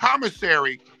 So your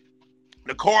commissary,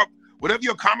 whatever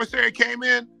your commissary came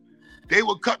in, they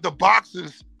would cut the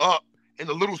boxes up in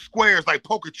the little squares like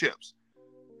poker chips,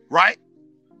 right?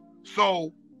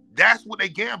 So that's what they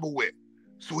gamble with.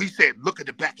 So he said, look at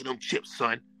the back of them chips,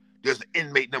 son. There's an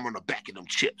inmate number on the back of them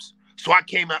chips. So I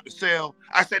came out the cell.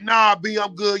 I said, nah, B,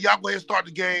 I'm good. Y'all go ahead and start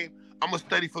the game. I'm going to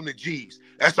study from the G's.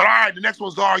 I said, all right, the next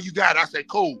one's Czar, you got it. I said,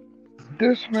 cool.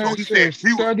 This man so he said,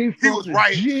 he was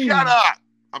right. G's. Shut up.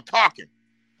 I'm talking.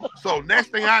 So next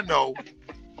thing I know,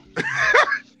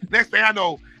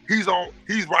 he's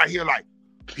right here like,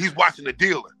 he's watching the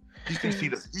dealer. He said,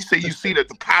 you see the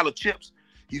pile of chips?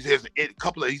 He says a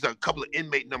couple of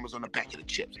inmate numbers on the back of the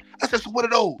chips. I said, so what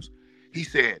are those? He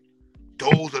said,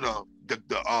 those are they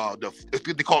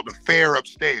call it the fair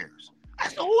upstairs. I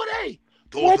said, who are they?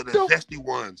 Those are the zesty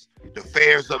ones. The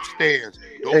fairs upstairs.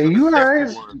 Those are the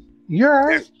zesty ones. You're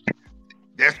right.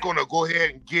 That's gonna go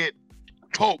ahead and get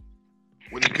Pope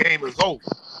when the game is over.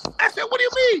 I said, what do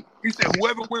you mean? He said,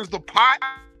 whoever wins the pot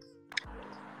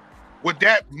with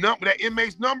that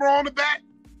inmate's number on the back,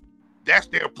 that's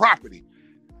their property.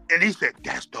 And he said,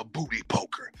 that's the booty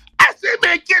poker. I said,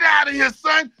 man, get out of here,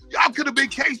 son. Y'all could have been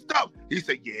cased up. He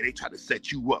said, yeah, they tried to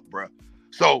set you up, bro.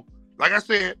 So, like I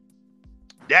said,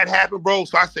 that happened, bro.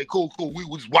 So I said, cool. We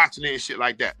was watching it and shit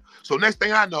like that. So next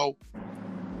thing I know,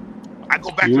 I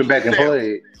go back. You went back and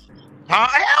played. Huh?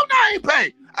 Hell no, I ain't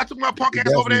played. I took my punk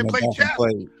ass over there and played chess.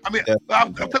 I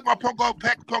took my punk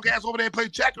ass over there and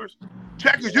played checkers.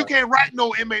 Checkers, you can't write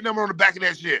no inmate number on the back of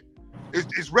that shit.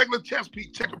 It's regular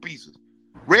checker pieces.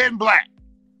 Red and black.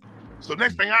 So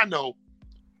next thing I know,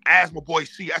 I asked my boy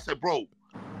C, I said, bro,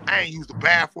 I ain't used the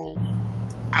bathroom.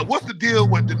 What's the deal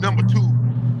with the number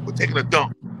 2 with taking a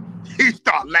dump? He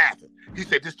started laughing. He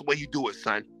said, this is the way you do it,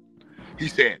 son. He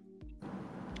said,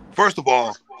 first of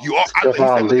all, look at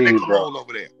that commode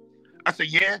over there. I said,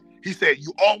 yeah. He said,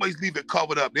 you always leave it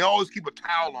covered up. They always keep a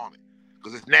towel on it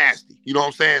because it's nasty. You know what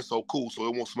I'm saying? So cool, so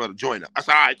it won't smell the joint up. I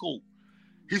said, all right, cool.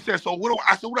 He said, so what do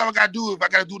I got to do if I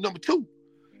got to do number 2?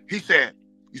 He said,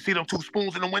 you see them 2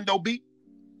 spoons in the window, B?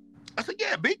 I said,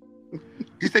 yeah, B.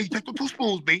 He said, you take the 2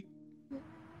 spoons, B,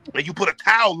 and you put a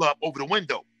towel up over the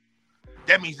window.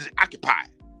 That means it's occupied.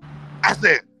 I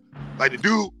said, like the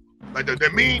dude, like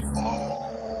that mean,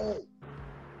 oh.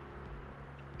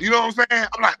 You know what I'm saying?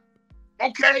 I'm like,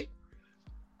 okay.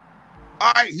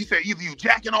 All right. He said, either you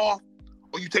jacking off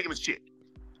or you taking a shit.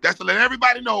 That's to let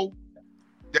everybody know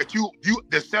that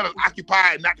the cell is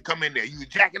occupied not to come in there. You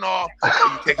jacking off or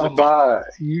you taking a shit.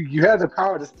 You had the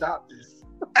power to stop this.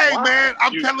 Hey, man,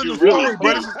 I'm telling the story,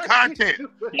 but this is content.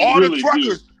 All the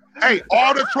truckers. Hey,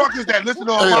 all the truckers that listen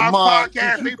to my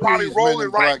podcast, they probably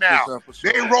rolling right now.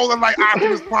 They rolling like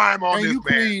Optimus Prime on this, man.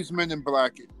 Please, Men in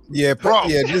Black it. Yeah, bro.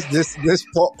 Yeah, this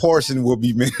portion will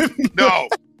be men. No.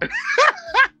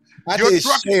 Your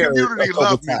trucking community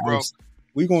love me, bro.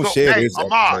 We gonna share this.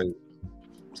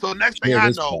 So next thing I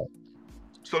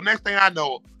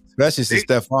know, especially since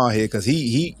Stephon here, because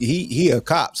he a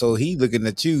cop, so he looking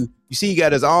at you. You see, he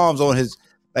got his arms on his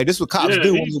like this. What cops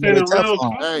do when you get a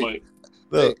Teflon.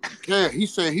 Look, he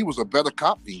said he was a better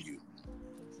cop than you.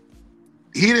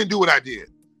 He didn't do what I did.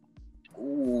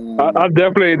 I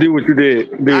definitely didn't do what you did,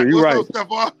 dude. You're right.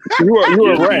 You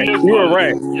are right. You are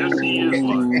right. Yes, he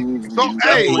is. So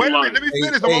hey, wait a minute. Let me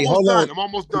finish. I'm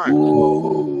almost done.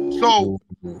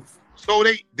 So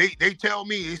they tell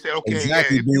me. He said, okay,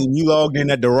 exactly. Yeah, you logged in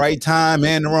at the right time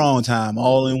and the wrong time,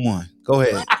 all in one. Go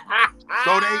ahead.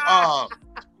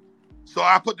 So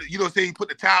I put say you put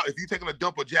the towel. If you're taking a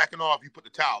dump or jacking off, you put the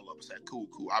towel up. I said, cool.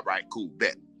 All right, cool,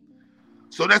 bet.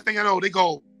 So next thing I know, they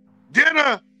go,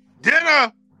 dinner.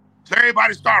 So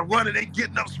everybody start running. They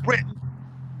getting up, sprinting.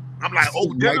 I'm like,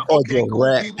 oh, dinner. Okay, cool.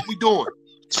 What we doing?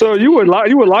 So you were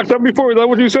locked up before? Is that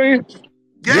what you're saying?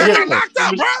 Yeah, I got locked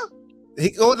up,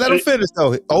 bro. Let him finish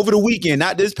though. Over the weekend,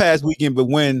 not this past weekend, but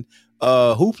when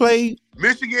who played?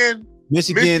 Michigan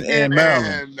Michigan and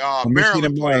Maryland. Michigan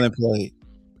and Maryland played.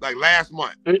 Like last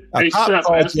month. Hey, Steph,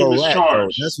 ask him his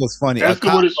charge. That's what's funny. Ask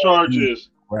him what his charge is.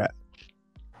 Rap.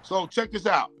 So check this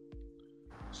out.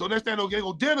 So next thing they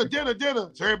go, dinner.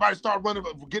 So everybody start running,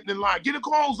 getting in line. Get a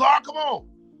clothes, Czar, come on.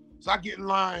 So I get in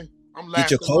line. I'm laughing.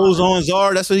 Get your clothes on,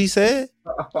 Czar. That's what he said.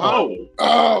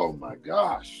 Oh my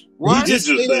gosh! Right? You just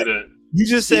say that. You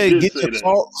just said get your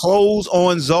clothes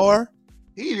on, Czar.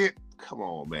 He did. Come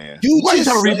on, man. Why you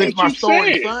trying to remix my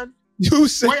story, son? You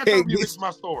said, why you trying to remix my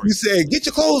story? You said, get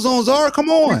your clothes on, Czar. Come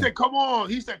on. He said, come on.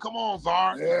 He said, come on,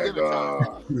 Czar. It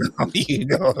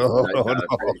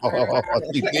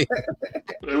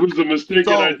was a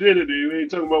mistaken identity. We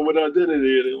ain't talking about what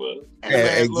identity it was.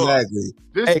 Hey, exactly.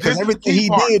 Because everything he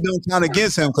did don't count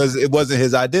against him because it wasn't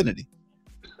his identity.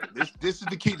 This is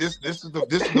the key. This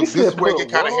is where it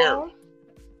get kind of hairy.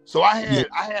 So I had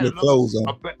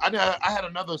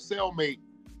another cellmate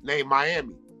named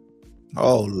Miami.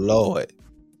 Oh Lord!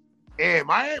 And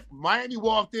Miami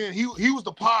walked in. He was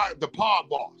the pod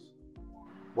boss.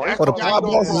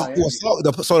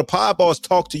 So the pod boss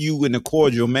talked to you in a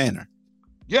cordial manner.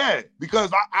 Yeah,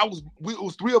 because it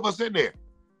was three of us in there.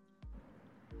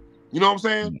 You know what I'm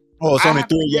saying? Oh, it's only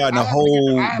 3 of y'all in the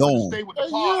whole dome. Stay with the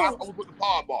pod. I was with the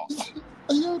pod boss.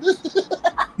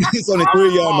 It's only 3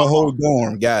 of y'all in the whole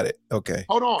dorm. Got it. Okay.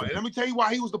 Hold on. And let me tell you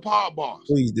why he was the pod boss.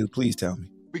 Please do. Please tell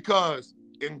me. Because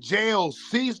in jail,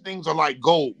 seasonings are like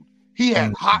gold. He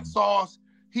had hot sauce.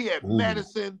 He had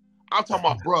medicine. I'm talking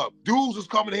about, bruh. Dudes was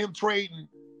coming to him trading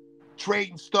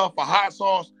stuff for hot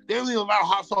sauce. They don't even allow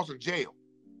hot sauce in jail.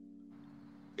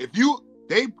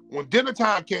 When dinner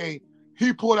time came,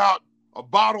 he pulled out a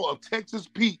bottle of Texas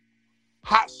Pete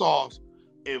hot sauce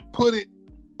and put it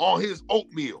on his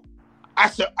oatmeal. I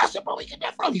said, bro, where you get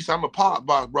that from? He said, I'm a pod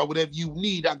boss, bro. Whatever you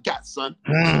need, I got, son.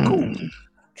 Cool.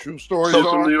 True stories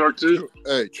are. New York too.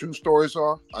 True stories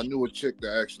are. I knew a chick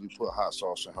that actually put hot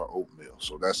sauce in her oatmeal,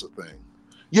 so that's a thing.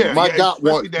 Yeah, you might got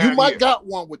one. You might got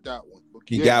one with that one.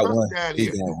 He got one. He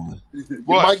got one. You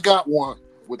might got one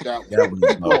with that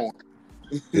one.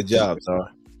 Good job,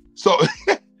 Czar.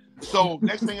 So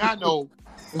next thing I know,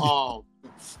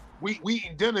 we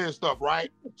eating dinner and stuff,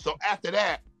 right? So after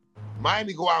that,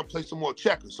 Miami go out and play some more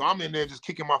checkers. So I'm in there just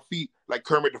kicking my feet like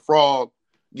Kermit the Frog,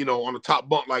 on the top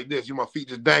bunk like this. My feet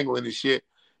just dangling and shit,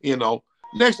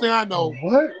 Next thing I know,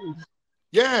 what?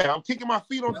 Yeah, I'm kicking my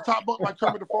feet on the top bunk like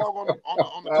Kermit the Frog on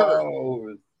the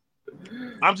curb.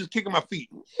 I'm just kicking my feet.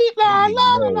 La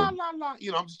la la la la la.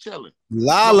 I'm just chilling.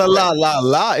 La la la la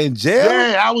la in jail.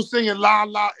 Yeah, I was singing la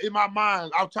la in my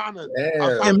mind. I was trying to.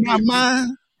 In my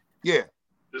mind. Yeah.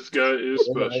 This guy is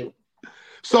special.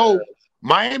 So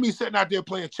Miami sitting out there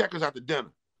playing checkers after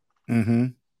dinner. Mm-hmm.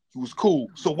 It was cool.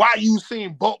 So why you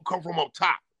seen Bolt come from up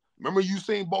top? Remember you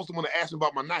seen Bolt when they asked him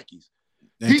about my Nikes?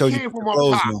 He came from up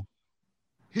top.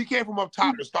 He came from up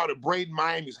top and started braiding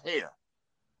Miami's hair.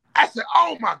 I said,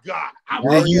 "Oh my God!"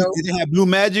 Did they have Blue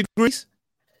Magic grease?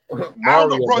 I don't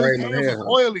know, bro. His hands is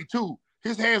oily too.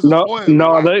 His hands is oily.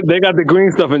 No, they got the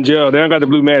green stuff in jail. They don't got the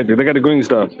Blue Magic. They got the green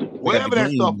stuff. Whatever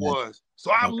that stuff was.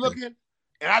 So I'm looking,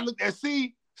 and I looked at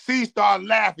C. C started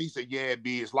laughing. He said, "Yeah,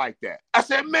 B, it's like that." I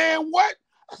said, "Man, what?"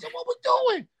 I said, "What we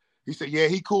doing?" He said, "Yeah,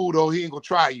 he cool though. He ain't gonna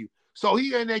try you." So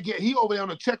he in there he over there on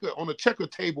the checker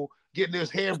table getting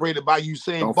his hair braided by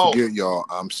Usain Bolt. Don't forget, y'all,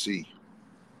 I'm C.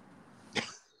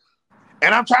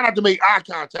 And I'm trying not to make eye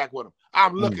contact with him.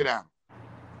 I'm looking at him.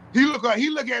 He look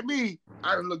at me.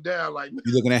 I look down like. You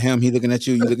looking at him? He looking at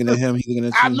you. You looking at him? He looking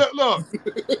at you. I look.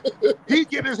 He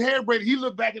get his hair braided. He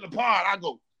look back in the pod. I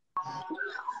go.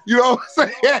 You know what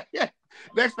I'm saying?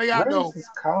 Next thing I know. Where's this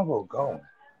combo going?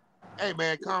 Hey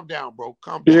man, calm down, bro.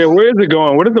 Calm down. Yeah, where is it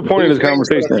going? What is the point of this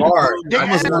conversation?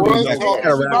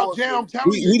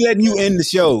 We letting you end the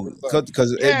show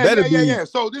because it better be. Yeah.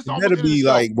 So this better be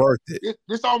like worth it.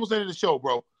 This almost ended the show,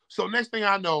 bro. So next thing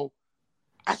I know,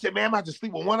 I said, "Man, I'm about to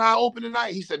sleep with one eye open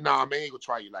tonight." He said, "Nah, man, he ain't gonna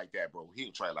try you like that, bro. He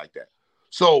ain't try you like that."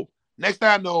 So next thing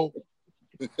I know,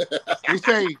 they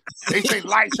say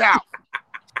lights out.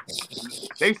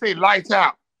 They say lights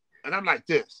out, and I'm like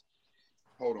this.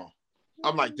 Hold on.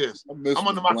 I'm like this. I'm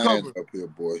under my cover. Up here,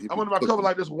 boy. I'm under my cover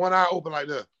like this, one eye open like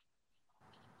this.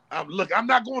 I'm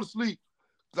not going to sleep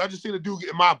because I just seen a dude get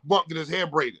in my bunk get his hair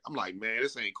braided. I'm like, man,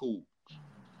 this ain't cool.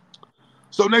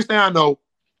 So next thing I know,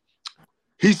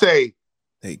 he say,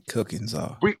 "They cooking,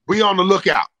 Czar. Be on the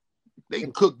lookout. They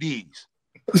can cook these.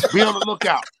 Be on the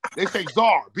lookout." They say,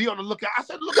 "Czar, be on the lookout." I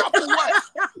said, "Look out for what?"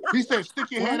 He said, "Stick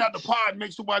your hand out the pod and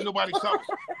make sure nobody comes."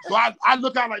 So I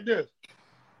look out like this.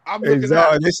 I'm looking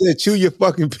out. They said, "Chew your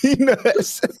fucking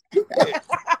peanuts."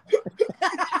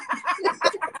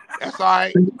 That's all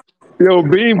right. Yo,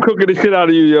 Beam cooking the shit out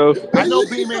of you, yo. I know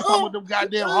Beam ain't talking about them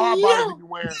goddamn hard bottoms you be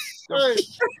wearing.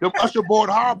 Them Usher board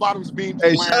hard bottoms Beam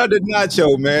Hey, wearing. shout out to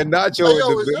Nacho, man. Nacho Hey, is yo,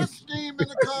 the is that best. Steam in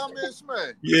the comments,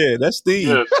 man? Yeah, that's Steve.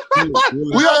 Yes.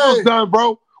 We almost done,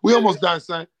 bro. We almost done,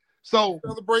 son. So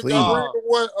Celebrate Please. that ring or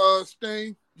what,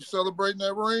 Steam? You celebrating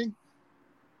that ring?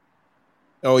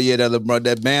 Oh yeah,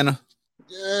 that banner.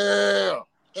 Yeah.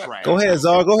 trash. Go ahead,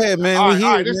 Zar. Go ahead, man. All We right, here,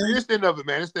 all right. This man. is the end of it,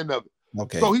 man. It's the end of it.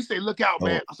 Okay. So he said, "Look out,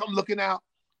 man." Oh. So I'm looking out.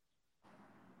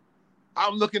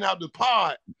 I'm looking out the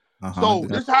pod. Uh-huh. So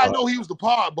this is how I know he was the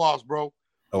pod boss, bro.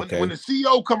 Okay. When the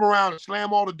CEO come around and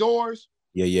slam all the doors,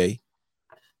 Yeah.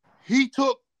 he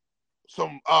took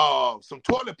some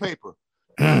toilet paper,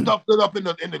 stuffed it up in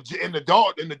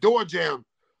the door jam.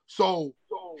 So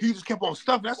he just kept on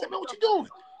stuffing. I said, "Man, what you doing?"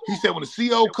 He said, "When the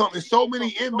CEO comes, there's so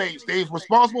many inmates they's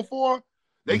responsible for.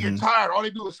 They get tired. All they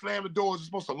do is slam the doors. It's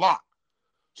supposed to lock.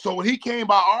 So when he came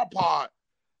by our pod,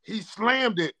 he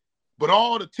slammed it, but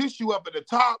all the tissue up at the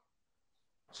top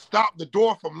stopped the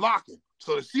door from locking.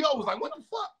 So the CO was like, "What the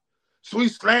fuck?" So he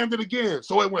slammed it again.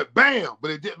 So it went bam,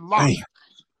 but it didn't lock. Damn.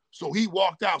 So he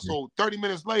walked out. So 30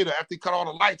 minutes later, after he cut all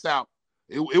the lights out,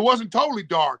 it wasn't totally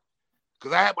dark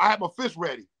because I had my fist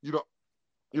ready. You know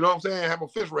what I'm saying? I had my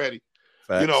fist ready.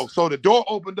 Facts. You know, so the door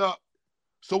opened up.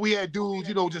 So we had dudes,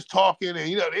 just talking, and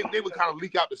they would kind of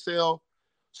leak out the cell.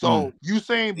 So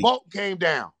Usain Bolt came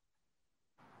down.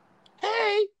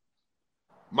 Hey,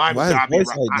 mine Why said, his "I'll be voice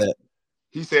right like back." that?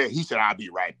 He said, "I'll be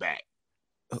right back."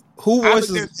 Who I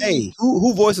voices looked at hey?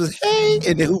 Who voices hey?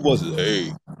 And then who voices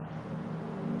hey?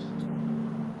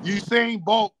 Usain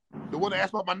Bolt, the one that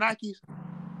asked about my Nikes,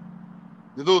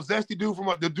 the little zesty dude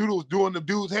the dude who was doing the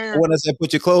dude's hair. The one that said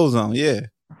put your clothes on. Yeah.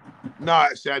 No,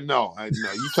 I said no.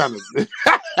 You trying to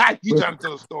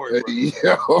tell a story, bro.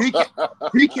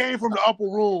 He came from the upper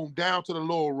room down to the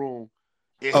lower room.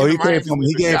 Oh, he came from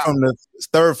the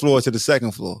third floor to the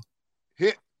second floor.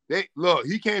 He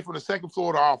came from the second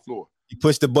floor to our floor. He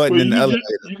pushed the button in the elevator.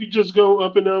 You could just go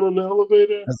up and down on the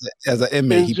elevator as an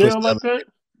inmate. in He jail pushed like that.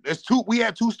 There's two. We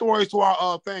had 2 stories to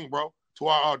our thing, bro. To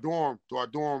our dorm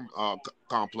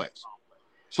complex.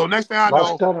 So next thing I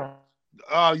know,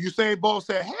 Usain Bolt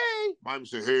said, "Hey," Mike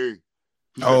said, "Hey."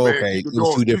 He said, Oh, "Man, okay. keep the It was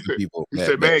door." two different people. He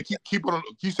said, "Man, keep it on."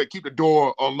 He said, "Keep the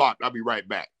door unlocked. I'll be right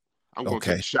back. I'm gonna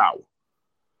take a shower."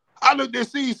 I looked at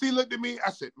C looked at me.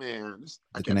 I said, "Man,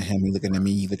 looking at him, looking at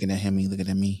me, looking at him, looking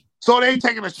at me." So they ain't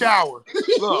taking a shower.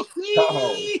 Look,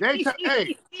 they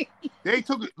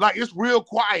took it like it's real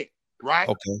quiet, right?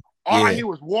 Okay. All I hear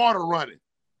was water running.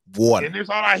 Water. And this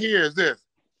all I hear is this.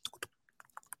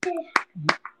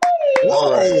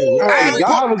 All right. Hey,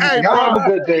 y'all have a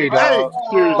good day, dog.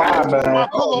 Bye, man. My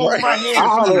pillow over my head.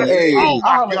 Oh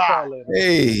my God.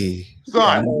 Hey,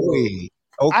 son. Hey.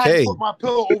 I had Okay. to put my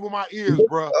pillow over my ears,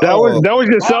 bro. That was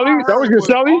your celly? That was your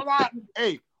celly?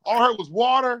 All I heard was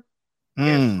water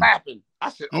and slapping. I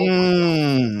said, "Oh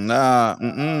my God."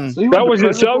 So that was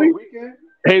your celly?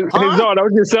 Hey, Zar, that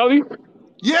was your celly?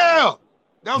 Yeah.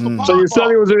 That was the So your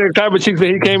celly was in the type of cheeks that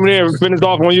he came in there and finished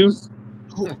off on you?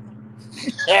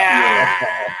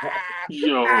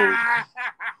 Yo.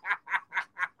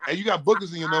 Hey, you got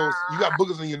boogers in your nose. You got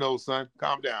boogers in your nose, son.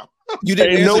 Calm down. You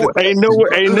didn't ain't no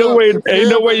way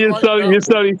your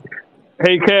celly.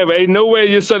 Hey Kev, ain't no way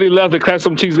your celly left to catch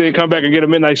some cheeks and come back and get a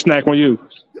midnight snack on you.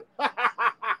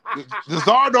 The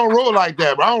Czar don't roll like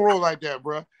that, bro. I don't roll like that,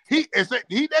 bro. First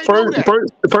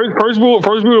rule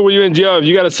when you're in jail, if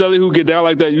you got a celly who get down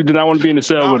like that, you do not want to be in the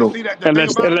cell with him.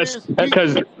 Unless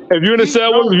because if you're in the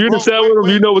cell with him,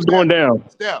 you know what's going down.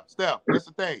 Steph, that's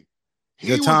the thing.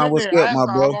 Your time was good, my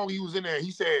bro. How long he was in there?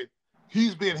 He said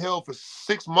he's been held for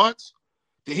 6 months.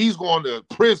 Then he's going to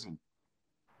prison.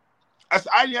 I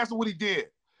didn't ask him what he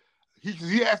did.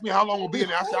 He asked me how long we'll be in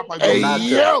there. I said,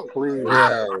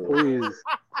 please.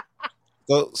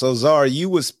 So Zara,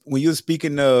 when you were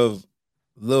speaking of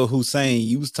Lil Hussein,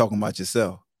 you was talking about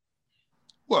yourself.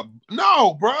 What?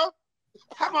 No, bro.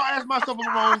 How about I ask myself in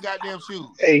my own goddamn shoes?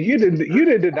 Hey, you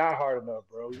didn't deny hard enough,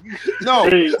 bro. No.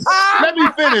 Let me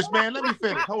finish, man. Let me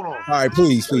finish. Hold on. All right,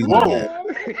 please.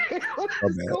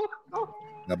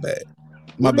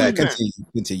 My bad.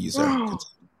 Continue, sir.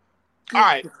 All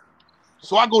right.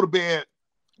 So I go to bed,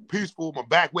 peaceful. My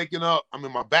back waking up. I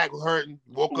mean, my back was hurting.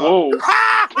 Woke up. Whoa.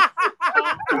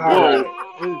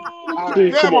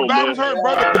 Yeah, my back was hurting,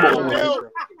 brother.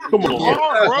 Come on.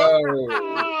 Hard, bro.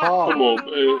 Come on,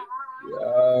 man.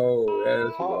 Yo,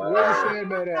 that's Hawk, where you saying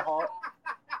that at, Hawk?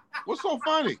 What's so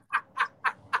funny?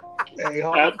 Hey,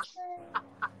 Hawk.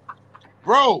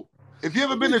 Bro, if you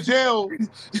ever been to jail,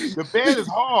 the bed is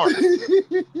hard.